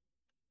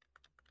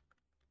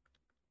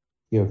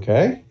 You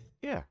okay?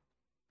 Yeah.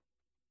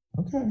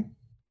 Okay.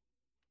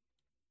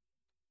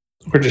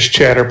 We're just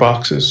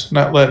chatterboxes,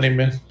 not letting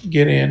him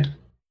get in.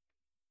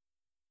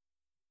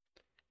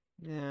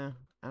 Yeah.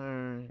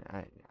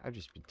 I've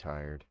just been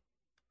tired.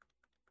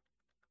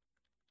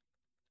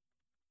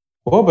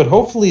 Well, but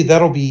hopefully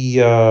that'll be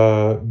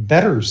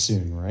better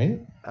soon, right?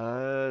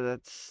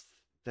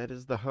 That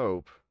is the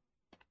hope.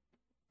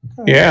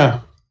 Okay.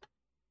 Yeah.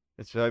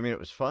 It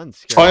was fun.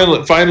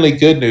 Finally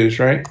good news,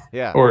 right?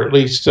 Yeah. Or at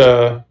least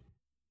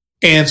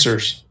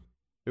answers.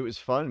 It was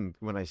fun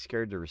when I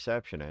scared the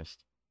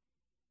receptionist.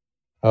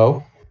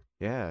 Oh?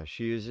 Yeah,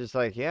 she was just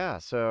like, yeah,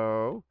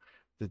 so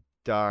the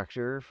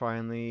doctor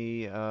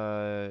finally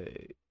the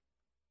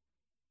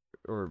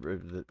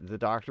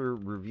doctor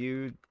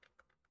reviewed,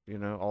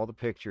 all the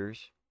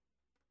pictures.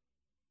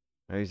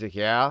 And he's like,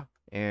 yeah,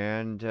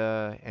 and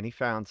he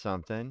found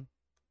something.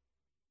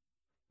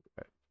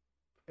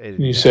 And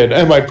you said,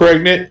 "Am I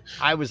pregnant?"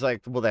 I was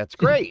like, "Well, that's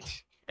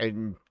great."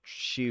 And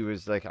she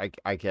was like,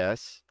 I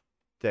guess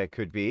that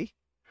could be.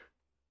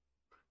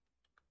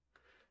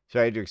 So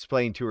I had to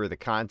explain to her the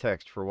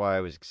context for why I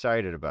was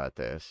excited about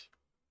this.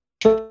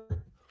 Sure.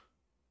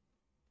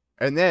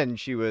 And then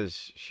she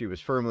was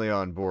firmly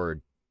on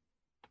board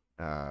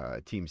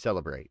Team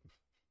Celebrate.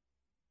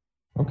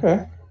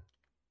 Okay.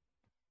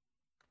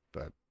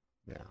 But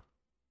yeah.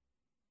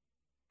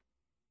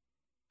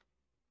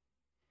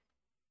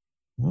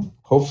 Well,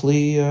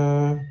 hopefully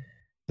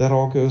that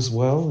all goes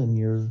well and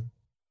you're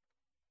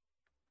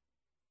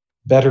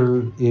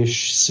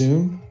better-ish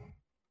soon.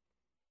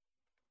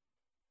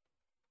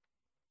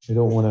 I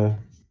don't want to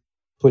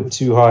put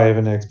too high of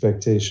an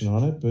expectation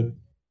on it, but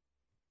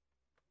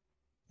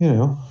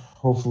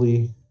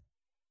hopefully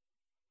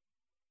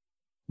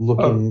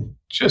looking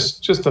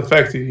just the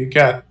fact that you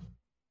got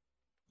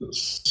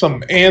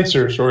some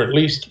answers, or at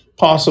least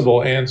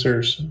possible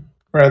answers,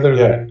 rather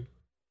than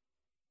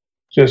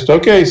just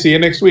okay, see you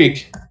next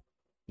week.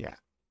 Yeah.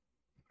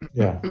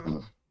 Yeah.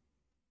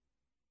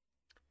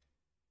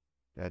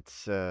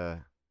 That's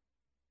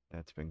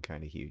been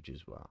kind of huge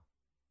as well.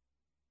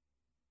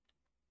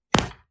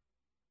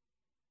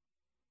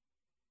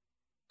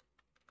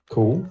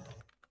 Cool.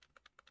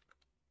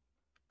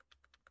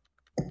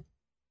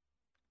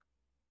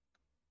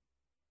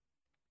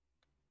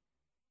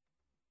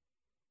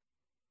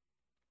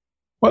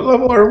 What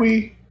level are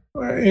we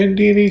in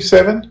D&D?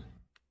 7?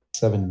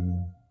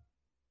 7.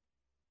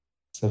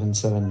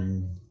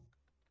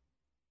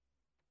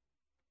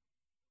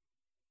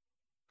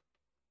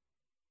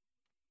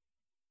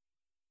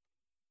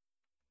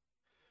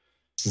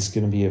 This is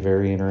going to be a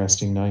very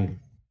interesting night.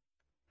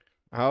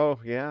 Oh,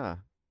 yeah.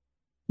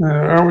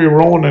 Aren't we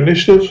rolling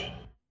initiative?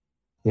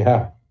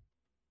 Yeah.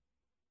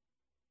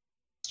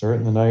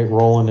 Starting the night,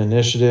 rolling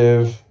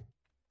initiative.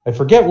 I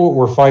forget what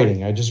we're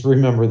fighting. I just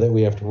remember that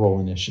we have to roll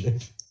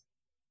initiative.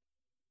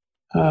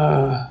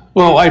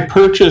 Well, I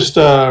purchased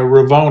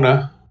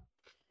Ravona.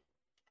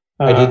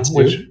 I did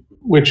too.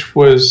 Which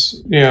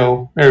was,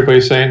 everybody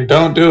saying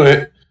don't do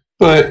it,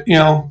 but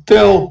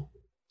they'll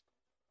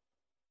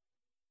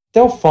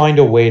find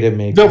a way to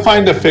make. They'll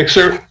find a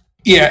fixer.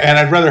 Yeah, and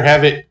I'd rather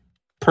have it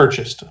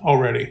purchased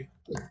already.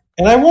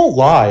 And I won't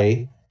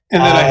lie.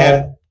 And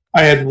then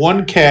I had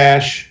one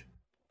cash,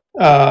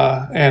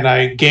 and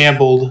I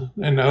gambled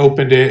and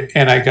opened it,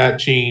 and I got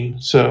Jean.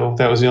 So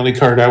that was the only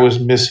card I was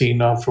missing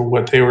for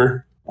what they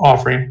were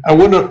offering. I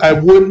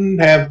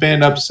wouldn't have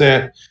been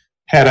upset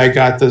had I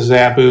got the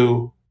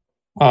Zabu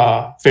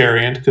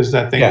variant, because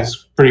that thing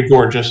is pretty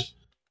gorgeous.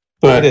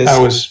 But I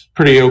was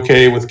pretty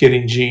okay with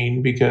getting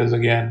Jean because,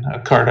 again, a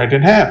card I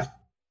didn't have.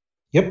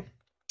 Yep.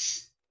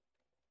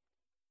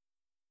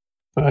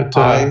 But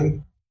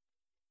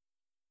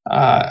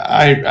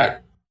I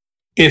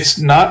it's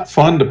not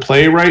fun to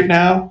play right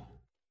now.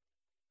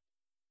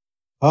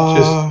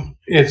 The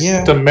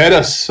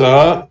meta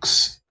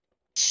sucks.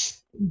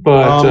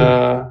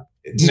 But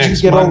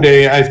next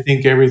Monday, I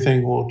think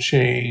everything will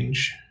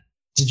change.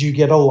 Did you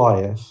get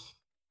Alioth?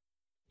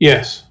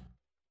 Yes.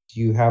 Do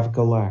you have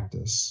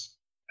Galactus?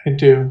 I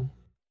do.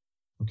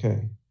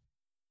 Okay.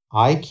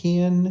 I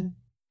can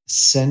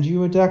send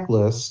you a deck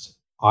list.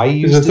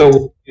 You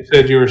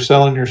said you were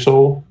selling your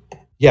soul?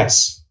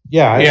 Yes.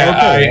 Yeah.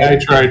 I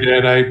tried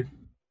that. I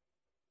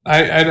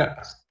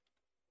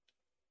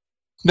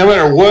no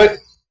matter what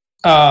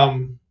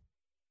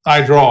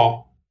I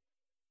draw,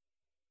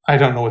 I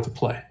don't know what to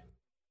play.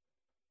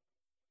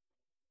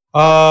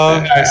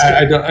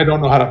 I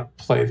don't know how to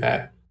play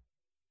that.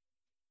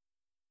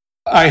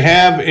 I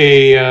have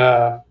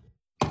a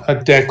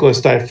deck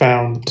list I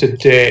found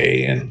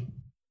today, and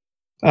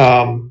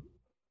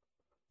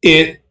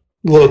it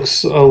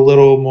looks a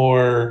little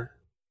more.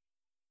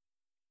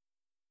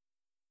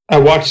 I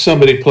watched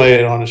somebody play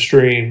it on a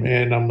stream,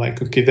 and I'm like,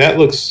 okay, that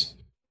looks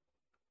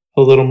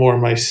a little more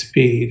my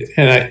speed,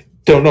 and I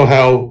don't know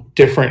how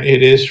different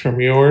it is from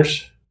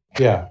yours.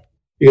 Yeah,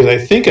 because I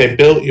think I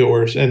built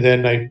yours, and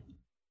then I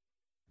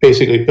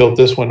basically built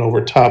this one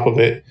over top of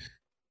it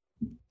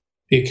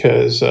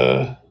because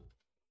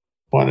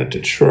wanted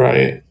to try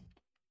it.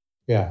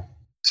 Yeah.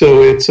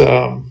 So it's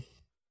come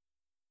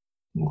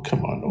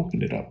on,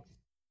 open it up.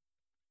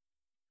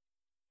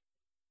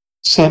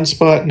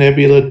 Sunspot,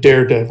 Nebula,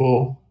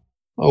 Daredevil,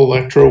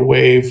 Electro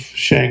Wave,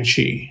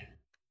 Shang-Chi.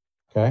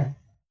 Okay.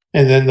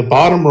 And then the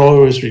bottom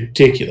row is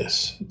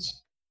ridiculous.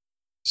 It's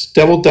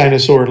Devil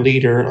Dinosaur,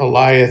 Leader,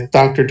 Alioth,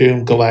 Doctor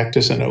Doom,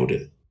 Galactus, and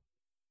Odin.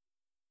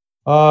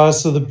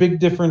 So the big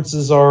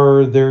differences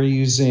are they're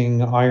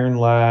using Iron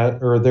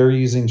Lad, or they're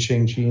using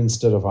Shang-Chi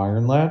instead of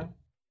Iron Lad,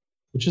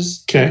 which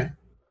is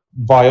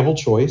viable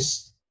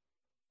choice.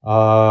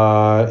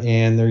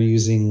 And they're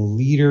using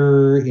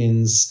Leader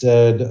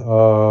instead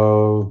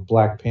of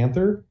Black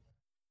Panther.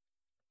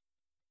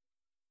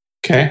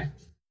 Okay.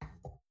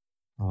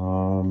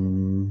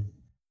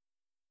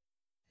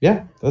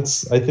 Yeah,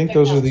 I think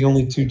those are the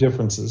only two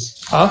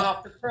differences.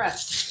 Huh?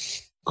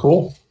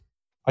 Cool.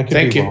 I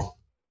could be wrong.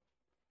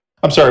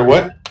 I'm sorry,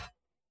 what?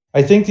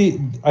 I think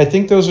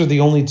those are the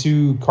only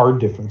two card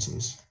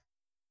differences.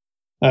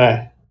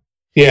 Yeah,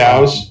 I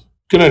was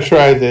gonna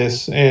try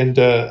this, and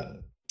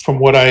from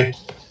what I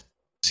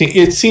see,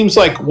 it seems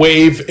like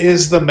Wave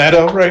is the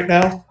meta right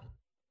now.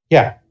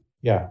 Yeah.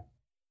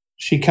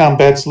 She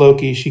combats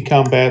Loki. She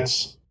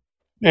combats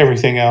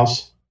everything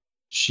else.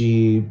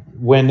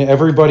 When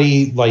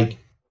everybody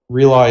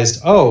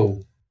realized,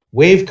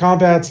 Wave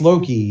combats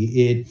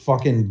Loki, it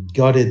fucking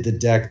gutted the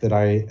deck that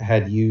I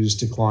had used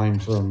to climb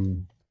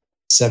from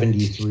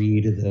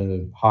 73 to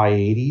the high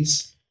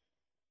 80s.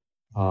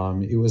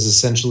 It was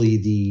essentially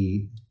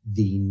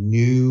the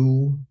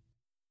new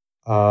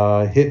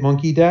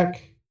Hitmonkey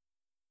deck.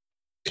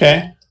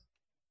 Okay.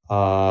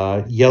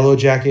 Yellow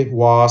Jacket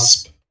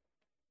Wasp.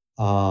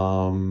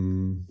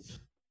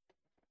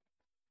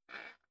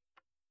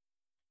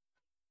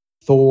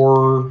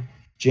 Thor,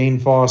 Jane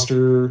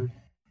Foster,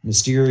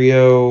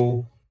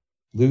 Mysterio,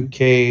 Luke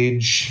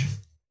Cage,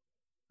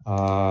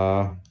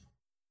 and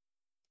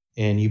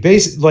you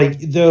basically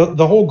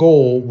the whole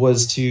goal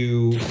was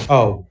to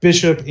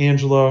Bishop,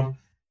 Angela.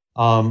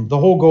 The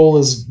whole goal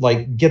is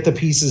get the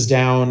pieces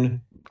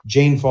down,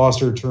 Jane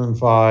Foster turn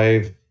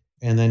 5,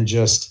 and then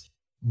just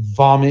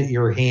vomit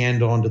your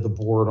hand onto the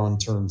board on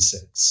turn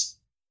 6.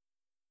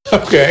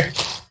 Okay.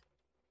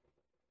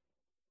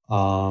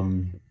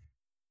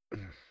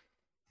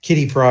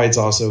 Kitty Pryde's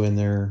also in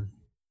there.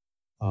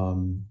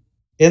 And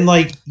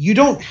you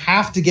don't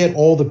have to get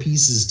all the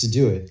pieces to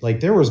do it.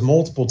 There was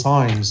multiple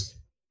times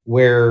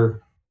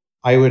where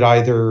I would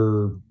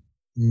either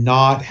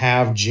not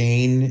have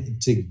Jane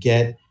to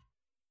get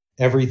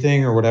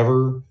everything or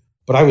whatever,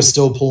 but I was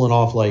still pulling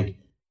off I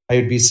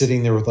would be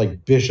sitting there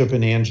with Bishop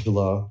and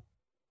Angela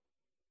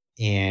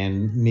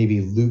and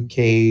maybe Luke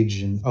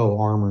Cage and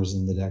Armor's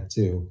in the deck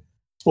too.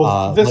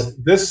 Well, this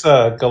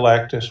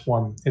Galactus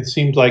one, it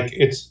seems like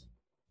it's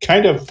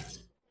kind of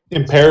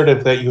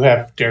imperative that you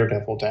have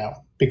Daredevil down,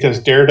 because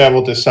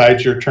Daredevil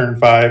decides your turn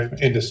 5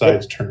 and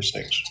decides turn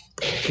 6.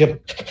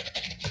 Yep.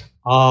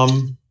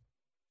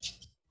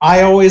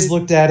 I always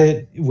looked at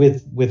it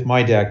with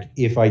my deck.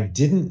 If I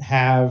didn't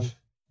have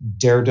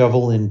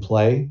Daredevil in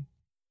play,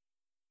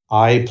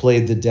 I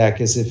played the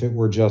deck as if it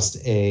were just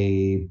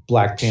a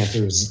Black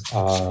Panther's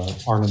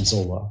Arnim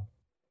Zola.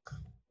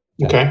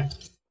 Okay.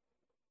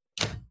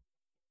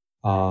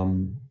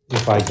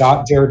 if I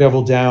got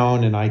Daredevil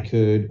down and I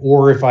could,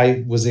 or if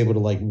I was able to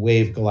like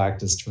wave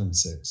Galactus turn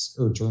 6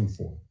 or turn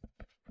 4.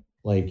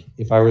 Like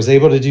if I was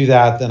able to do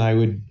that, then I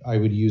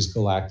would use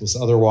Galactus.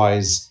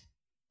 Otherwise,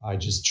 I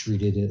just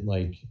treated it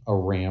like a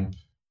ramp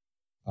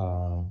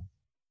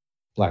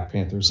Black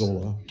Panther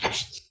Zola.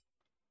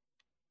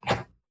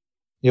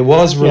 It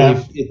was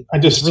really. I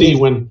just really, see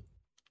when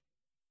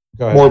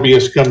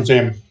Morbius comes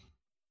in.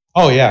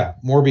 Oh yeah,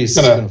 Morbius is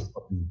gonna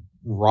fucking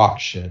rock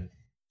shit.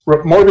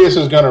 Morbius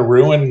is gonna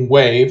ruin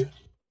Wave.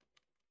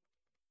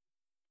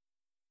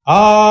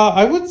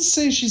 I wouldn't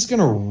say she's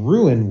gonna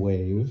ruin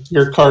Wave.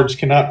 Your cards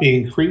cannot be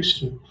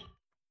increased.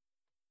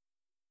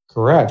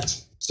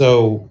 Correct.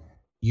 So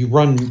you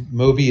run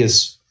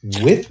Mobius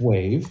with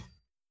Wave.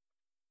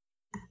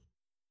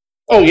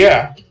 Oh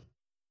yeah,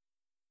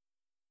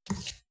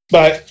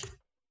 but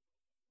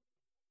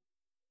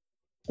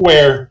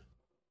where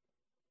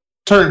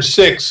turn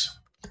 6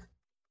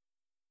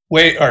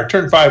 or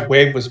turn 5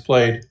 Wave was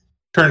played,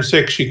 turn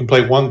 6 she can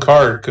play one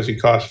card because he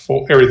costs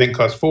 4. Everything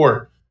costs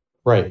 4.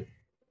 Right.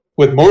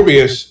 With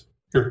Morbius,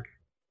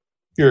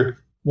 your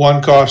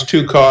 1 cost,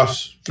 2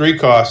 costs, 3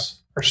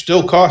 costs are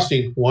still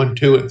costing 1,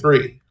 2, and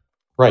 3.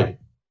 Right.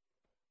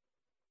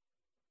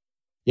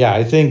 Yeah,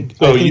 I think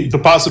the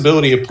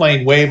possibility of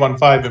playing Wave on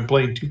 5 and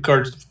playing 2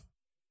 cards,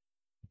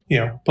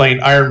 playing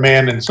Iron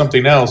Man and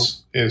something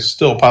else is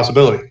still a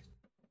possibility.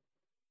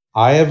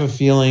 I have a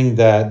feeling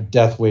that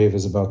Death Wave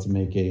is about to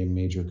make a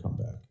major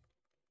comeback.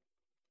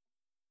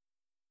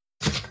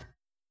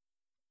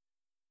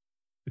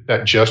 Is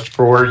that just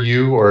for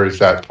you, or is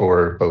that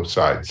for both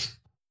sides?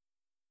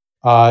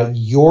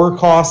 Your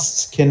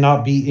costs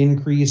cannot be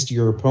increased.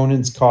 Your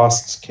opponent's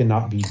costs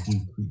cannot be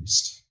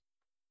decreased.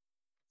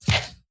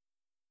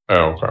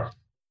 Oh, okay.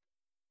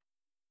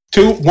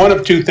 One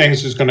of two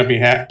things is going to be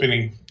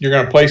happening. You're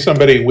going to play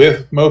somebody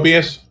with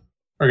Mobius,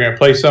 or you're going to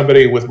play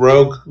somebody with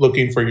Rogue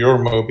looking for your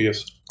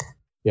Mobius.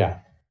 Yeah.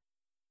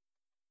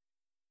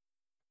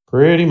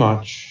 Pretty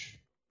much.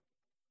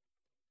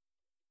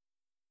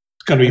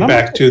 It's going to be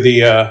back to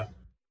the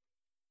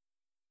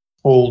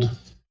old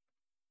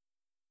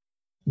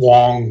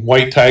Wong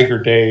White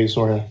Tiger days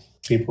where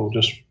people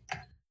just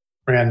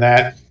ran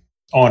that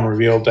on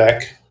reveal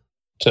deck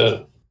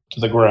to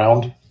the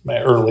ground. My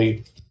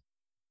early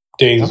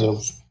days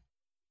of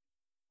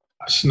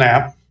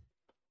Snap.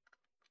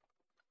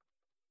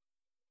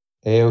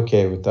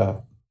 A-okay with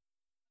that.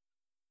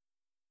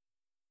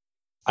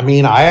 I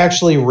mean, I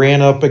actually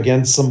ran up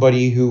against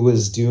somebody who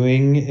was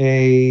doing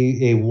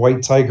a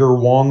White Tiger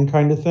Wong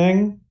kind of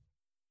thing.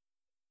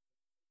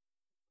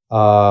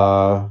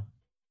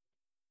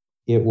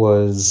 It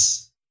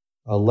was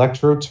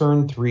Electro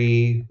turn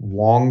 3,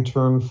 Wong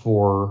turn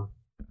 4,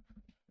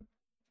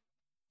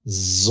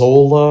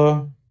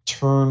 Zola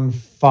turn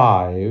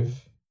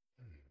 5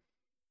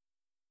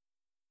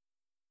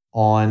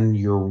 on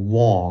your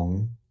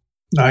Wong.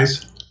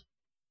 Nice.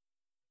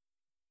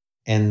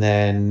 And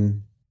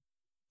then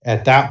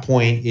at that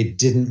point, it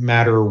didn't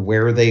matter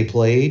where they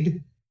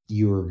played,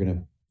 you were going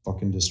to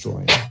fucking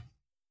destroy them.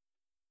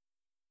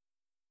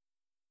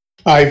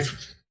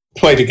 I've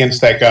played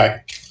against that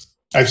guy.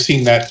 I've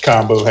seen that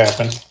combo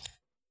happen.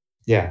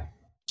 Yeah.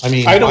 I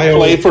mean, I don't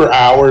play for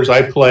hours.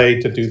 I play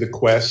to do the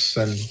quests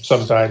and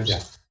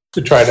sometimes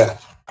to try to,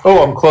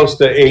 I'm close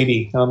to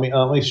 80. Let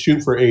me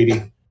shoot for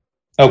 80.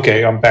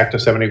 Okay, I'm back to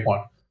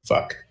 71.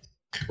 Fuck.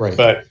 Right.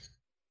 But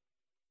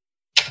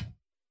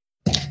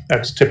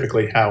that's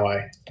typically how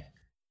I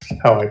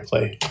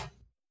play.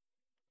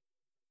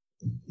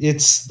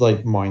 It's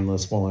like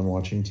mindless while I'm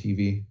watching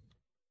TV.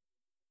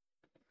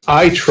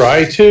 I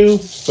try to,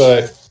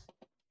 but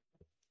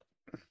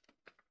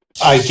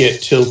I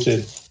get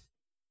tilted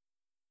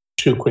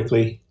too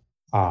quickly,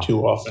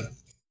 too often.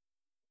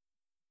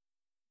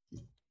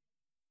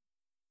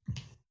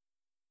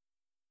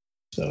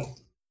 So,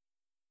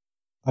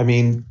 I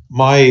mean,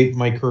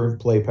 my current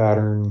play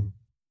pattern,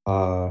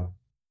 I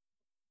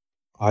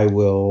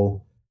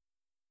will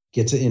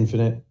get to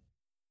infinite,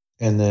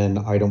 and then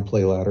I don't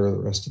play ladder the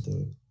rest of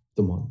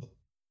the month.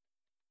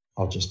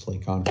 I'll just play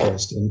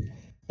conquest, and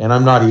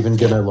I'm not even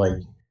gonna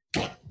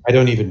I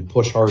don't even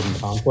push hard in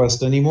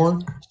conquest anymore.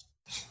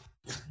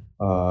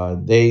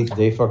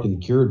 They fucking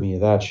cured me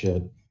of that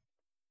shit.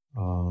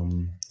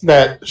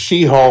 That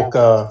She-Hulk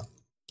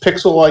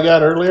pixel I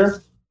got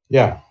earlier,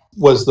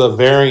 was the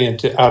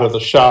variant out of the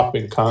shop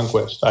in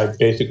Conquest. I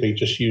basically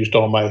just used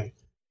all my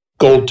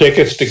gold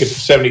tickets to get to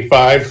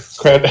 75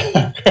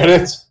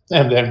 credits,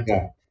 and then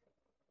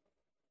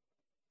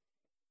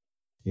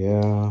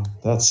yeah,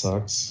 that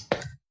sucks.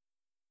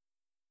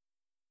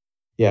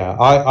 Yeah,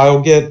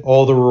 I'll get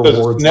all the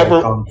rewards.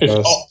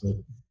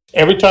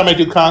 Every time I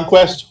do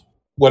Conquest,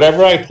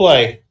 whatever I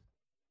play,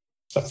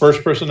 the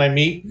first person I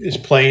meet is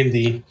playing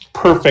the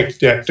perfect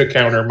deck to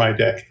counter my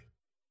deck.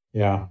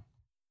 Yeah.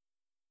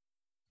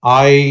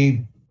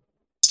 I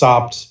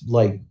stopped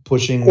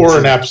pushing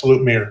an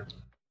absolute mirror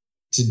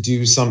to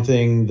do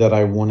something that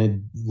I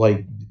wanted,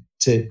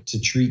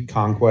 to treat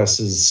Conquest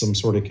as some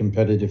sort of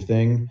competitive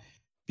thing,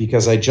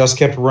 because I just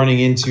kept running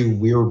into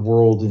Weird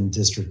World and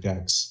District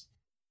X.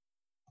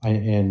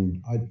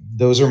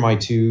 Those are my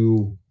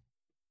two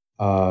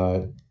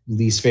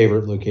least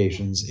favorite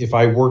locations. If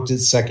I worked at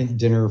Second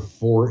Dinner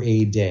for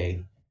a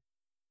day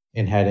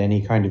and had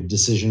any kind of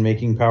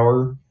decision-making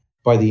power,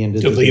 by the end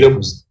of the day,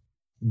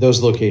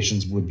 those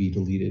locations would be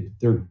deleted.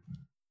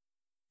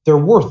 They're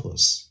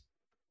worthless.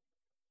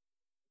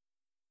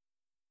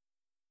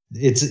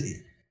 They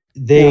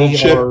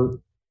are.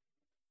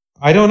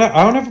 I don't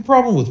have a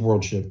problem with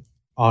Worldship,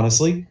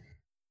 honestly.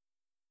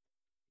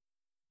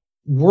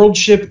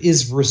 Worldship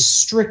is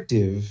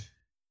restrictive,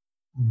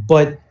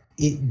 but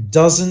it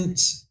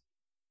doesn't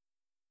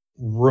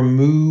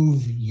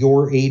remove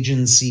your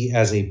agency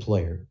as a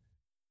player.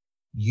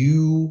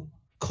 You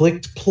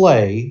clicked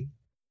play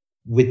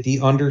with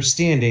the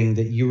understanding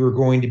that you were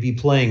going to be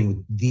playing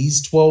with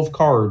these 12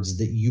 cards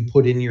that you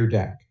put in your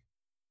deck.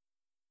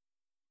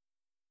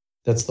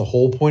 That's the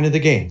whole point of the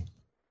game.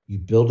 You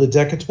build a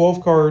deck of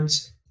 12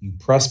 cards, you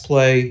press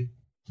play,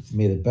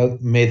 may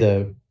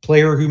the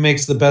player who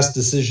makes the best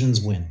decisions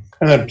win.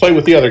 And then play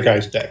with the other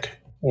guy's deck,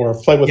 or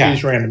play with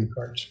these random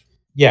cards.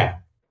 Yeah.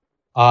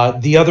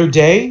 The other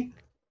day,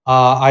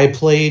 I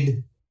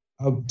played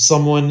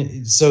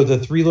someone, so the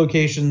 3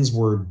 locations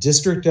were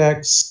District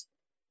X,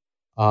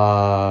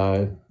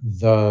 not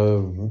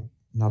the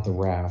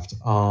Raft,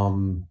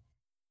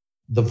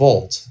 the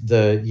Vault,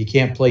 you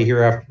can't play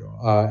here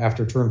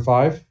after turn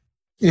 5,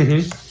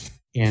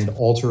 and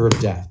Altar of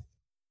Death.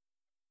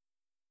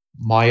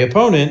 My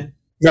opponent...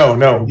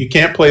 No, you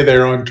can't play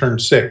there on turn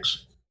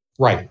 6.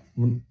 Right.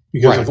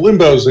 Because if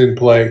Limbo's in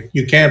play,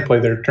 you can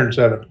play there turn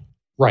 7.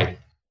 Right.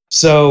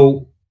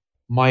 So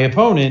my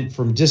opponent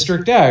from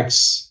District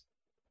X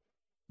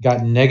got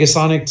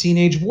Negasonic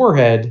Teenage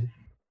Warhead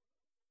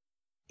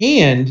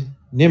and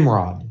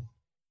Nimrod.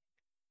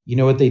 You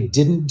know what they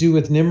didn't do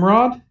with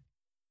Nimrod?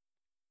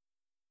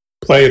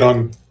 Play it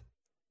on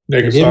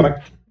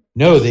Negasonic?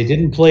 No, they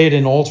didn't play it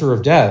in Altar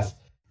of Death,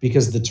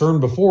 because the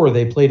turn before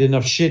they played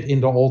enough shit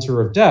into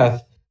Altar of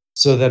Death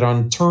so that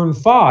on turn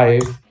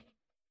 5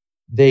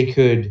 they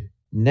could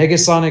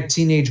Negasonic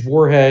Teenage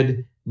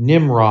Warhead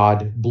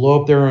Nimrod,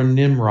 blow up their own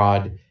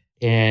Nimrod,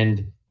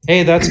 and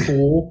hey, that's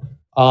cool.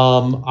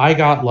 I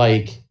got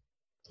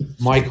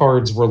my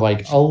cards were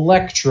like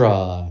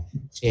Electra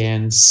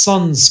and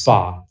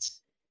Sunspot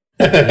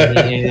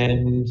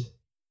and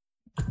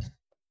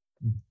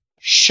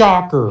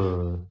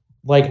Shocker.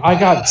 I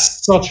got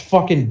such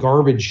fucking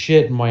garbage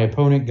shit, and my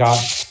opponent got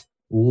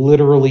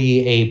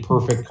literally a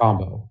perfect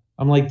combo.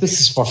 I'm like, this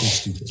is fucking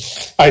stupid.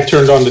 I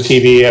turned on the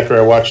TV after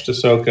I watched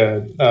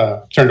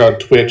Ahsoka, turned on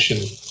Twitch,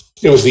 and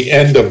it was the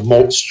end of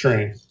Molt's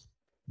stream.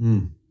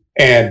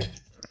 And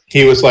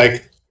he was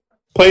like,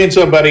 playing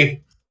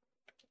somebody.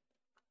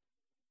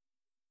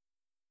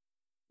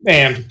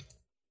 And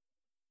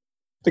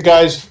the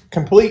guy's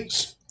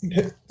complete...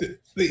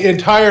 The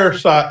entire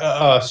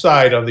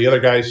side of the other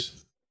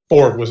guy's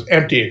board was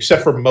empty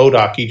except for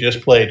MODOK he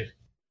just played.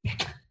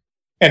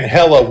 And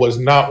Hela was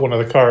not one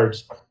of the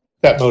cards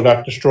that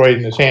MODOK destroyed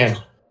in his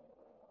hand.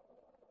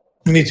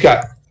 And he's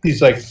got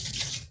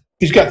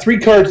 3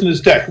 cards in his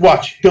deck.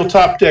 Watch, he'll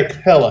top deck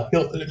Hela.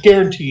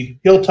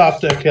 He'll top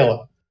deck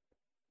Hela.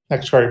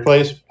 Next card he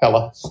plays,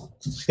 Hela.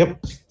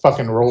 Yep.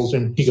 Fucking rolls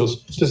him. He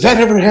goes, does that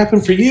ever happen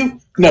for you?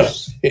 No,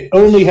 it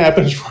only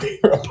happens for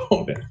your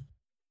opponent.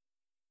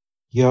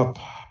 Yep.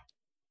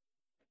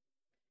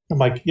 I'm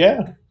like,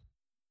 yeah.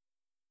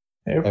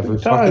 Every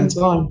fucking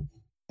time.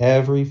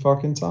 Every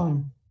fucking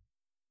time.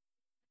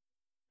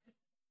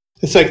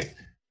 It's like,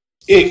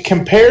 it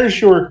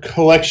compares your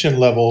collection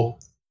level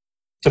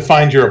to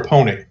find your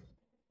opponent.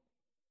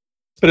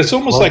 But it's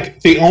almost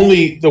like the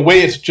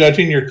way it's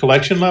judging your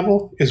collection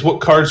level is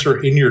what cards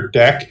are in your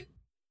deck.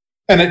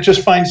 And it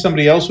just finds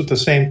somebody else with the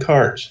same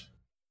cards.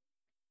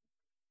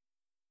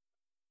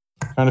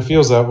 Kind of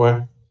feels that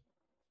way.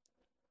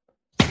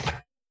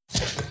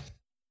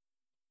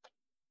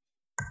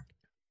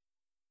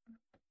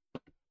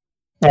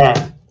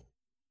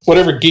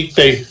 Whatever geek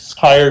they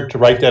hired to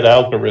write that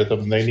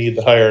algorithm, they need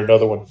to hire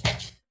another one.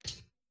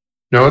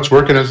 No, it's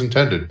working as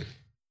intended.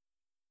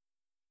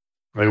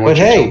 They want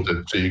you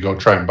tilted, so you go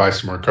try and buy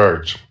some more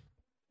cards.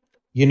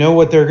 You know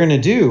what they're going to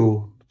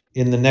do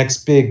in the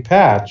next big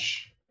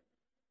patch?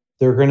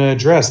 They're going to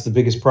address the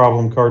biggest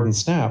problem card in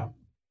Snap.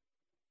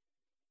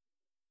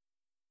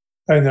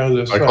 I know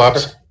this.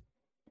 Cyclops?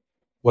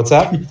 What's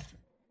that?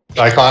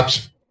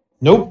 Cyclops?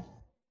 Nope.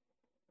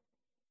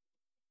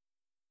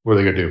 What are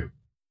they going to do?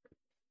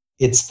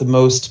 It's the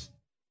most...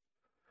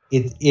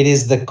 It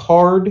is the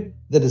card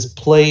that is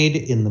played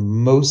in the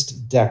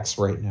most decks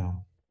right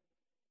now.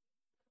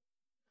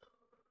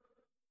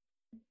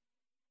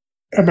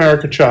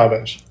 America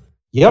Chavez.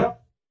 Yep.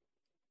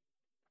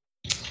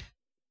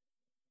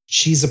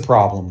 She's a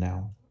problem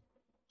now.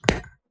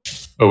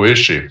 Oh, is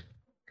she?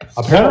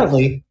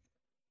 Apparently.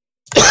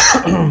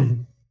 I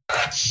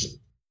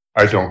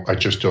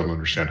just don't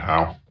understand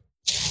how.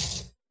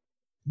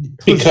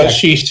 Because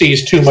she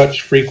sees too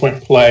much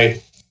frequent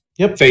play.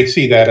 Yep. They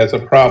see that as a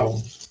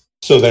problem.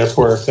 So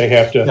therefore, they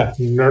have to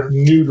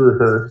neuter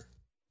her.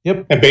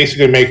 Yep. And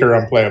basically make her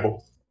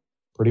unplayable.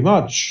 Pretty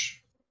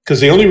much. Because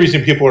the only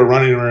reason people are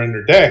running her in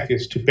their deck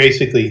is to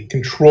basically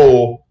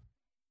control,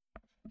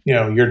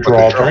 your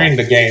draw during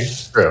the game.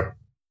 True.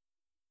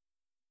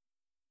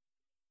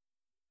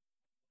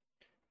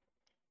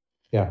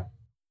 Yeah.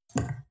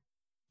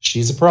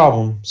 She's a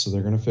problem, so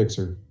they're going to fix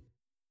her.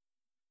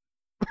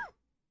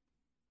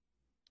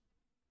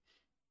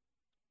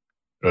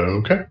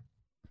 Okay.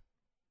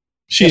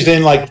 She's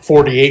in like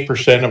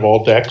 48% of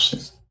all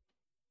decks.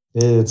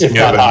 If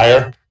not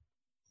higher.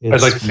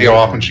 I'd like to see how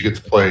often she gets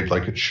played.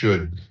 Like it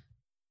should.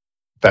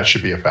 That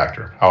should be a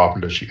factor. How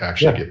often does she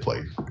actually get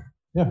played?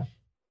 Yeah.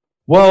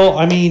 Well,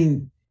 I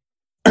mean,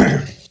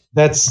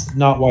 that's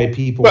not why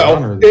people.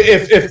 Well,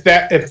 if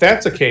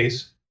that's the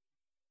case,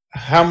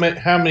 how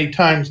many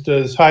times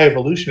does High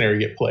Evolutionary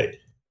get played?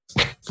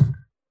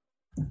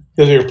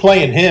 Because you're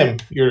playing him,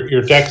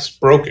 your deck's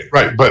broken.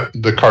 Right, but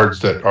the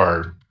cards that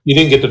are you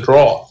didn't get to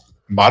draw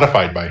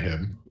modified by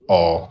him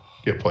all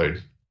get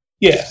played.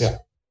 Yes. Yeah.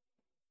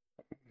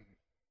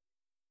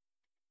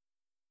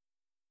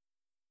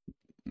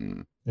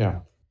 Yeah.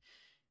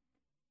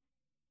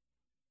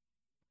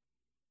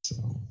 So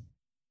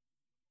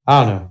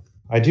I don't know.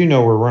 I do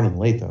know we're running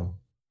late though.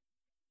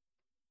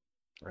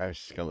 I was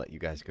just gonna let you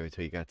guys go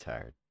till you got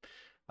tired.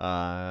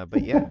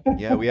 But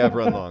yeah, we have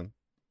run long.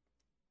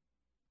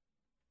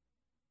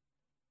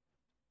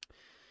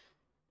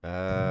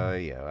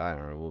 Yeah, I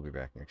don't know. We'll be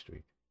back next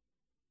week.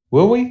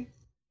 Will we?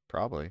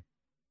 Probably.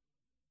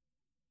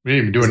 We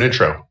didn't even do an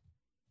intro.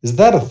 Is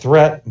that a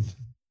threat?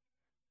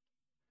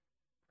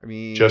 I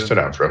mean, just an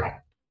outro.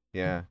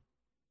 Yeah,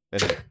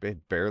 it's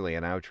barely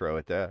an outro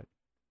at that.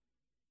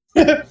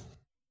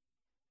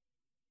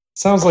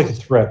 Sounds like a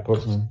threat,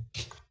 Bookman.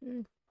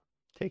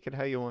 Take it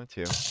how you want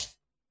to.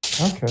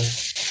 Okay.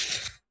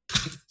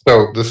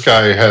 So this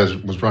guy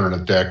was running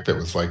a deck that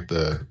was like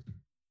the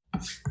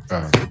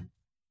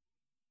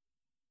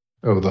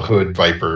Hood Viper